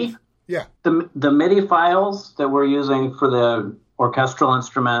inclusive. The MIDI files that we're using for the orchestral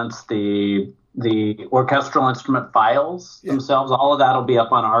instruments, the orchestral instrument files themselves, all of that will be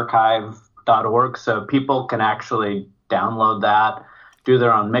up on archive.org, so people can actually download that, do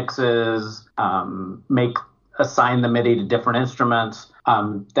their own mixes, assign the MIDI to different instruments.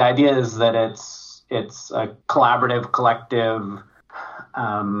 The idea is that it's a collaborative, collective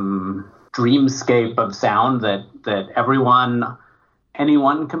dreamscape of sound that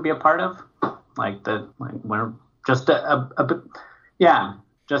anyone can be a part of. We're just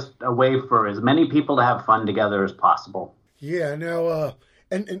just a way for as many people to have fun together as possible. Yeah. Now,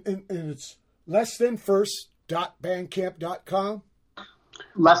 and it's lessthanfirst.bandcamp.com.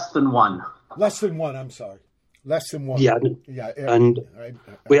 Less Than One. Less Than One. I'm sorry. Less Than One. Yeah. And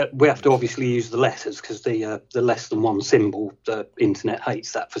we have to obviously use the letters because the Less Than One symbol, the internet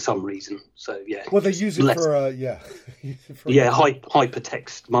hates that for some reason. So yeah. Well, they use it for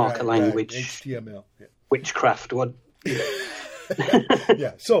hypertext marker language, HTML, witchcraft. What?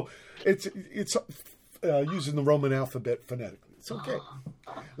 Yeah. So it's using the Roman alphabet phonetically. It's okay.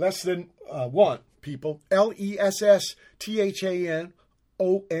 Less Than One, people.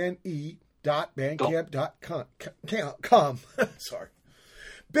 LESSTHANONE.bandcamp.com. Sorry.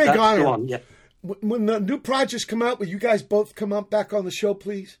 Big That's honor. The one, yeah. When the new projects come out, will you guys both come up back on the show,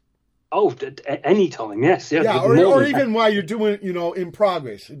 please? Oh, anytime, yes. Yeah, or even while you're doing it, in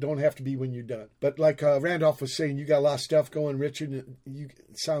progress. It don't have to be when you're done. But like Randolph was saying, you got a lot of stuff going, Richard. It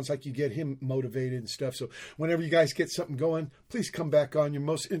sounds like you get him motivated and stuff. So whenever you guys get something going, please come back on. You're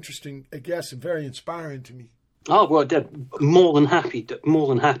most interesting guest and very inspiring to me. Oh, well, more than happy to.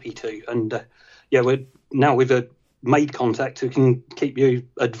 And we've made contact who can keep you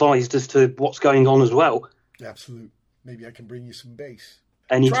advised as to what's going on as well. Absolutely. Maybe I can bring you some bass.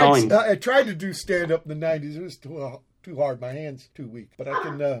 Anytime. I tried to do stand-up in the 90s. It was too hard. My hands too weak. But I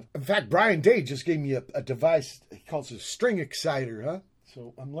can... in fact, Brian Day just gave me a device. He calls it a string exciter, huh?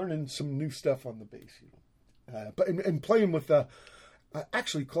 So I'm learning some new stuff on the bass. But playing with...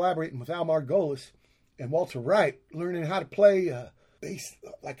 actually collaborating with Al Margolis and Walter Wright, learning how to play bass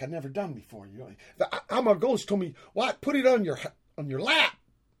like I've never done before. Al Margolis told me, "What? Put it on your lap."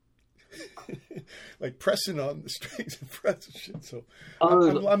 Like pressing on the strings and pressing shit. So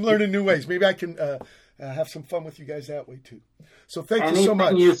I'm learning new ways. Maybe I can have some fun with you guys that way too. So thank you so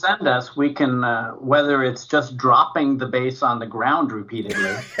much. Anything you send us, we can, whether it's just dropping the bass on the ground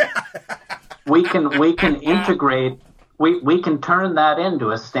repeatedly, we can integrate. We can turn that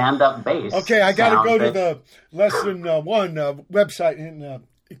into a stand-up bass. Okay, I got to go to the Less Than One website and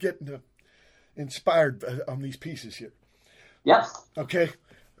get inspired on these pieces here. Yes. Okay.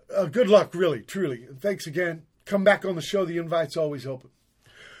 Good luck, really, truly. Thanks again. Come back on the show. The invite's always open.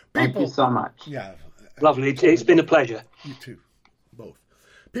 Thank you so much. Yeah. Lovely. It's been a pleasure. You too. Both.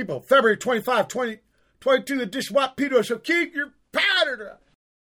 People, February 25, 2022, the Pedro Show. Keep your powder dry.